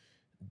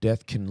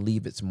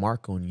leave its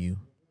mark on you,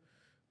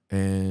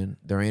 and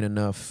there ain't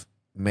enough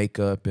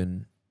makeup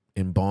and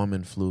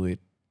embalming fluid,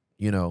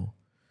 you know,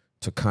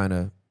 to kind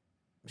of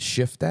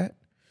shift that.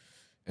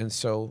 And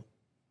so,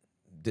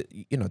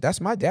 you know, that's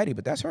my daddy,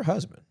 but that's her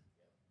husband.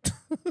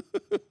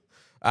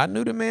 I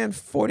knew the man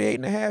 48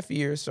 and a half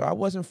years, so I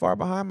wasn't far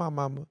behind my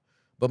mama.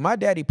 But my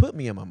daddy put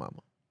me in my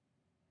mama.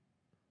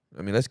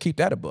 I mean, let's keep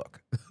that a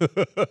buck.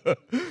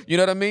 You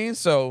know what I mean?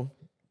 So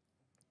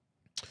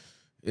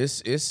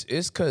it's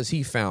because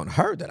he found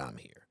her that I'm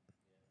here,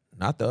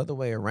 not the other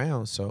way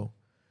around. So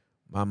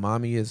my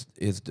mommy is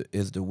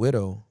the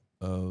widow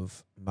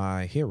of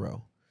my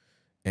hero,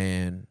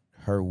 and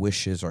her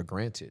wishes are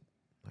granted.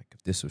 Like,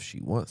 if this is what she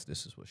wants,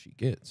 this is what she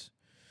gets.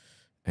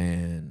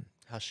 And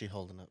how's she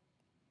holding up?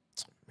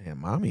 Man,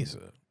 mommy's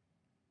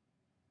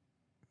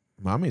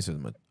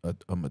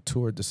a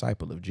mature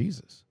disciple of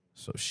Jesus.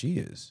 So she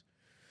is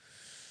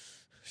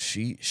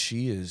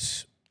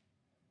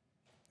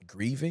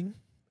grieving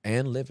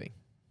and living.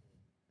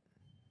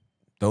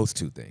 Those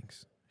two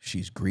things.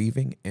 She's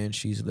grieving and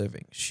she's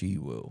living. She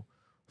will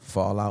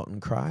fall out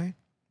and cry,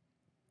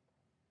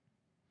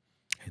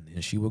 and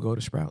then she will go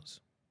to Sprouts.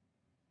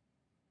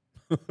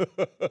 And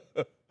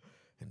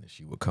then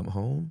she will come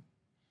home,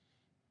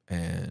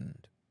 and,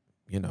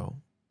 you know,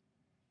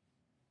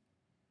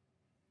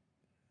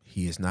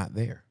 he is not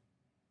there.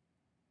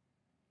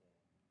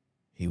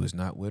 He was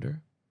not with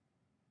her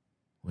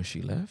when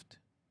she left.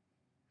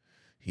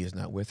 He is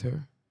not with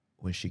her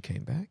when she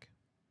came back.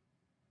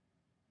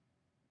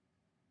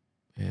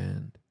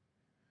 And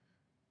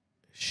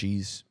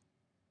she's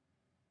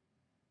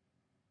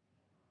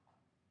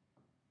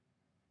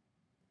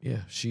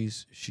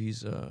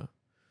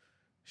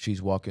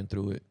walking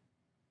through it.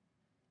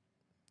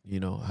 You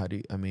know,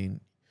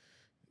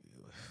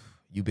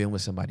 you've been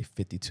with somebody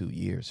 52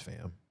 years,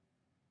 fam.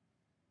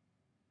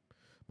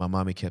 My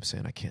mommy kept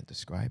saying, I can't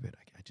describe it.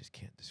 I just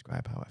can't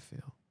describe how I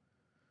feel.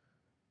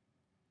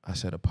 I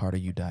said, a part of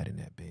you died in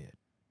that bed.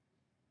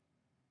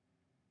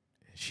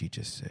 And she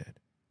just said,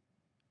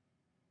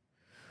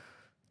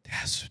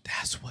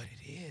 that's what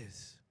it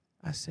is.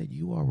 I said,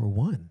 you are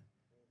one.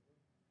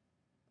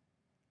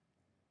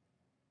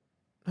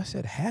 I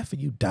said, half of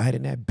you died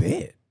in that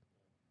bed.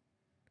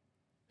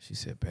 She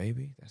said,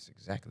 baby, that's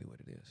exactly what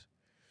it is.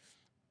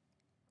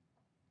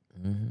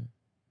 Mm-hmm.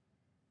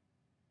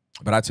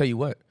 But I tell you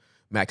what,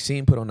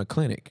 Maxine put on a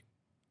clinic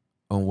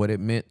on what it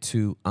meant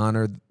to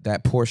honor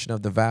that portion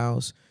of the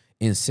vows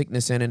in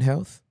sickness and in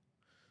health.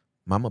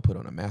 Mama put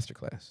on a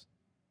masterclass.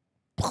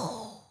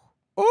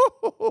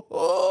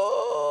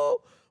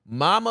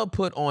 Mama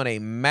put on a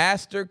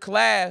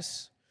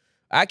masterclass.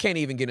 I can't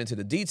even get into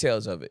the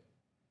details of it.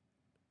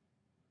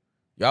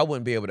 Y'all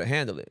wouldn't be able to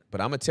handle it. But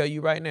I'm going to tell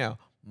you right now,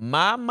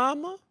 my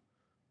mama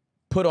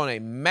put on a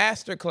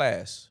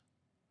masterclass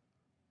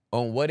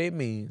on what it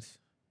means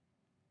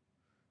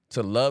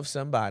to love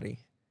somebody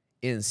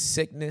in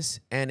sickness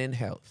and in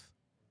health.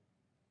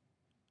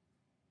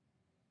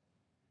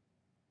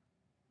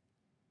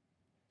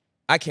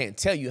 I can't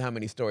tell you how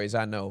many stories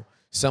I know.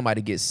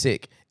 Somebody gets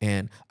sick,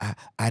 and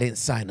I didn't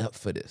sign up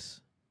for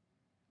this.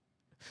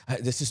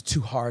 This is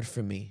too hard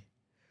for me.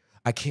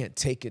 I can't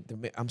take it.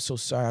 I'm so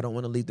sorry. I don't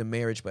want to leave the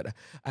marriage, but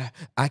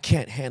I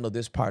can't handle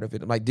this part of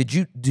it. I'm like,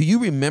 do you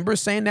remember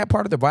saying that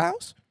part of the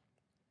vows?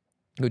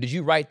 Or did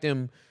you write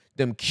them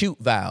cute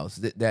vows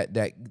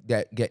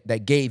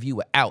that gave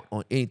you an out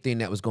on anything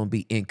that was going to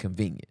be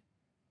inconvenient?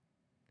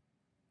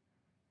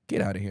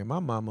 Get out of here. My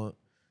mama.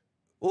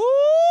 Ooh!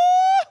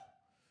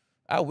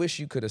 I wish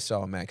you could have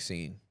saw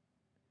Maxine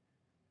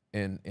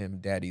in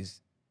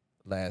Daddy's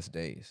last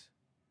days.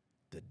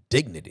 The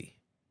dignity,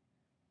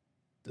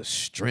 the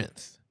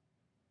strength,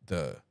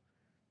 the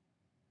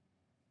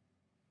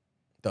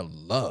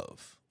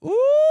love.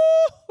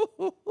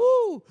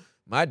 Ooh!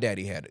 My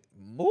daddy had it.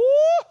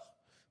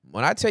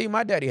 When I tell you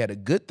my daddy had a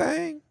good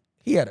thing,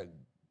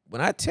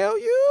 when I tell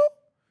you,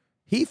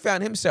 he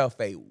found himself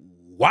a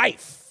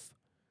wife.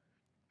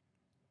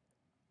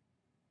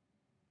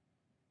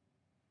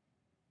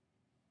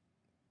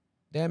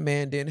 That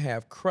man didn't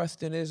have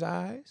crust in his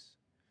eyes.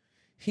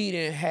 He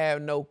didn't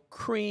have no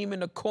cream in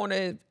the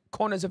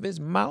corners of his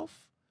mouth.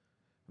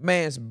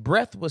 Man's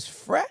breath was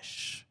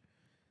fresh.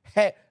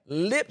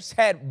 Lips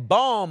had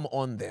balm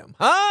on them.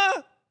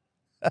 Huh?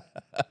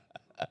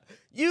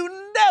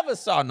 You never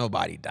saw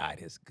nobody die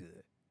this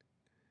good.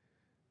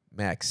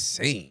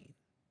 Maxine.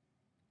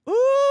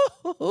 Ooh.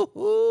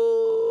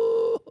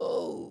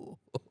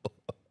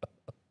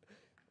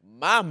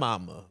 My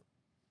mama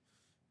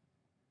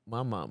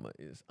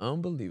is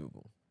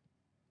unbelievable.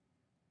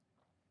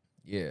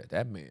 Yeah,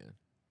 that man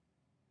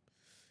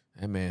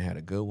had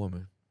a good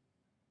woman.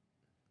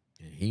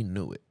 And he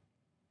knew it.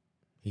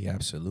 He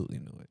absolutely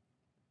knew it.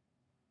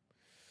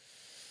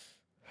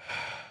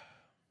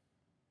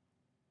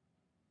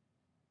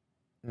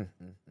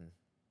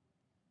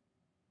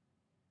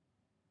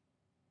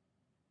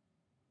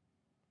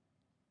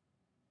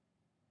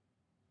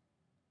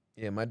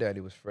 Yeah, my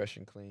daddy was fresh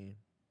and clean.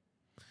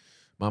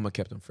 Mama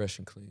kept him fresh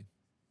and clean.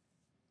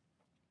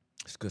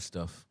 It's good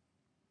stuff.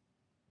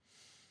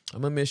 I'm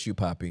going to miss you,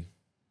 Poppy.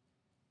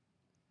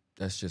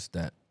 That's just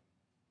that.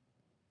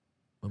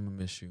 I'm going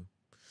to miss you.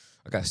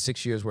 I got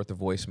 6 years worth of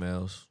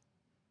voicemails.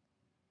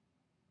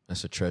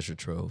 That's a treasure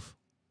trove.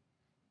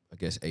 I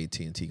guess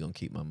AT&T going to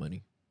keep my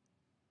money.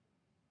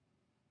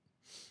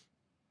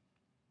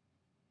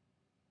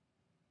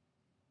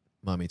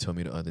 Mommy told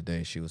me the other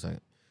day, she was like,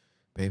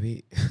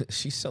 baby,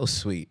 she's so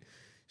sweet.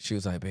 She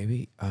was like,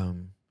 baby,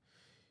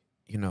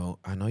 you know,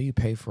 I know you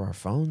pay for our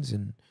phones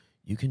and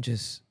you can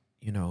just,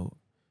 you know,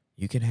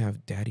 you can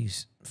have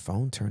daddy's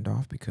phone turned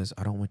off because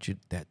I don't want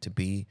that to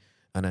be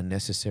an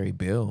unnecessary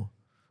bill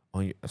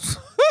on your.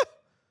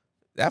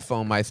 That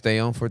phone might stay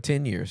on for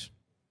 10 years.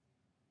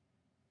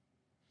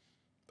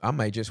 I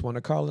might just want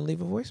to call and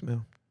leave a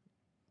voicemail.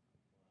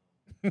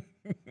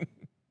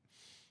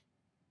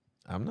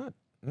 I'm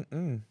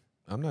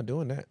not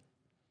doing that.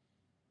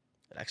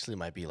 It actually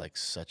might be like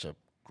such a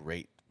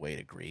great way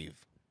to grieve.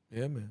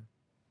 Yeah, man.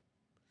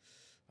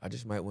 I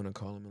just might want to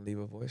call him and leave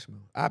a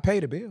voicemail. I pay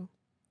the bill.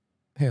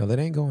 Hell, that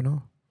ain't going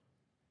on.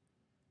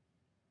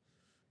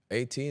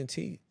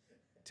 AT&T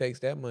takes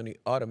that money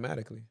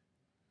automatically.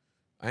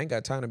 I ain't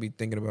got time to be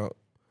thinking about,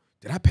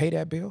 did I pay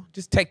that bill?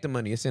 Just take the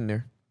money. It's in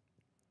there.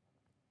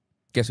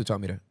 Guess who taught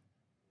me that?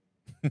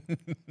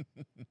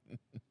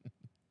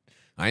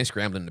 I ain't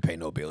scrambling to pay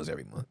no bills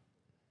every month.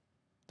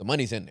 The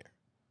money's in there.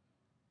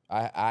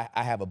 I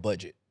have a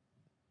budget.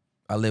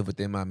 I live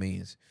within my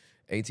means.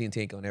 AT&T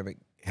ain't gonna never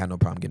have no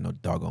problem getting no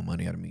doggone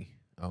money out of me.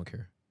 I don't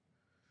care.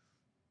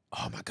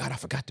 Oh, my God, I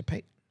forgot to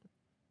pay.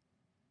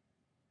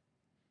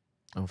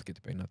 I don't forget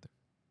to pay nothing.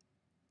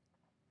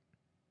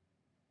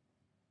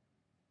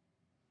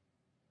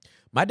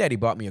 My daddy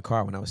bought me a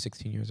car when I was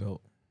 16 years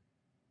old.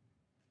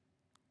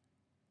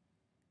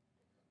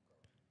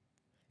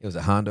 It was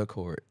a Honda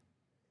Accord,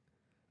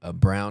 a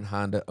brown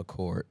Honda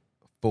Accord,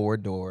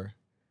 4-door,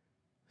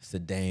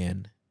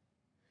 sedan,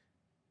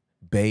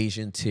 beige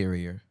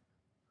interior,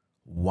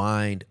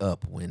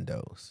 wind-up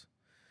windows.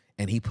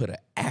 And he put an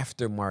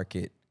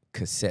aftermarket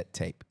cassette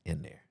tape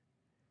in there,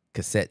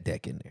 cassette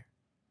deck in there.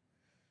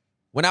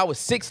 When I was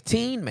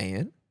 16,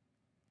 man.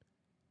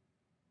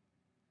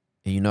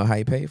 And you know how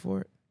he paid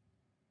for it?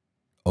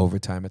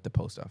 Overtime at the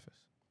post office.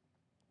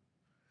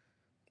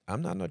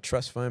 I'm not no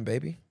trust fund,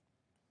 baby.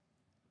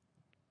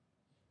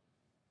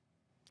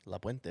 La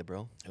Puente,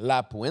 bro.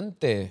 La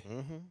Puente.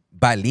 Mm-hmm.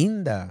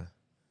 Balinda.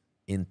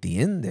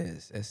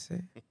 ¿Entiendes?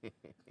 Ese.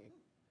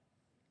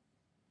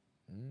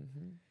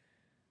 Mm-hmm.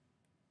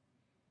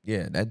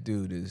 Yeah, that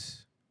dude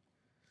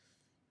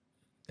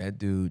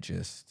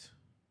just.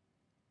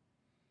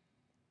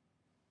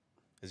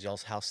 Is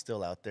y'all's house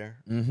still out there?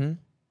 Mm-hmm.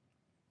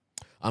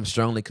 I'm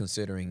strongly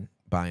considering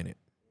buying it.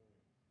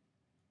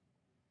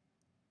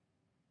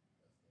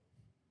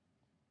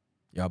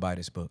 Y'all buy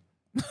this book.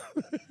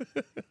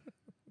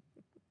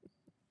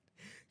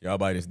 Y'all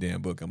buy this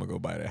damn book. I'm going to go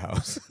buy that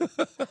house.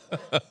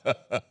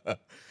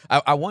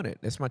 I want it.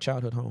 It's my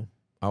childhood home.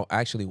 I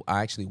actually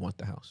want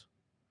the house.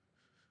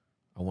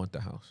 I want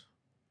the house.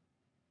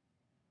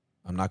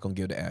 I'm not going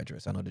to give the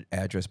address. I know the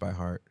address by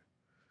heart.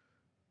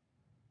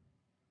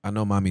 I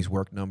know mommy's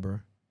work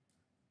number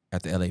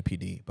at the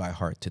LAPD by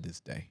heart to this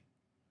day.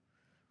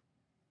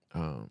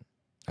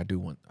 I do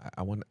want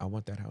I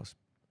want that house.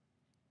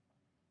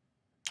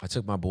 I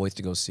took my boys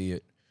to go see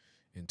it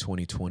in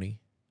 2020.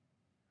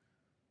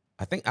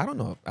 I think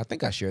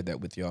I shared that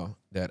with y'all,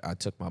 that I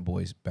took my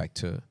boys back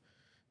to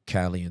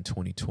Cali in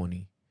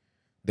 2020.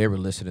 They were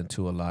listening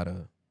to a lot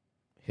of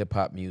hip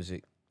hop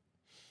music.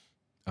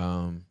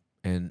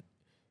 And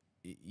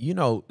you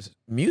know,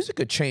 music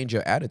could change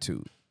your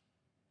attitude.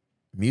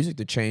 Music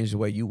to change the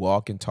way you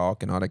walk and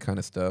talk and all that kind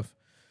of stuff.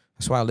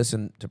 That's why I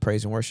listen to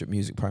praise and worship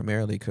music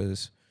primarily,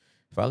 because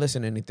if I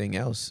listen to anything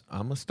else,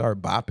 I'm going to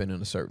start bopping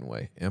in a certain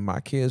way. And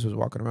my kids was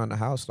walking around the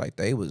house like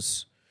they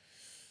was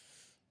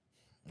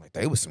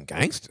some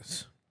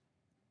gangsters.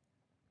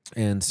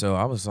 And so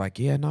I was like,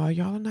 yeah, no,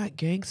 y'all are not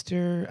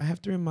gangster. I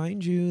have to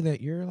remind you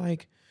that you're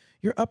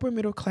upper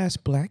middle class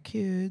black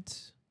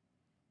kids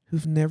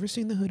who've never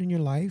seen the hood in your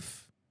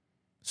life.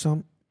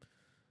 So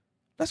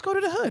let's go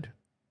to the hood.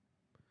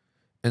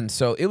 And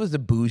so it was the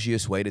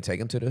bougiest way to take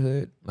them to the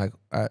hood. Like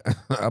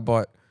I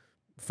bought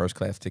first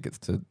class tickets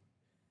to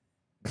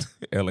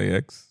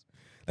LAX.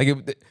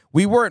 Like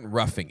we weren't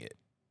roughing it,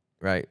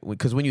 right?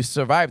 Because when you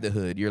survive the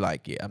hood, you're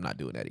like, yeah, I'm not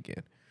doing that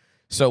again.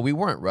 So we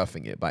weren't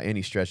roughing it by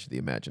any stretch of the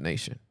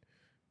imagination.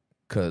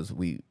 Because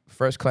we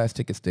first class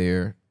tickets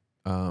there,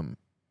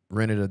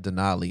 rented a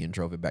Denali and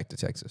drove it back to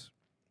Texas.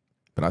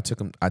 But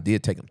I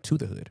did take them to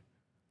the hood.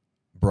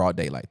 Broad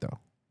daylight though,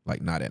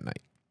 like not at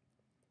night.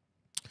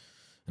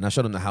 And I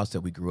showed them the house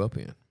that we grew up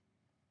in.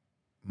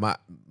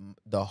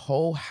 The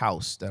whole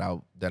house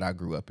that I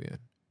grew up in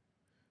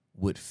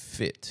would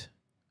fit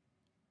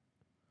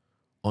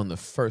on the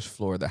first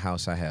floor of the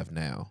house I have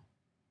now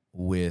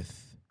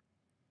with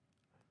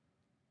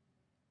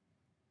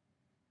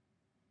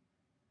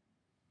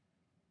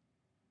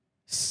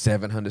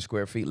 700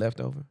 square feet left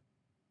over.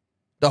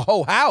 The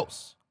whole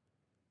house.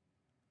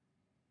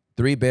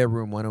 3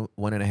 bedroom,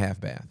 1.5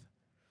 bath.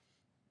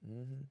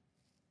 Mm-hmm.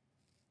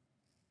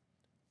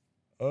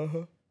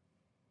 Uh-huh.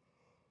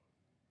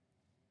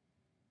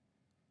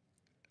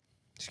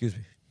 Excuse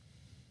me.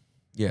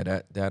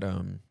 Yeah,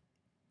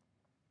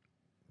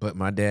 but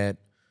my dad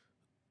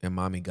and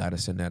mommy got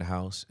us in that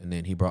house, and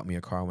then he brought me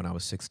a car when I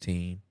was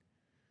 16,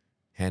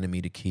 handed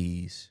me the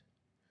keys.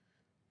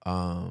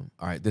 All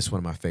right, this is one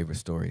of my favorite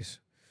stories.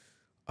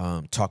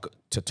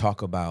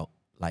 Talk about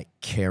like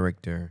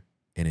character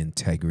and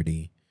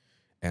integrity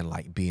and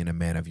like being a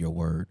man of your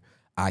word.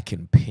 I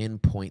can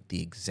pinpoint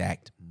the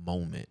exact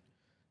moment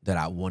that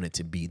I wanted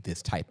to be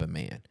this type of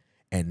man.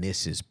 And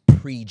this is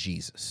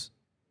pre-Jesus,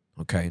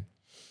 okay?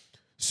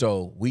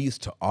 So we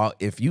used to,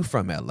 if you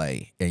from LA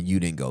and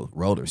you didn't go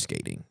roller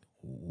skating,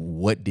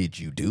 what did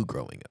you do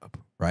growing up,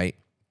 right?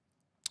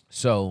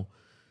 So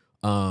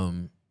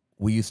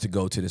we used to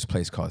go to this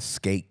place called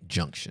Skate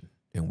Junction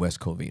in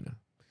West Covina.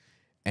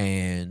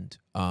 And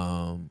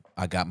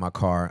I got my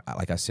car,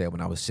 like I said,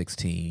 when I was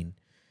 16,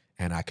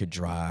 and I could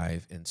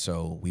drive. And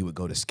so we would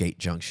go to Skate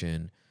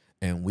Junction,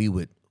 and we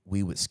would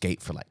skate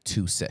for like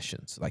 2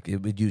 sessions. Like it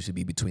would usually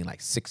be between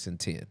like 6 and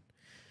 10.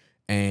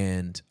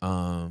 And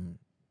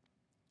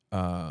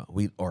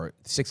or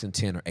 6 and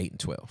 10 or 8 and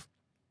 12.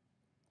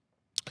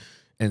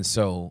 And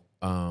so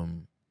I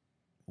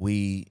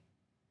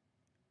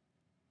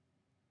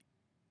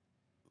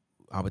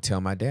would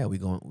tell my dad, we're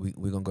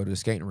gonna go to the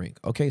skating rink.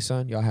 Okay,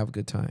 son, y'all have a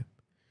good time.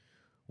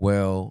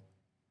 Well,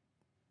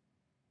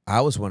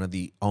 I was one of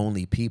the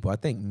only people. I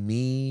think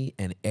me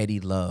and Eddie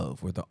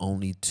Love were the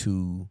only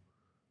two.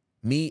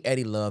 Me,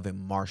 Eddie Love, and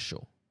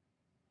Marshall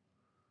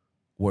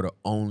were the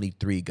only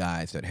 3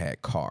 guys that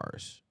had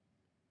cars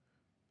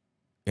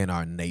in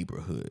our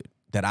neighborhood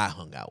that I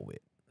hung out with.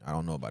 I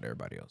don't know about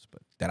everybody else,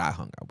 but that I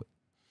hung out with.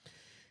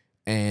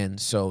 And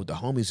so the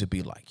homies would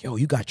be like, yo,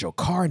 you got your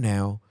car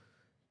now.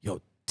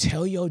 Yo,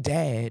 tell your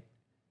dad,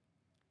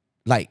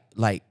 like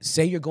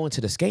say you're going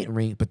to the skating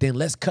rink, but then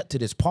let's cut to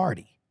this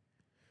party.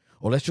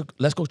 Or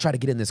let's go try to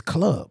get in this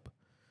club.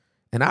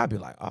 And I'd be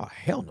like, oh,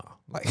 hell no.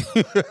 Like,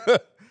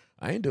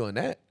 I ain't doing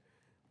that.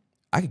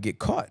 I could get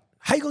caught.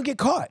 How you gonna get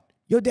caught?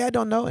 Your dad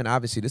don't know. And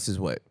obviously this is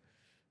what,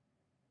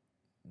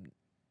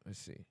 let's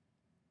see.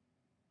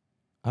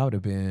 I would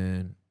have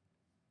been,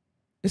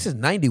 this is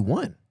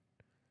 91.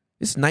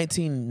 This is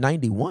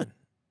 1991.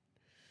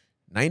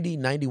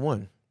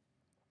 91.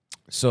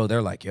 So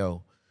they're like,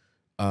 yo.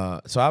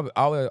 So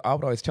I would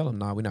always tell them,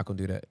 nah, we're not going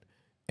to do that.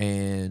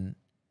 And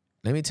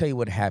let me tell you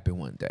what happened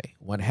one day.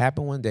 What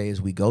happened one day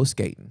is we go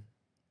skating.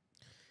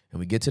 And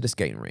we get to the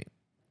skating rink.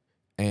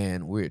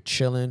 And we're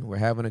chilling. We're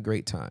having a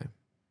great time.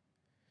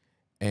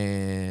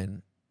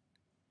 And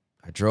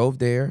I drove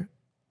there.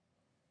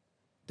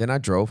 Then I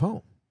drove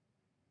home.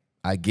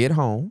 I get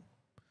home.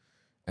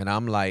 And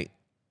I'm like,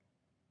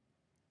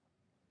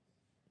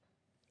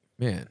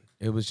 man,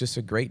 it was just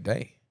a great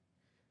day.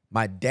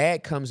 My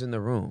dad comes in the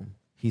room.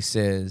 He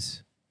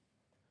says,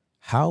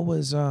 how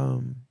was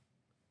your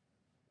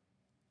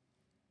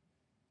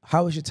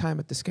time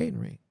at the skating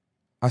rink?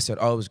 I said,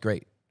 oh, it was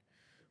great.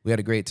 We had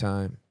a great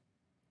time.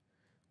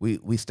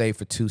 We stayed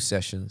for 2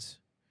 sessions,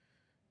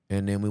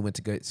 and then we went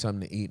to get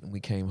something to eat, and we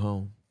came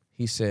home.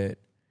 He said,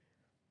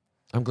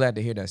 I'm glad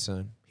to hear that,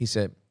 son. He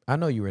said, I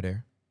know you were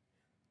there.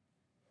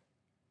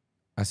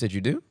 I said, you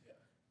do?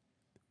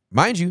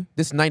 Mind you,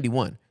 this is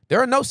 91.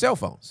 There are no cell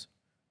phones.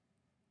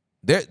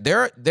 You had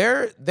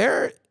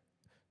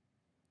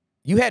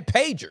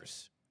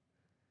pagers.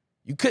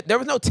 There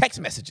was no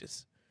text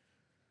messages.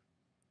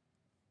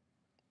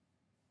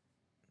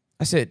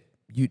 I said,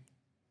 you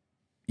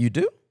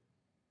do?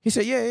 He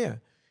said, yeah.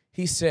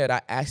 He said,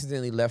 I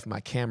accidentally left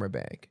my camera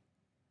bag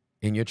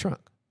in your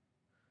trunk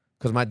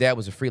because my dad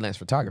was a freelance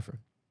photographer.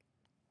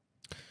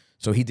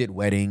 So he did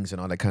weddings and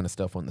all that kind of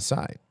stuff on the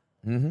side.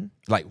 Mm-hmm.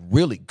 Like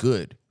really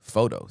good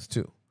photos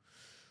too.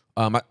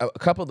 A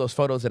couple of those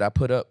photos that I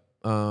put up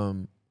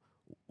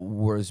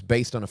was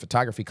based on a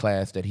photography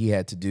class that he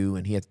had to do,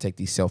 and he had to take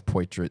these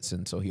self-portraits,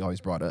 and so he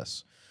always brought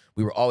us.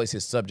 We were always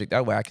his subject.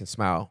 That way I can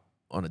smile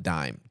on a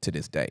dime to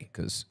this day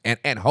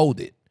and hold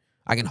it.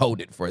 I can hold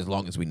it for as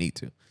long as we need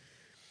to.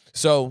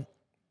 So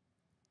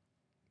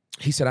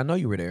he said, I know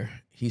you were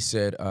there. He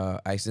said, I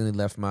accidentally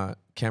left my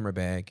camera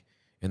bag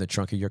in the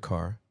trunk of your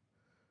car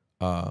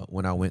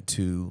when I went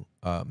to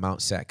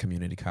Mount Sac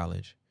Community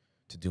College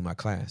to do my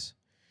class.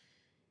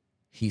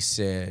 He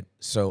said,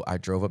 so I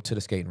drove up to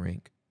the skating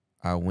rink.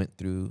 I went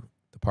through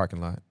the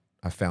parking lot.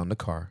 I found the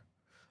car.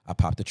 I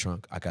popped the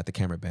trunk. I got the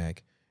camera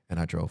bag, and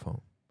I drove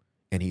home.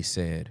 And he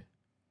said,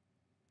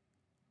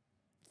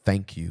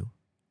 thank you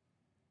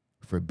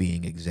for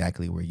being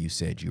exactly where you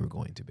said you were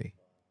going to be.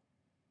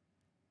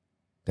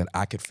 That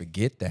I could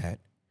forget that,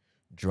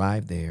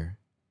 drive there,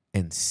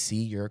 and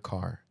see your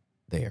car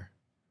there,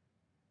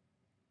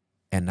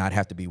 and not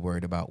have to be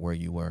worried about where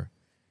you were.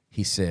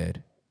 He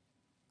said,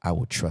 I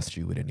will trust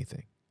you with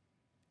anything.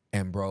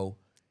 And bro,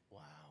 wow,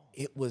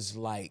 it was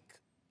like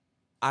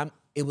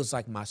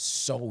my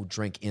soul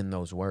drank in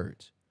those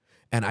words.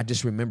 And I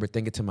just remember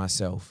thinking to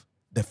myself,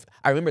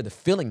 I remember the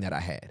feeling that I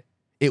had.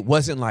 It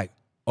wasn't like,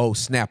 oh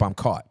snap, I'm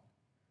caught.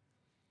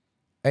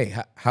 Hey,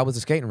 how was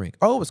the skating rink?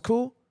 Oh, it was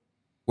cool.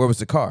 Where was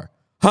the car?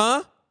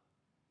 Huh?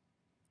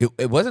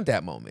 It wasn't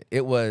that moment.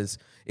 It was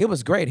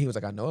great. He was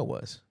like, I know it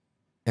was.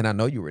 And I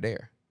know you were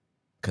there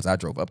because I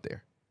drove up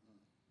there.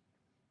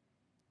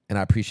 And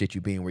I appreciate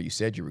you being where you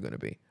said you were going to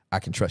be. I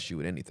can trust you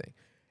with anything.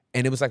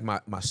 And it was like my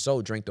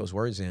soul drank those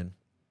words in.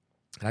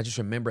 And I just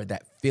remember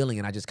that feeling,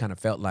 and I just kind of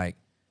felt like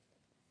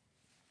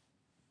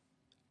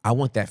I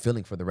want that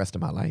feeling for the rest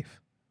of my life.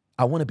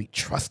 I want to be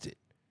trusted.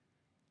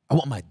 I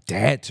want my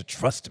dad to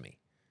trust me.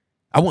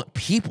 I want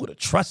people to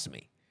trust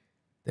me.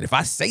 That if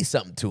I say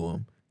something to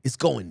them, it's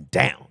going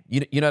down.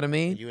 You know what I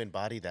mean? You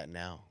embody that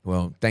now.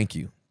 Well, thank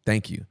you.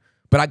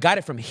 But I got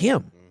it from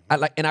him.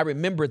 Mm-hmm. I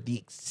remember the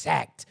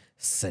exact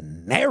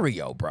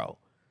scenario, bro.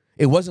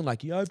 It wasn't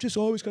like, yeah, I've just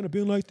always kind of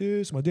been like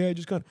this. My dad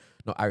just kind of.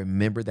 No, I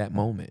remember that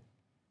moment.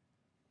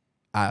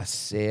 I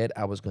said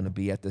I was going to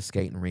be at the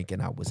skating rink,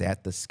 and I was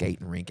at the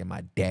skating rink, and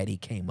my daddy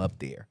came up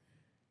there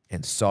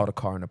and saw the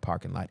car in the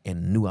parking lot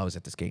and knew I was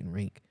at the skating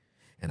rink.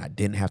 And I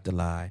didn't have to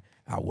lie.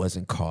 I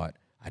wasn't caught.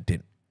 I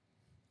didn't.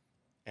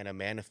 And a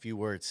man of few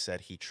words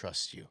said he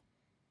trusts you.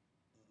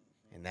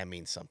 And that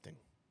means something.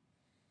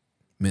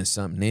 Meant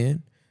something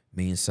then,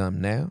 means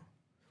something now,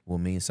 will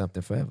mean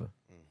something forever.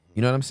 Mm-hmm.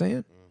 You know what I'm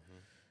saying?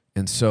 Mm-hmm.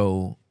 And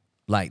so,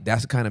 like,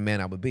 that's the kind of man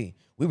I would be.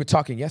 We were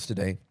talking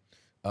yesterday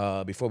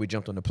before we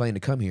jumped on the plane to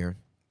come here.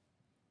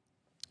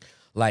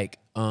 Like,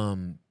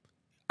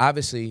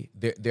 obviously,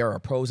 there are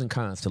pros and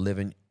cons to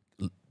living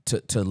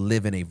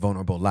a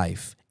vulnerable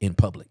life in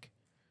public,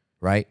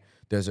 right?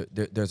 There's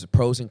a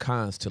pros and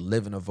cons to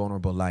living a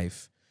vulnerable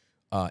life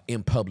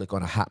in public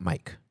on a hot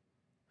mic.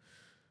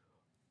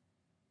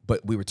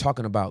 But we were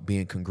talking about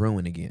being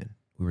congruent again.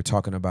 We were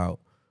talking about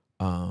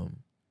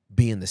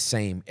being the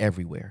same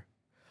everywhere.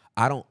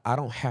 I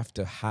don't have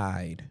to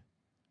hide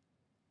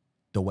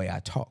the way I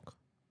talk.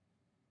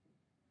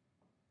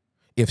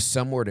 If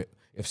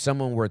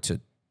someone were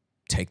to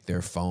take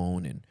their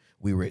phone and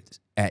we were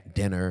at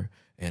dinner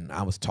and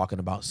I was talking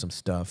about some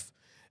stuff,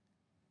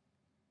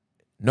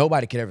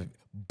 nobody could ever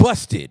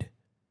busted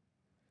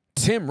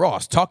Tim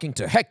Ross talking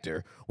to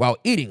Hector while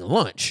eating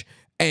lunch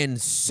and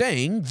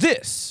saying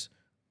this.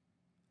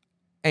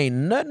 Ain't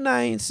nothing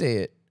I ain't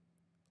said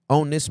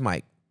on this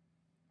mic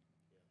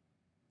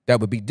that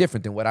would be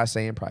different than what I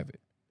say in private.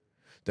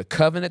 The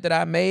covenant that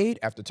I made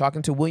after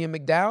talking to William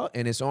McDowell,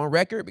 and it's on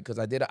record because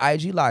I did an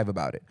IG live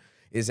about it,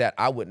 is that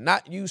I would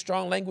not use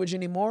strong language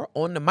anymore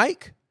on the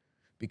mic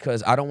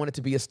because I don't want it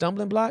to be a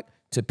stumbling block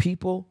to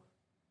people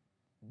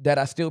that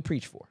I still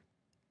preach for.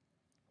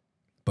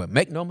 But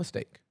make no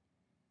mistake,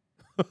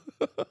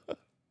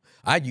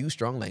 I use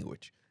strong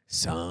language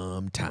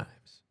sometimes.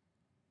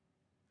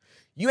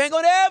 You ain't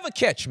gonna ever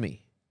catch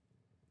me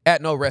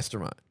at no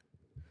restaurant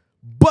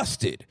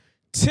busted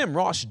Tim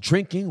Ross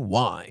drinking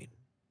wine.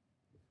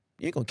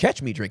 You ain't gonna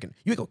catch me drinking.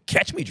 You ain't gonna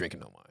catch me drinking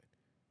no wine.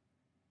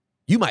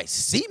 You might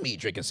see me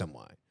drinking some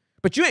wine,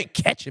 but you ain't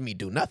catching me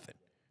do nothing.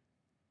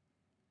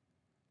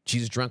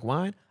 Jesus drank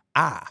wine.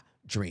 I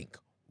drink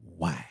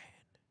wine.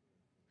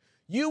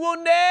 You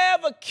will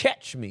never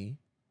catch me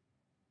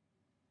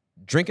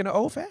drinking an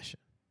old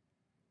fashioned.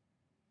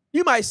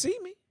 You might see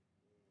me,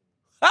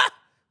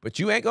 but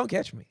you ain't gonna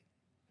catch me.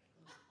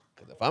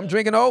 Because if I'm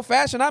drinking old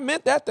fashioned, I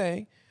meant that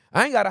thing.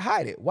 I ain't gotta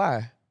hide it.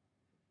 Why?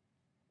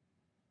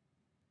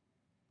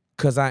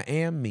 Because I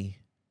am me.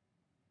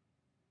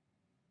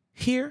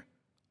 Here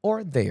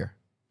or there.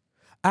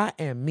 I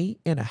am me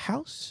in a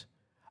house.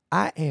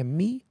 I am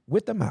me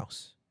with a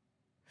mouse.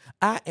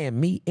 I am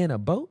me in a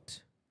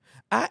boat.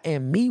 I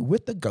am me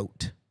with a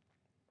goat.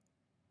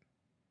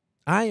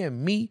 I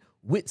am me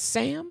with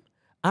Sam.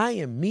 I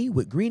am me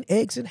with green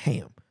eggs and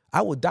ham.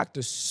 I will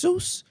Dr.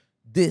 Seuss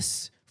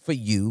this for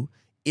you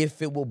if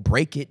it will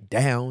break it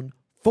down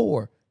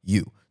for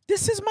you.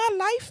 This is my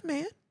life,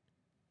 man.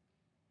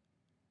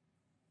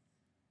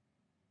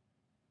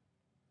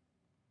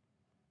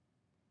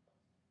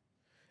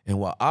 And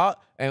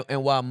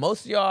while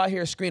most of y'all out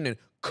here screaming,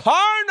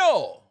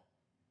 carnal,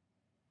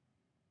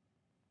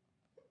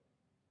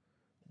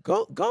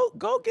 go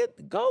get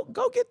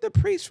the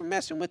priest from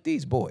messing with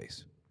these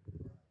boys.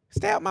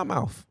 Stay out my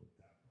mouth.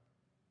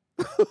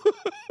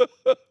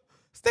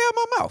 Stay out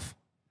my mouth.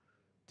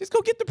 Just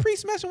go get the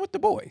priest messing with the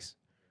boys.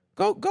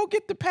 Go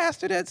get the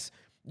pastor that's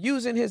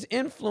using his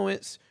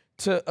influence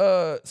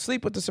to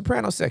sleep with the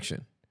soprano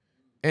section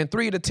and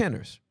 3 of the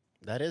tenors.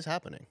 That is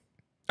happening.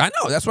 I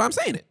know. That's why I'm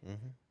saying it.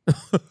 Mm-hmm.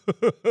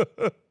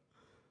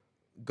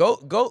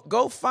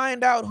 Go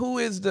find out who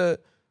is the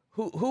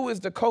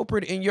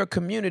culprit in your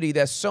community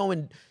that's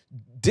sowing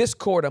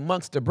discord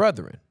amongst the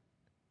brethren.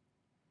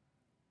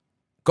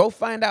 Go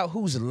find out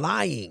who's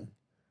lying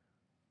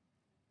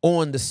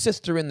on the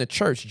sister in the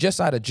church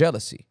just out of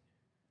jealousy.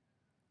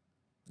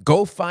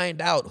 Go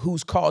find out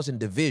who's causing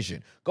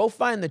division. Go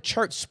find the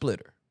church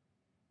splitter.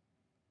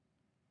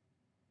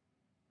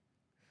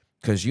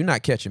 Because you're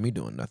not catching me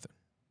doing nothing.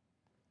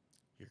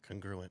 You're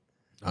congruent.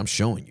 I'm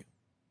showing you.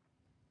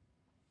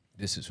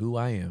 This is who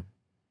I am.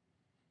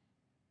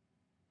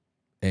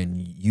 And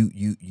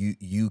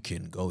you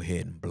can go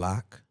ahead and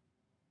block.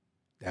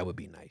 That would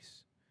be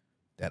nice.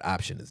 That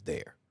option is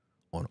there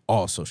on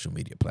all social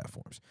media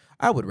platforms.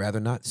 I would rather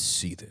not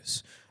see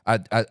this. I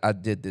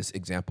did this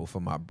example for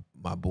my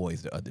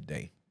boys the other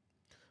day.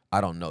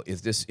 I don't know.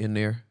 Is this in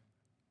there?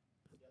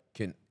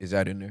 Is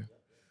that in there?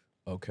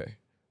 Okay.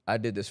 I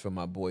did this for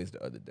my boys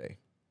the other day.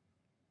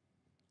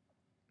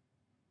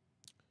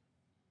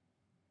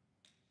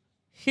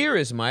 Here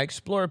is my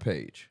Explore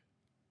page.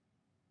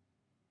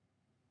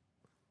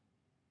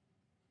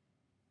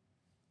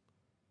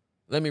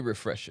 Let me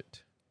refresh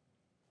it.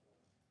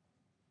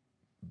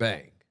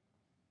 Bang.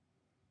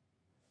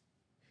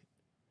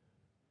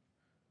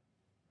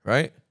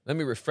 Right? Let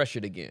me refresh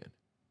it again.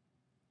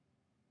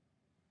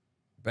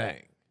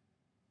 Bang.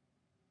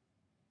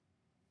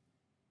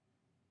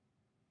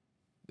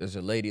 There's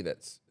a lady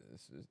this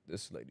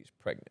lady's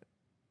pregnant.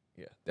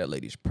 Yeah, that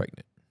lady's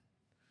pregnant.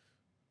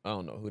 I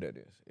don't know who that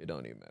is. It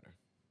don't even matter.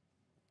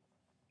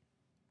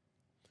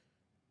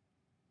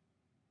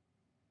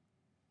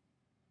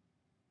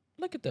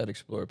 Look at that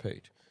Explore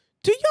page.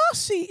 Do y'all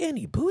see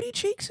any booty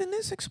cheeks in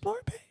this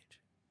Explore page?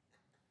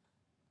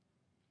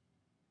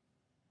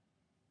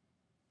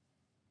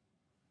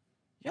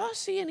 Y'all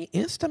see any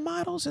Insta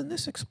models in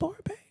this Explore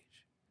page?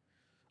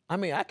 I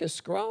mean, I could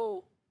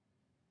scroll.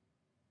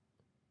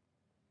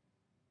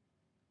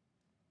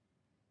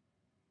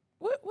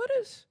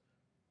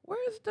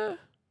 Where's the,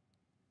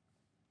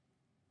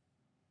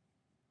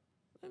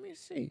 let me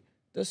see,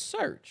 the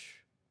search.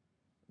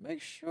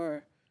 Make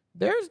sure,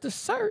 there's the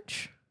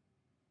search.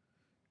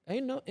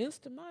 Ain't no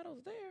Insta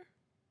models there.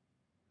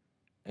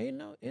 Ain't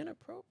no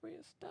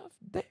inappropriate stuff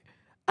there.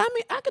 I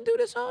mean, I could do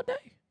this all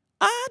day.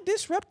 I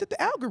disrupted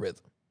the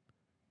algorithm.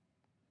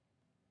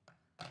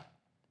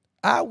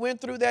 I went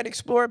through that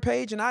Explore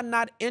page and I'm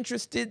not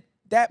interested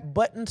that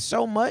button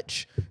so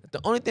much.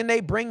 The only thing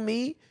they bring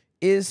me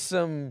is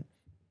some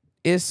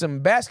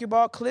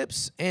basketball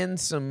clips and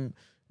some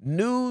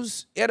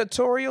news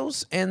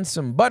editorials and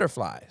some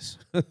butterflies.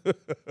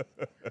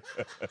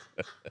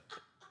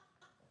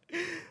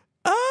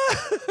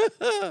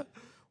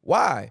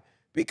 Why?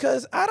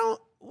 Because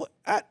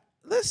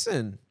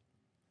listen,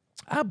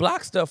 I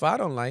block stuff I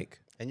don't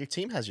like. And your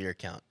team has your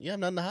account. You have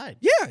nothing to hide.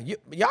 Yeah,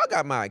 y'all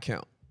got my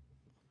account.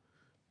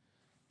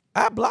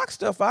 I block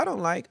stuff I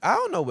don't like. I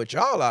don't know what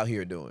y'all out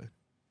here doing.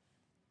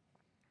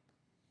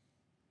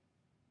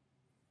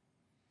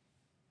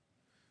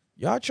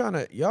 Y'all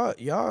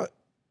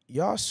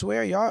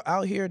swear y'all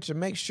out here to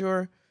make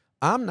sure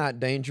I'm not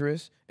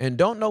dangerous and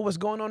don't know what's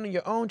going on in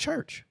your own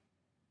church.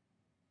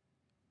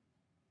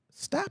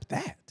 Stop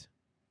that.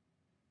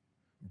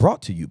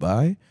 Brought to you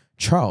by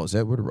Charles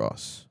Edward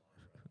Ross.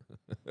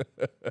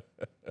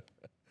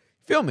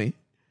 Feel me?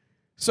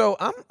 So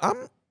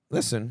I'm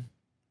listen.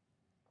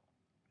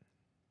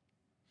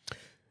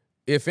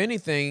 If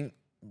anything,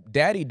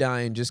 daddy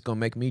dying just gonna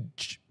make me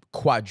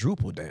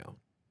quadruple down.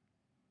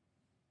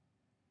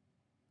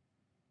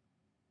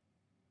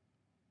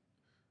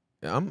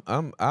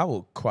 I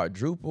will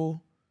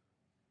quadruple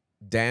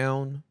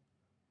down.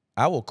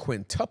 I will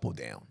quintuple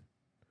down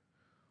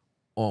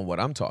on what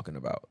I'm talking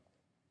about.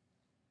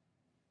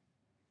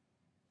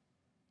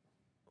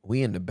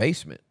 We in the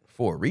basement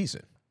for a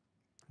reason.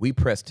 We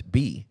pressed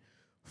B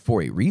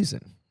for a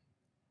reason.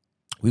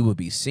 We will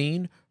be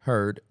seen,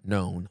 heard,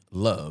 known,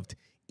 loved,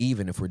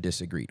 even if we're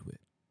disagreed with.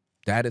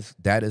 That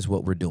is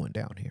what we're doing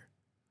down here.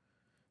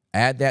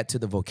 Add that to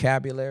the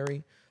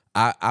vocabulary.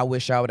 I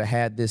wish I would have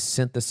had this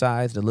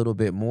synthesized a little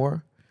bit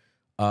more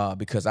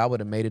because I would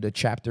have made it a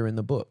chapter in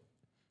the book.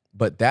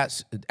 But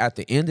that's, at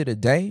the end of the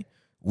day,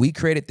 we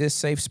created this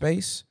safe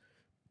space,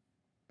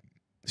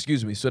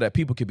 so that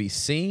people could be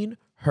seen,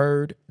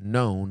 heard,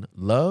 known,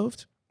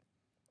 loved,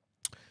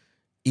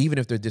 even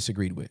if they're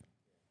disagreed with.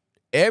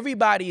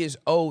 Everybody is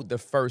owed the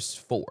first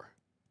four.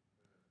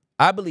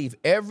 I believe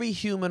every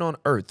human on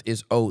earth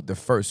is owed the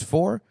first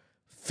four.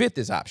 Fifth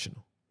is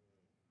optional.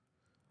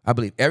 I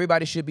believe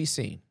everybody should be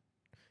seen.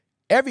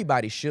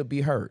 Everybody should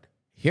be heard.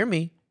 Hear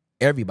me.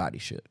 Everybody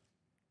should.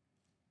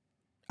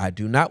 I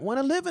do not want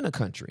to live in a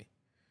country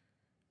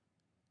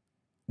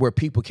where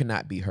people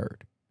cannot be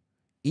heard,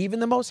 even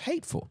the most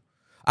hateful.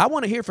 I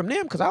want to hear from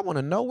them because I want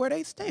to know where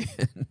they stand.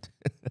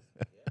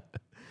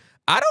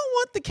 I don't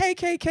want the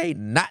KKK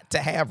not to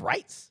have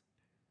rights.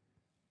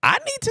 I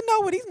need to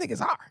know where these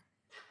niggas are.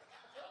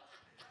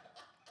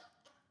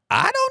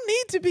 I don't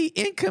need to be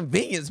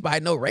inconvenienced by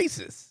no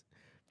racists.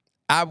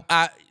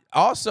 I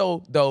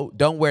also, though,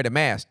 don't wear the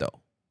mask, though.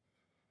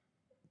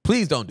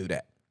 Please don't do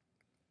that.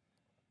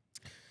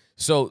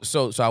 So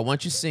I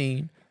want you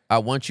seen. I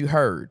want you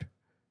heard.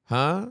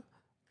 Huh?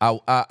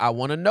 I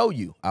want to know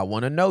you. I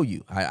want to know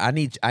you. I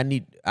need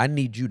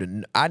you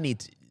to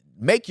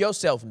make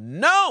yourself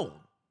known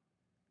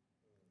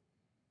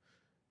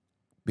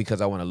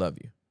because I want to love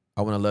you.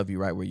 I want to love you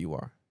right where you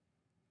are,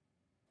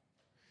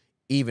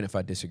 even if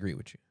I disagree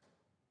with you.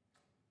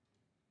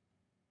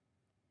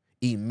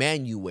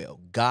 Emmanuel,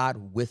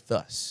 God with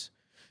us.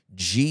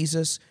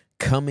 Jesus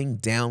coming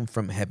down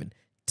from heaven,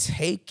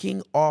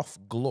 taking off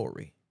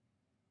glory,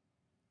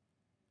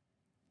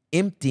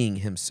 emptying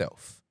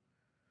himself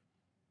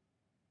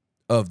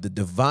of the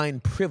divine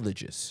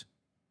privileges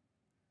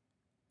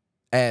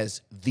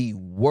as the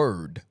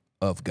Word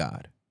of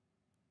God,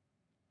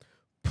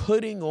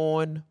 putting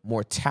on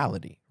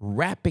mortality,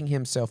 wrapping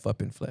himself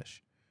up in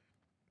flesh,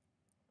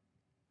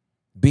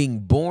 being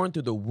born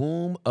through the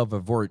womb of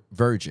a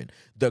virgin,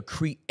 the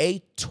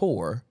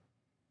Creator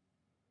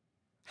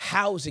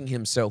housing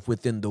himself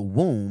within the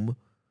womb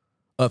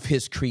of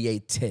his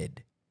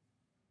created,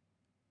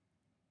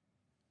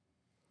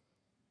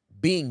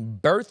 being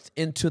birthed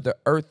into the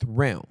earth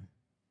realm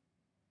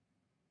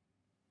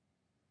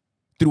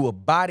through a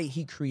body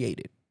he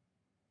created,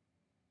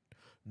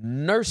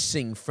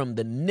 nursing from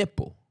the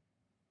nipple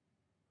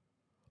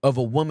of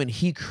a woman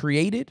he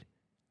created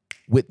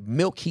with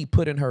milk he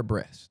put in her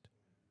breast.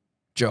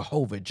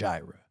 Jehovah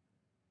Jireh,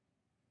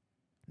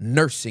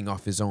 nursing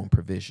off his own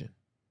provision.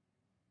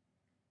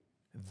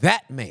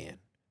 That man,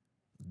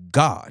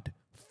 God,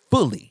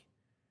 fully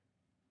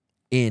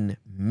in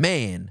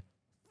man,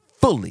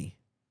 fully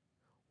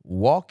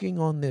walking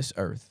on this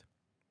earth,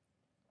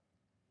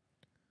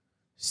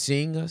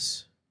 seeing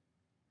us,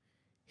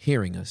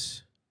 hearing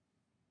us,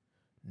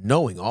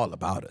 knowing all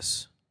about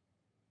us,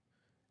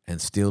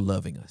 and still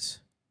loving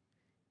us,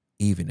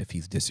 even if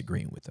he's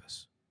disagreeing with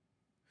us.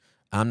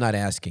 I'm not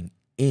asking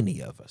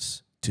any of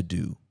us to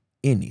do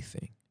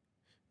anything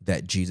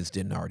that Jesus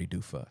didn't already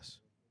do for us.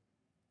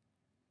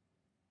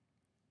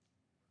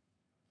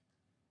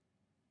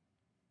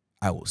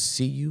 I will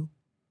see you,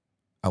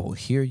 I will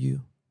hear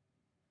you,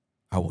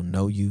 I will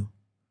know you,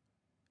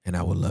 and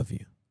I will love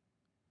you,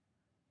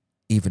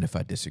 even if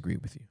I disagree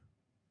with you.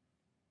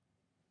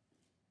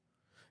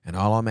 And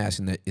all I'm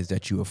asking is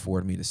that you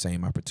afford me the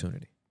same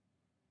opportunity.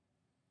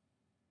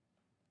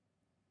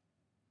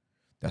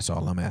 That's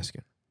all I'm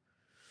asking.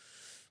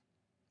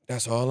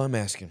 That's all I'm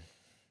asking.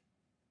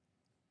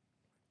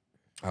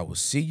 I will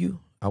see you,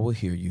 I will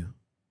hear you,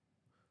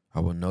 I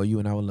will know you,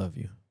 and I will love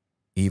you,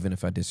 even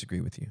if I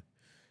disagree with you.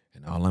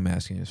 And all I'm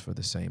asking is for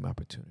the same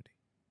opportunity.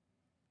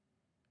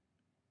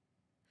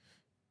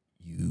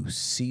 You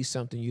see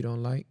something you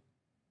don't like?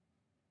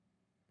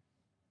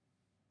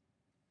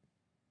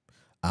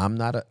 I'm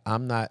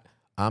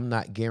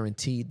not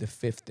guaranteed the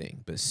fifth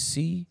thing, but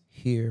see,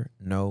 hear,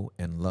 know,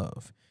 and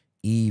love,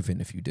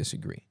 even if you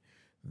disagree.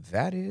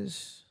 That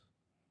is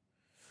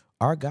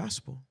our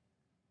gospel.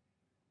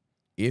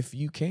 If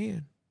you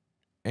can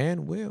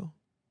and will.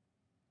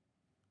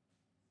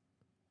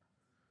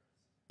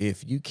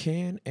 If you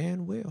can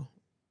and will.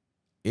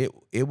 It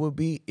will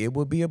be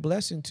a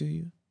blessing to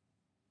you.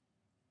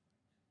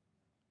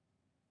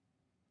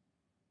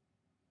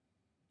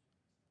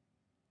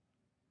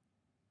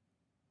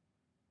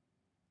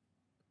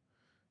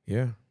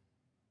 Yeah.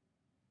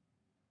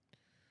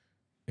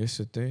 It's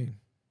a thing.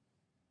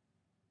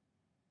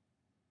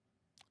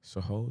 It's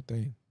a whole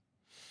thing.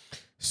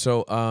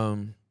 So,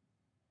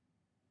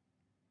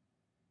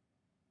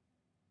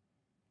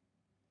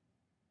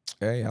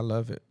 hey, I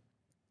love it.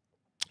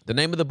 The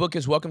name of the book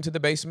is Welcome to the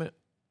Basement.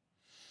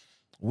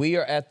 We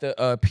are at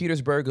the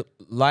Petersburg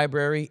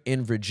Library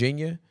in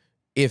Virginia.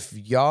 If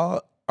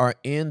y'all are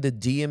in the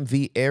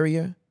DMV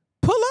area,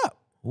 pull up.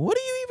 What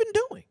are you even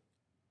doing?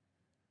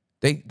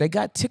 They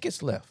got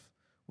tickets left.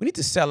 We need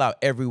to sell out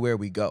everywhere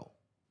we go.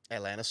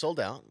 Atlanta sold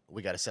out.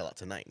 We got to sell out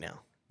tonight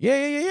now.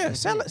 Yeah. Mm-hmm.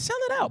 Sell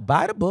it out.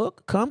 Buy the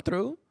book. Come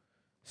through.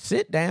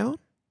 Sit down.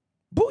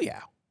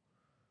 Booyah.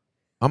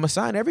 I'm going to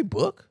sign every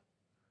book.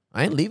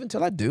 I ain't leaving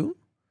till I do.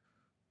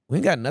 We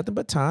ain't got nothing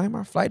but time.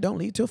 Our flight don't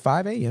leave till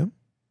 5 a.m.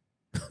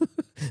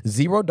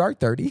 Zero dark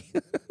 30.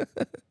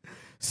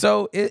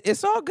 So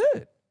it's all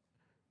good.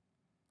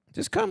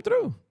 Just come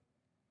through.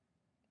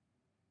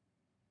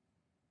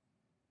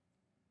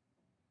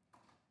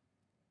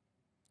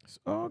 It's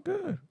all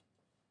good.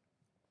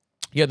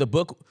 Yeah, the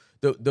book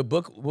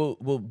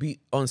will be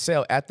on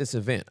sale at this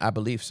event. I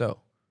believe so.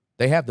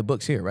 They have the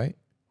books here, right?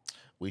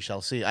 We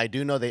shall see. I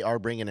do know they are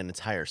bringing an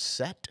entire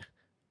set,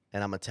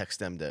 and I'm going to text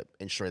them to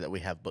ensure that we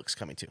have books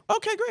coming too.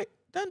 Okay, great.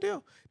 Done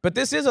deal. But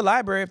this is a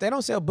library. If they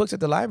don't sell books at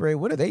the library,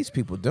 what are these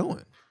people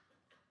doing?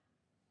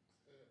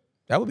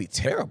 That would be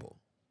terrible.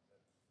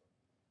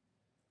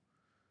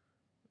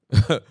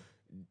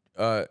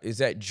 Is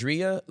that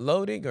Drea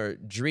loading or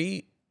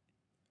Dree?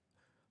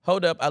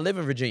 Hold up. I live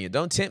in Virginia.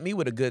 Don't tempt me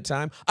with a good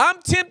time. I'm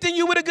tempting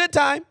you with a good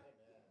time.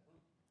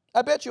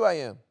 I bet you I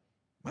am.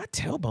 My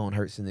tailbone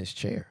hurts in this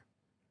chair.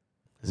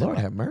 Lord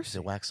have mercy. Is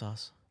it wax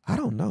sauce? I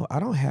don't know.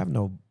 I don't have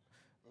no.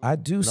 I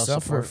do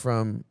suffer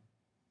from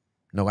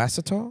no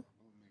acetol.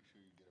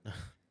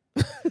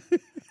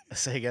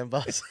 Say again,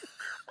 boss.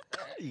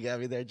 You got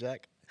me there,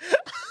 Jack.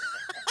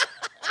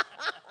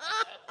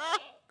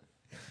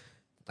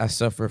 I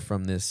suffer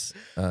from this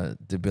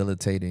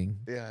debilitating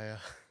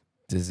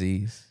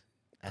disease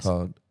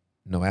called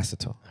no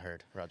acetol. I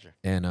heard, Roger.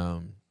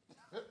 And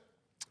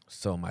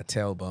so my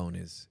tailbone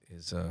is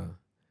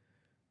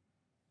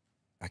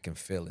I can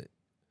feel it.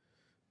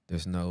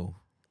 There's no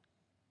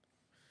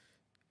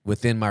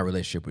within my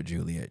relationship with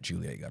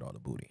Juliet got all the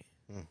booty.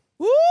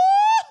 Woo!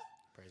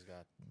 Praise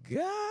God.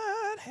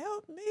 God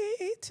help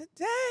me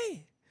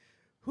today.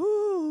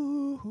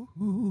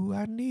 Ooh,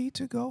 I need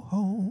to go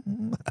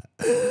home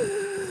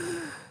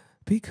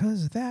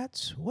because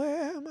that's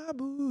where my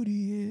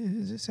booty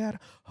is. It's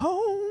at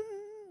home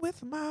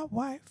with my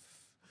wife.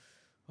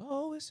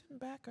 Oh, it's in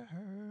back of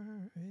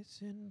her.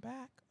 It's in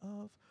back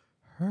of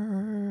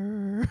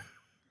her.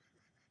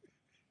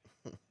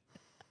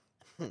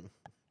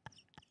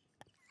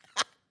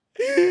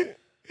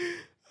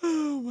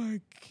 Oh,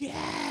 my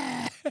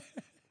God.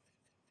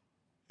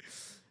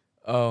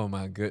 Oh,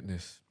 my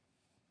goodness.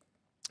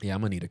 Yeah,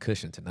 I'm going to need a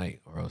cushion tonight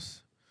or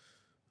else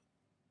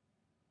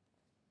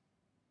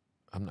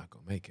I'm not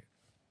going to make it.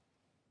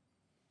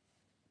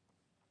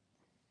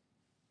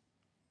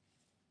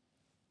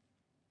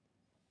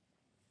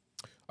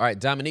 All right,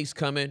 Dominique's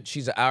coming.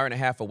 She's an hour and a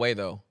half away,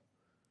 though.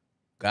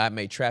 God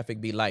made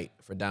traffic be light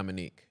for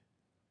Dominique.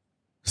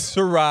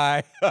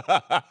 Sarai.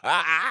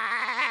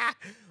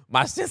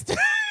 My sister.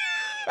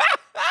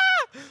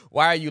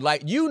 Why are you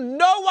like? You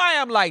know why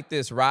I'm like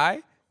this,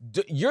 Rye.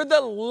 You're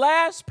the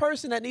last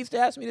person that needs to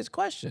ask me this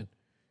question.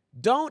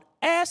 Don't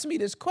ask me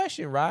this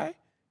question, Rye.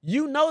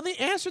 You know the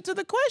answer to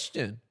the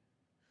question.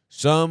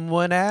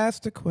 Someone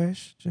asked the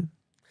question.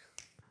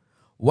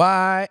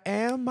 Why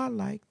am I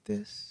like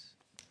this?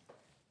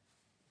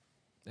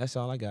 That's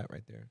all I got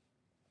right there.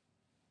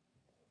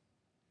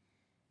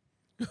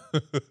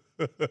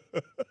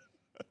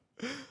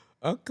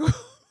 Uncle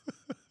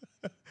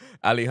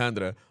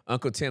Alejandra,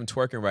 Uncle Tim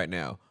twerking right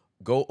now.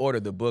 Go order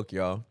the book,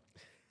 y'all.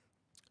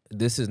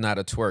 This is not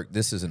a twerk.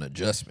 This is an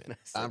adjustment.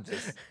 I'm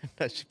just.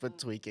 No, she put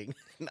tweaking,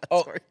 not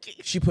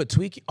twerking. She put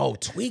tweaking. Oh,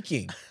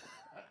 tweaking.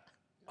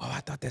 Oh, I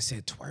thought that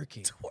said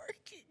twerking.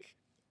 Twerking.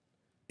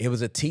 It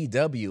was a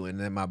TW, and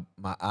then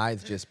my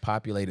eyes just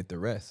populated the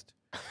rest.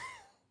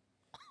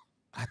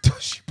 I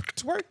thought she put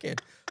twerking.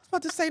 I was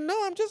about to say, no,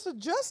 I'm just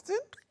adjusting.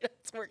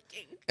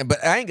 Twerking.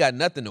 But I ain't got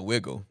nothing to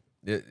wiggle.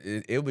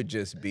 It would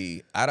just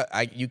be,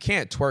 you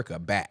can't twerk a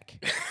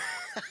back.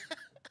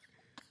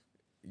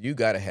 You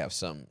got to have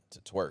something to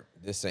twerk.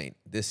 This ain't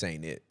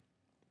it.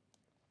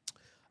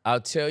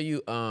 I'll tell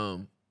you,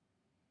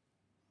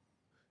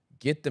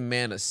 get the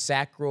man a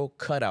sacral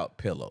cutout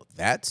pillow.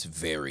 That's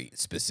very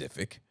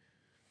specific.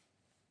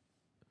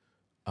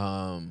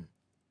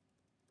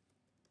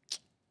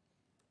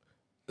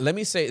 Let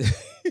me say,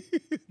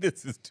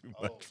 this is too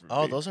much for me.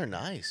 Oh, those are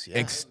nice. Yeah.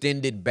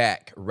 Extended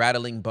back,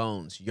 rattling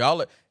bones.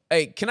 Y'all are,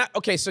 hey, can I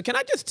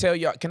just tell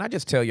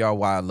y'all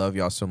why I love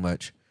y'all so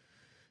much?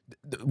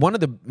 One of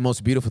the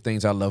most beautiful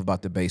things I love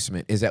about the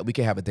basement is that we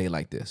can have a day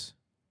like this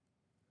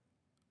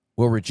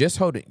where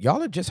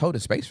y'all are just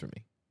holding space for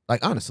me.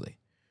 Like, honestly,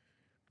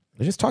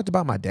 I just talked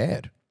about my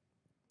dad.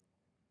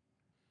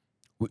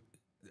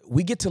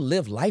 We get to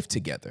live life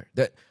together.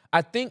 That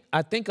I think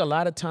a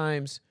lot of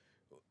times,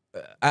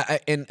 I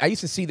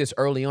used to see this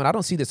early on. I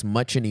don't see this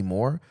much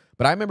anymore,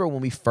 but I remember when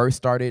we first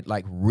started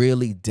like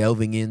really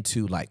delving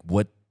into like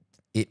what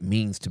it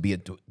means to be a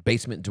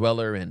basement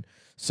dweller and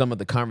some of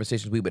the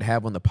conversations we would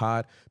have on the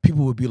pod,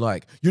 people would be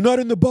like, "You're not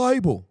in the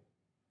Bible.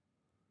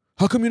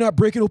 How come you're not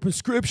breaking open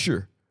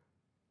scripture?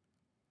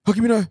 How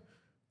come you're not?"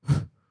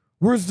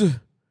 Where's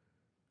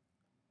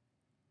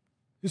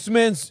this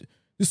man's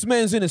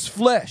in his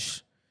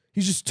flesh.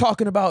 He's just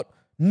talking about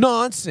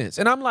nonsense.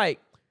 And I'm like,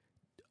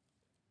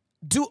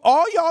 do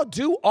all y'all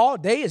do all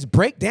day is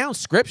break down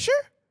scripture?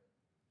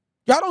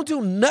 Y'all don't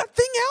do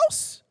nothing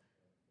else?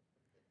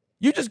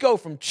 You just go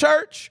from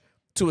church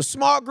to a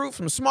small group,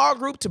 from small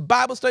group to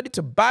Bible study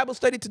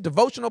to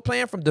devotional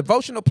plan, from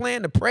devotional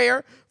plan to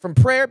prayer, from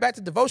prayer back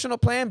to devotional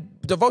plan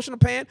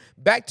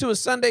back to a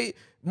Sunday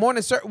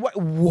morning service.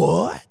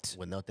 What?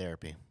 With no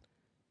therapy.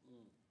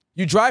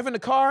 You drive in the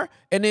car,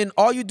 and then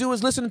all you do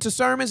is listen to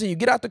sermons, and you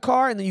get out the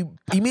car, and then you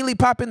immediately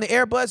pop in the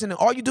earbuds, and then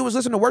all you do is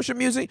listen to worship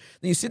music.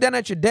 Then you sit down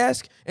at your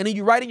desk, and then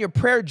you write in your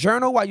prayer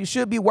journal while you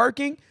should be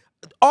working.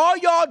 All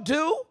y'all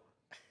do?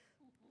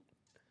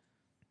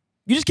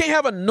 You just can't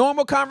have a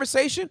normal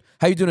conversation?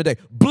 How you doing today?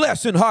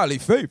 Blessed and highly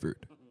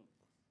favored.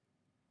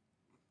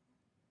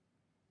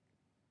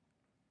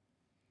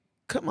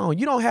 Come on,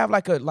 you don't have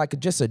like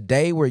just a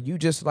day where you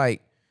just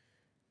like,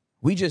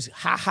 we just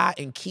ha-ha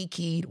and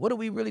kikied. What do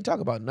we really talk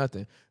about?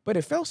 Nothing. But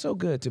it felt so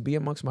good to be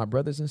amongst my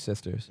brothers and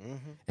sisters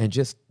and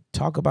just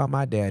talk about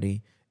my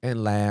daddy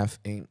and laugh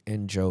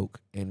and joke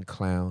and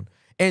clown.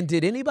 And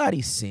did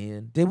anybody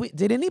sin?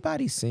 Did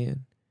anybody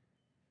sin?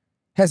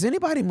 Has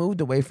anybody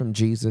moved away from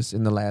Jesus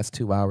in the last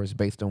 2 hours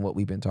based on what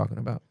we've been talking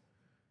about?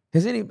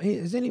 Has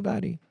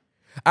anybody?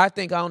 I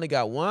think I only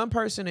got one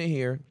person in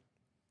here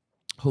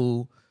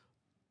who,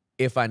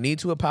 if I need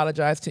to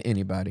apologize to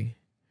anybody,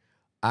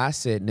 I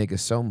said nigga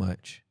so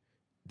much,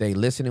 they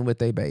listening with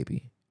their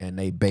baby, and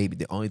they baby,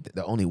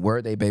 the only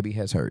word they baby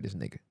has heard is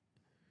nigga.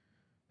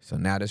 So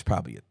now there's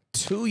probably a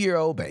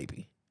 2-year-old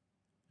baby.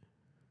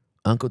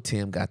 Uncle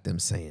Tim got them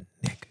saying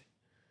nigga.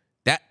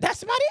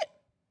 That's about it.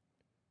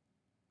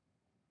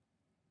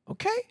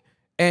 Okay?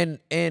 And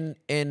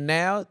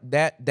now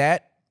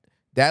that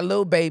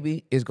little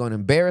baby is gonna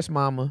embarrass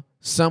mama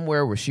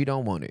somewhere where she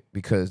don't want it,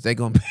 because they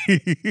gonna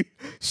be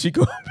she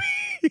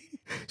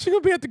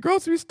gonna be at the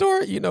grocery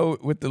store, you know,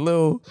 with the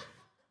little,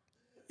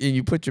 and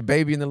you put your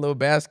baby in the little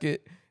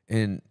basket,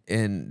 and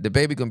the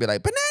baby gonna be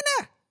like,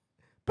 banana,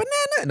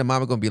 and the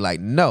mama gonna be like,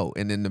 no,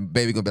 and then the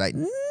baby gonna be like,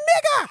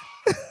 nigga.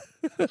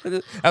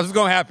 That's what's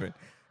gonna happen,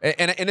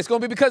 and it's gonna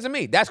be because of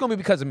me. That's gonna be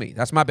because of me.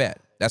 That's my bad.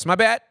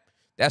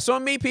 That's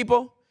on me,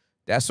 people.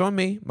 That's on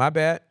me. My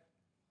bad.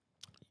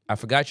 I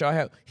forgot y'all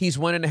have. He's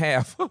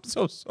 1.5. I'm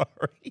so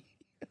sorry.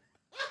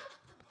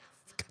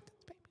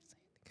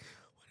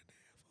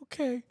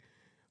 Okay.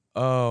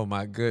 Oh,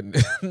 my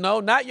goodness. No,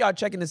 not y'all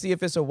checking to see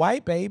if it's a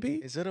white baby.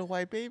 Is it a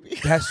white baby?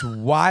 That's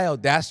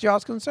wild. That's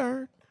y'all's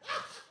concern?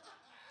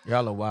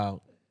 Y'all are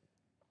wild.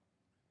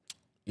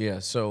 Yeah,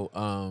 so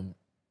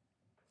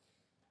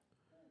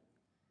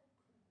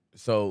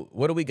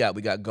what do we got?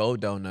 We got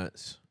gold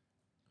donuts.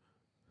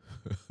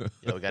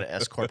 Yeah, we got an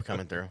S-Corp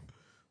coming through.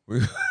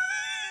 It's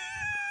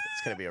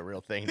going to be a real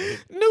thing, dude.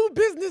 New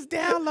business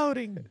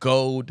downloading.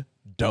 Gold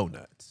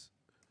donuts.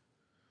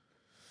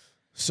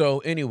 So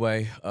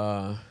anyway,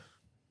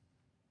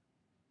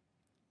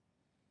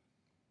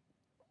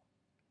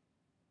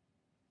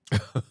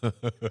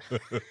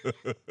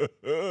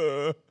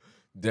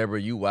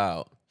 Deborah, you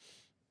wild.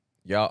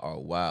 Y'all are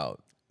wild.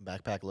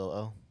 Backpack Lil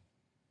O.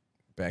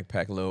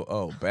 Backpack Lil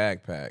O.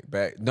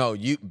 Backpack. No,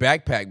 you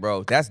backpack,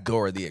 bro. That's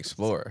Dora the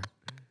Explorer.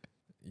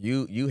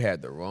 You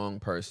had the wrong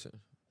person.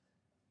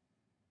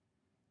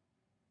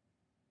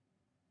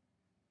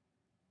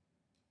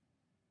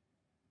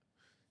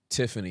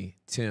 Tiffany,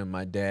 Tim,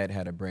 my dad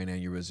had a brain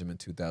aneurysm in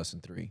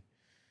 2003.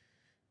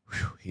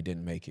 Whew, he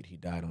didn't make it. He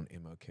died on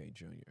MLK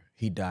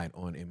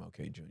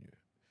Jr.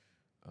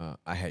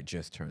 I had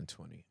just turned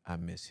 20. I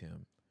miss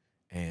him,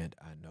 and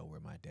I know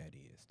where my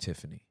daddy is.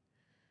 Tiffany.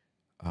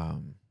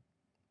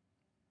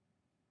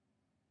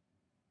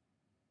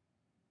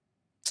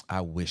 I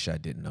wish I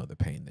didn't know the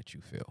pain that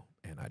you feel,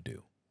 and I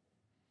do.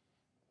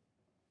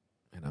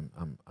 And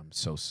I'm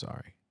so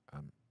sorry.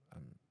 I'm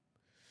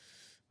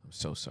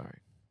so sorry.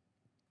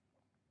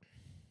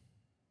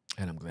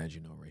 And I'm glad you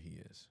know where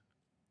he is.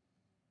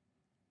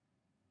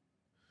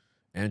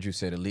 Andrew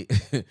said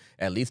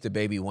at least the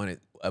baby wanted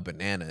a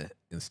banana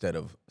instead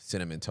of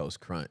Cinnamon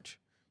Toast Crunch.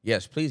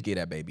 Yes, please get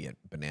that baby a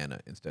banana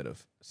instead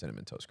of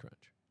Cinnamon Toast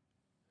Crunch.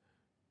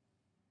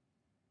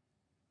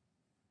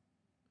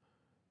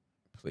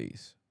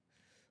 Please.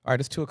 All right,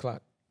 it's 2:00.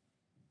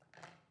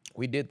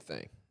 We did the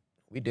thing.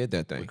 We did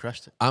that thing. We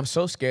crushed it. I'm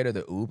so scared of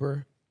the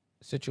Uber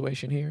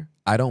situation here.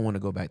 I don't want to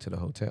go back to the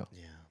hotel.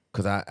 Yeah.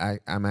 Because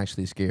I'm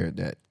actually scared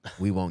that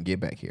we won't get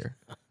back here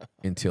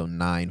until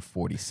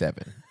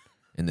 9:47.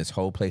 And this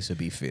whole place will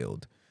be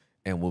filled.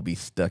 And we'll be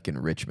stuck in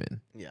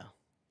Richmond. Yeah.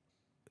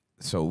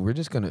 So we're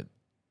just going to.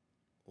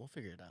 We'll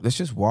figure it out. Let's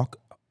just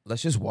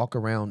walk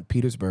around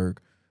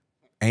Petersburg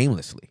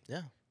aimlessly.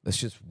 Yeah. Let's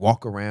just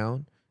walk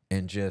around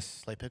and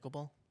just. Play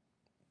pickleball?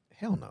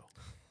 Hell no.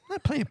 I'm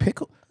not playing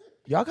pickle.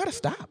 Y'all got to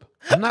stop.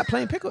 I'm not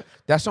playing pickle.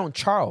 That's on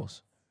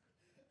Charles.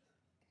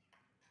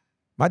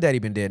 My daddy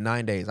been dead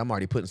 9 days. I'm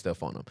already putting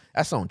stuff on him.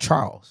 That's on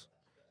Charles.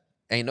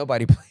 Ain't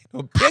nobody playing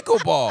no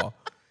pickleball.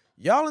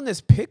 Y'all in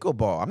this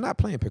pickleball. I'm not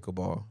playing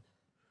pickleball.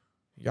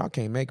 Y'all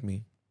can't make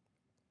me.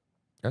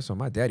 That's on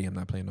my daddy. I'm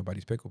not playing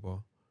nobody's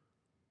pickleball.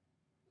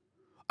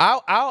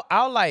 I'll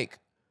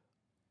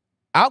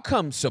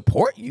come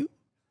support you.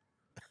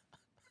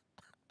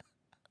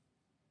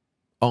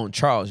 On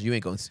Charles, you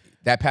ain't gonna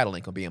that paddle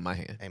ain't gonna be in my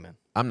hand. Amen.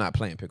 I'm not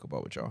playing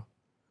pickleball with y'all.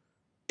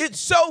 It's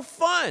so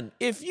fun.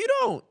 If you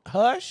don't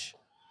hush,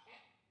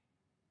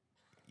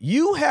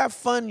 you have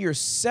fun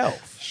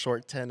yourself.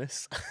 Short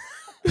tennis.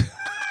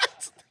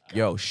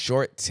 Yo,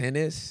 short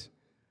tennis.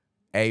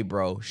 Hey,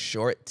 bro,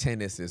 short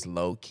tennis is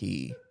low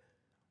key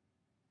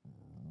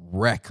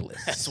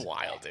reckless. That's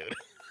wild, dude.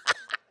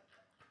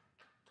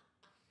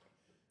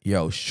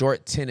 Yo,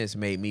 short tennis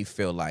made me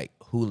feel like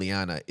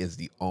Juliana is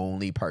the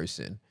only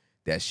person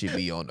that should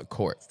be on the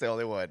court. It's the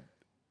only one.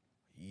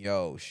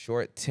 Yo,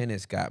 short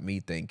tennis got me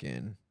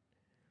thinking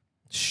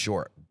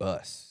short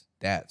bus.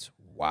 That's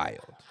wild.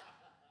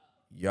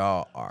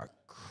 Y'all are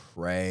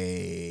crazy.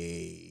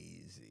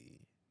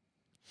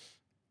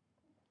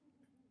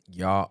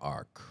 Y'all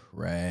are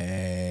crazy.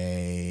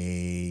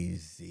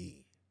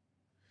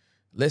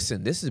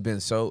 Listen, this has been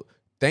so...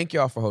 Thank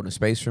y'all for holding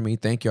space for me.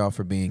 Thank y'all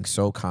for being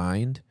so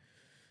kind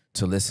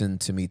to listen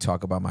to me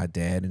talk about my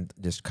dad and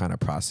just kind of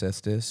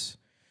process this.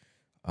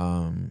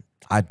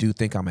 I do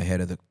think I'm ahead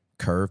of the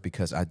curve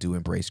because I do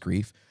embrace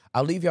grief.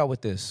 I'll leave y'all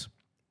with this.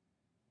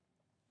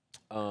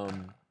 Let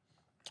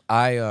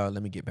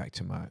me get back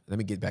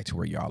to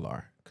where y'all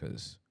are,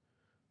 because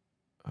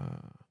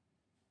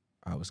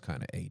I was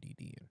kind of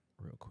ADDing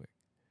real quick.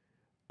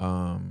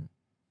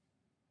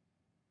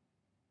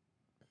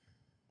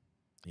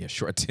 Yeah,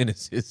 short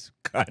tennis is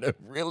kind of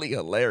really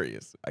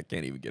hilarious. I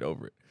can't even get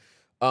over it.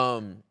 I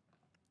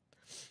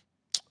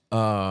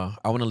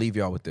want to leave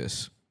y'all with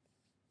this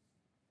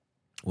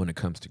when it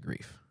comes to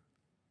grief.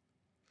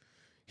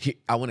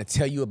 I want to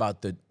tell you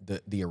about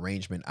the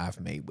arrangement I've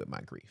made with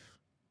my grief.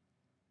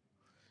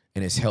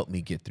 And it's helped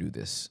me get through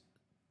this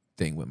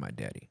thing with my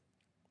daddy.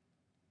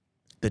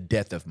 The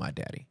death of my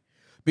daddy.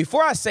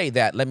 Before I say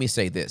that, let me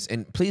say this.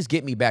 And please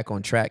get me back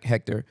on track,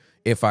 Hector,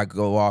 if I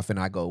go off and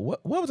I go,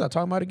 what was I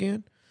talking about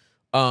again?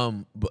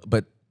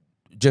 But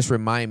just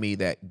remind me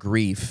that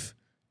grief,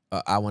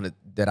 I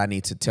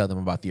need to tell them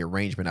about the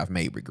arrangement I've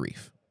made with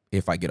grief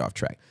if I get off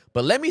track.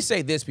 But let me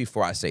say this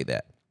before I say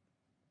that.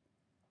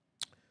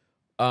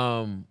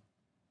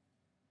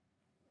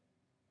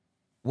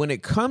 When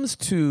it comes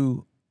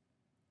to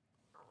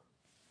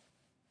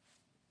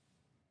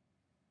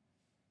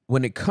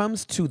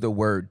the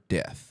word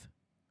death,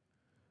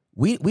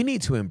 we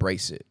need to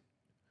embrace it,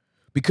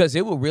 because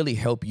it will really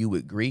help you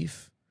with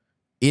grief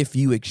if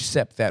you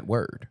accept that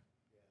word.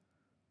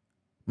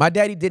 My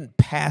daddy didn't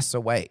pass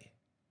away.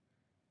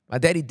 My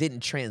daddy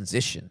didn't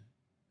transition.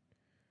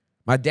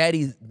 My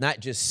daddy's not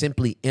just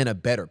simply in a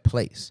better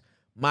place.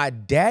 My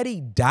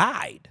daddy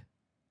died.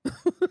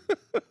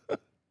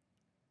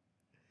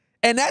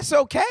 And that's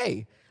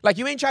okay. Like,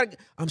 you ain't trying to,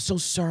 I'm so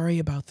sorry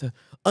about the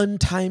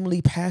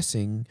untimely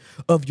passing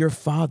of your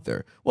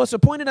father. Well, it's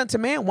appointed unto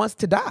man once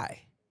to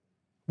die.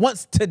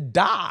 Once to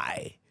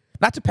die.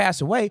 Not to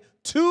pass away,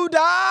 to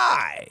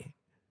die.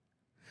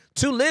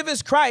 To live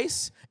is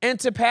Christ and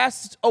to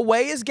pass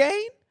away is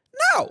gain?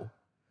 No.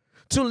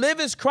 To live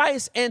is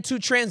Christ and to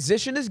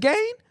transition is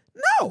gain?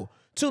 No.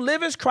 To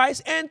live is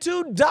Christ and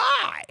to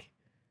die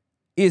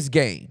is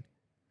gain.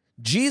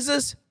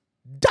 Jesus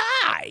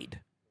died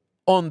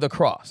on the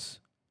cross.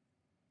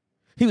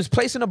 He was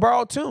placed in a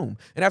borrowed tomb.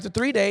 And after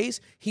 3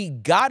 days, he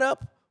got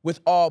up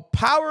with all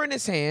power in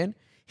his hand.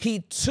 He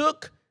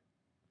took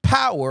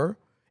power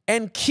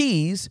and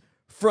keys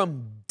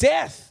from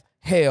death,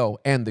 hell,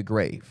 and the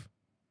grave.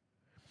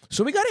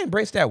 So we got to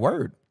embrace that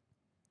word.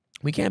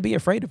 We can't be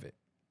afraid of it.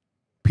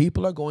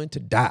 People are going to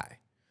die.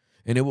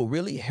 And it will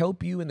really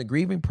help you in the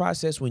grieving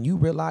process when you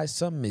realize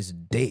something is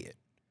dead.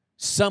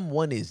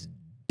 Someone is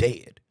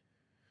dead.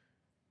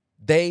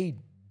 They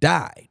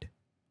died.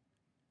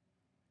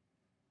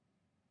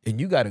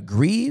 And you got to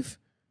grieve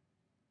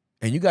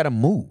and you got to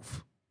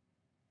move.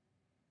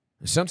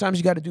 And sometimes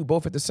you got to do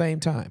both at the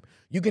same time.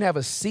 You can have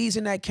a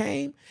season that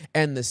came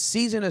and the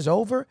season is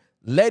over.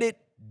 Let it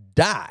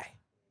die.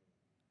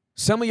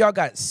 Some of y'all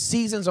got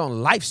seasons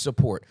on life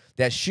support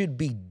that should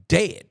be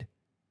dead.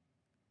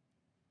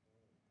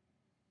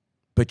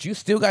 But you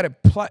still got it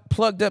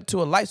plugged up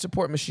to a life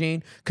support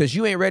machine because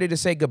you ain't ready to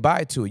say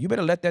goodbye to it. You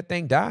better let that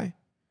thing die.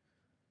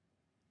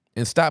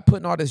 And stop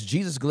putting all this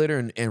Jesus glitter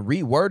and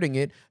rewording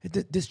it.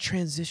 This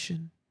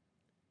transition.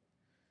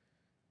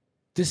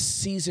 This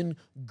season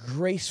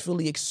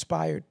gracefully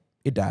expired.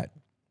 It died.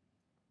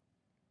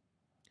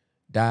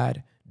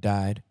 Died.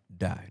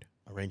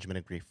 Arrangement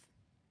of grief.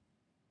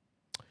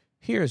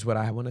 Here's what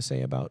I want to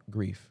say about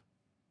grief.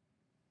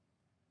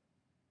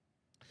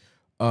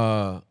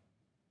 I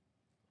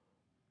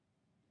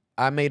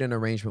made an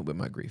arrangement with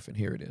my grief, and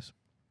here it is.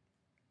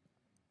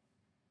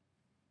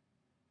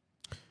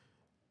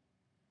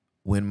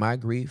 When my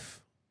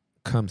grief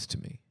comes to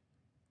me,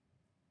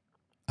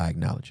 I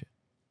acknowledge it.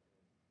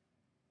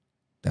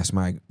 That's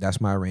my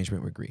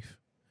arrangement with grief.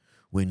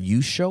 When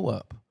you show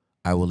up,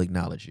 I will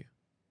acknowledge you.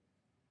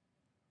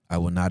 I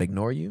will not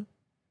ignore you.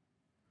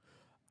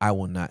 I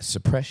will not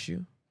suppress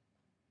you.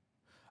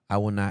 I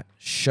will not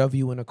shove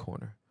you in a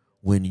corner.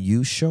 When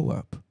you show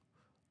up,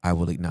 I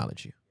will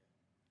acknowledge you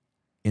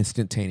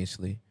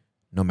instantaneously,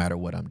 no matter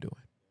what I'm doing.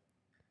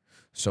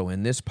 So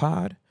in this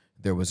pod,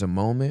 there was a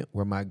moment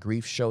where my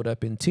grief showed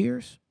up in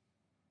tears.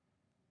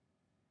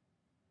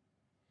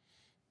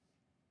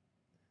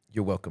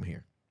 You're welcome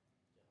here.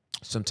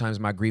 Sometimes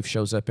my grief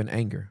shows up in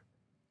anger.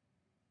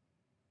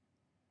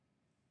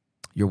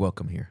 You're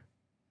welcome here.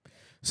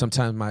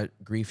 Sometimes my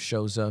grief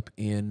shows up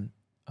in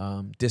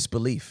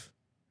disbelief.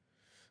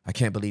 I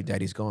can't believe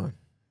Daddy's gone.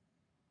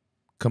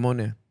 Come on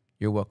in.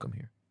 You're welcome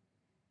here.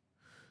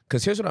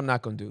 Because here's what I'm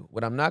not going to do.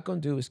 What I'm not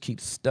going to do is keep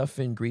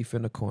stuffing grief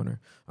in the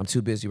corner. I'm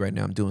too busy right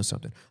now. I'm doing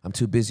something. I'm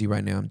too busy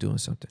right now. I'm doing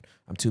something.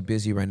 I'm too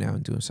busy right now.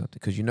 I'm doing something.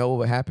 Because you know what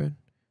will happen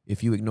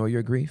if you ignore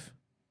your grief?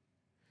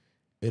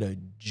 It'll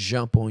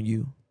jump on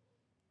you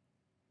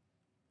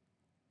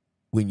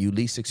when you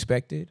least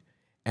expect it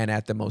and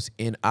at the most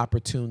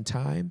inopportune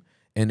time,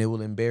 and it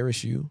will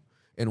embarrass you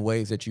in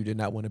ways that you did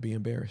not want to be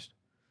embarrassed.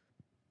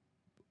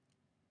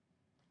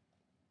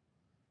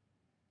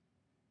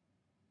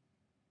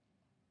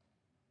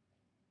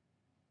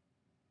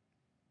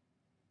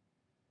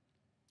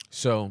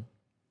 So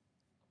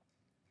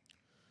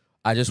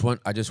I just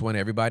want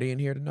everybody in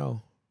here to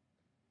know.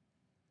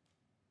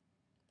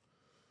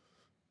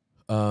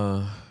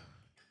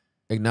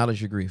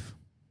 Acknowledge your grief.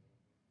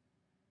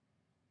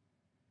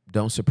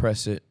 Don't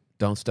suppress it.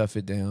 Don't stuff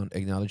it down.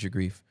 Acknowledge your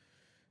grief.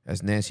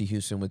 As Nancy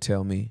Houston would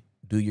tell me,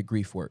 do your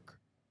grief work.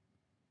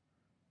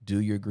 Do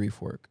your grief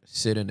work.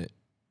 Sit in it.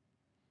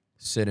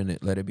 Sit in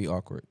it. Let it be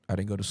awkward. I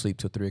didn't go to sleep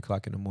till 3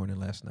 o'clock in the morning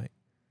last night.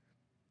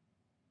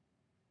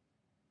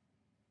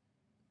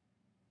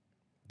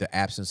 The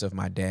absence of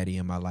my daddy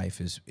in my life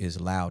is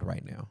loud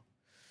right now.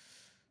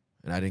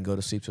 And I didn't go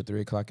to sleep till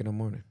 3 o'clock in the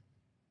morning.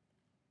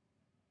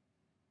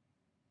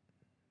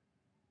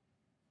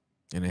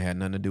 And it had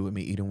nothing to do with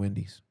me eating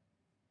Wendy's.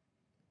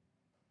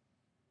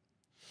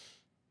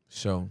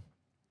 So,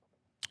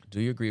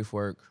 do your grief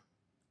work.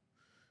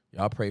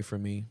 Y'all pray for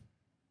me.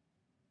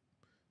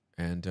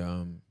 And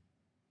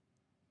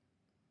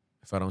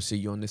if I don't see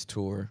you on this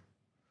tour,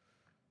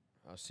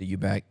 I'll see you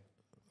back.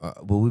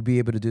 Will we be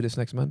able to do this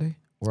next Monday?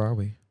 Where are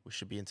we? We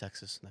should be in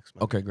Texas next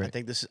Monday. Okay, great.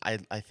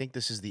 I think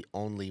this is the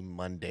only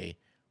Monday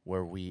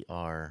where we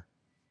are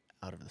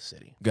out of the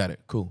city. Got it.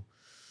 Cool.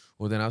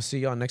 Well, then I'll see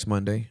y'all next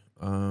Monday.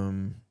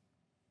 And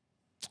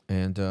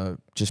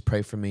just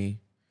pray for me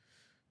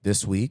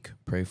this week.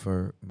 Pray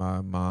for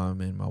my mom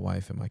and my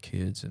wife and my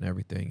kids and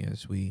everything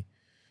as we,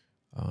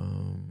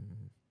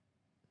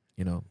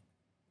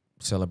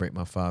 celebrate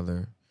my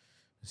father,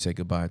 say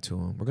goodbye to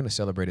him. We're going to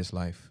celebrate his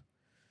life.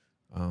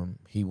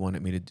 He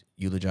wanted me to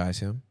eulogize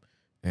him,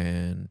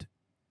 and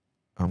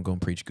I'm going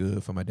to preach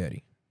good for my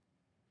daddy.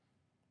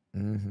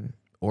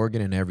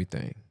 Organ and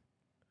everything.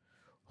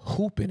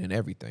 Hooping and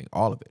everything.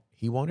 All of it.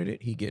 He wanted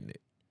it. He getting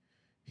it.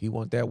 He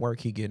want that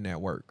work. He getting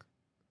that work.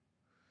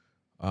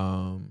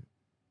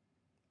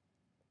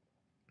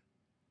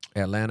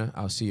 Atlanta,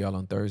 I'll see y'all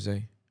on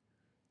Thursday.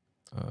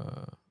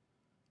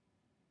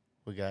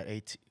 We got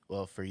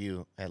for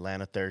you,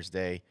 Atlanta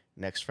Thursday,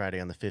 next Friday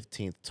on the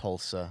 15th,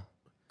 Tulsa.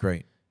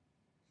 Great.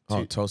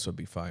 Tulsa will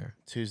be fire.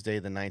 Tuesday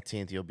the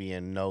 19th, you'll be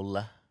in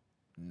NOLA.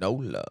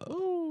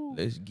 Ooh.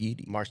 Let's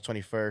get it. March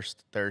 21st,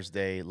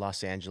 Thursday,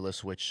 Los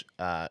Angeles, which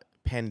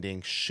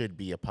pending should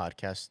be a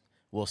podcast.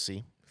 We'll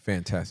see.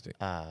 Fantastic.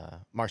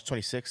 March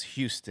 26th,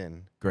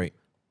 Houston. Great.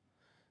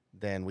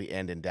 Then we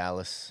end in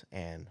Dallas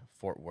and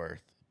Fort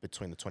Worth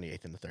between the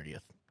 28th and the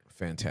 30th.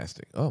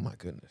 Fantastic. Oh, my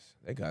goodness.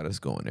 They got us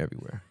going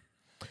everywhere.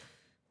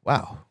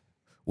 Wow.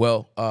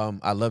 Well,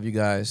 I love you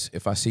guys.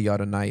 If I see y'all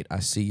tonight, I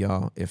see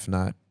y'all. If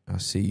not, I'll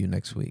see you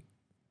next week.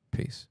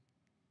 Peace.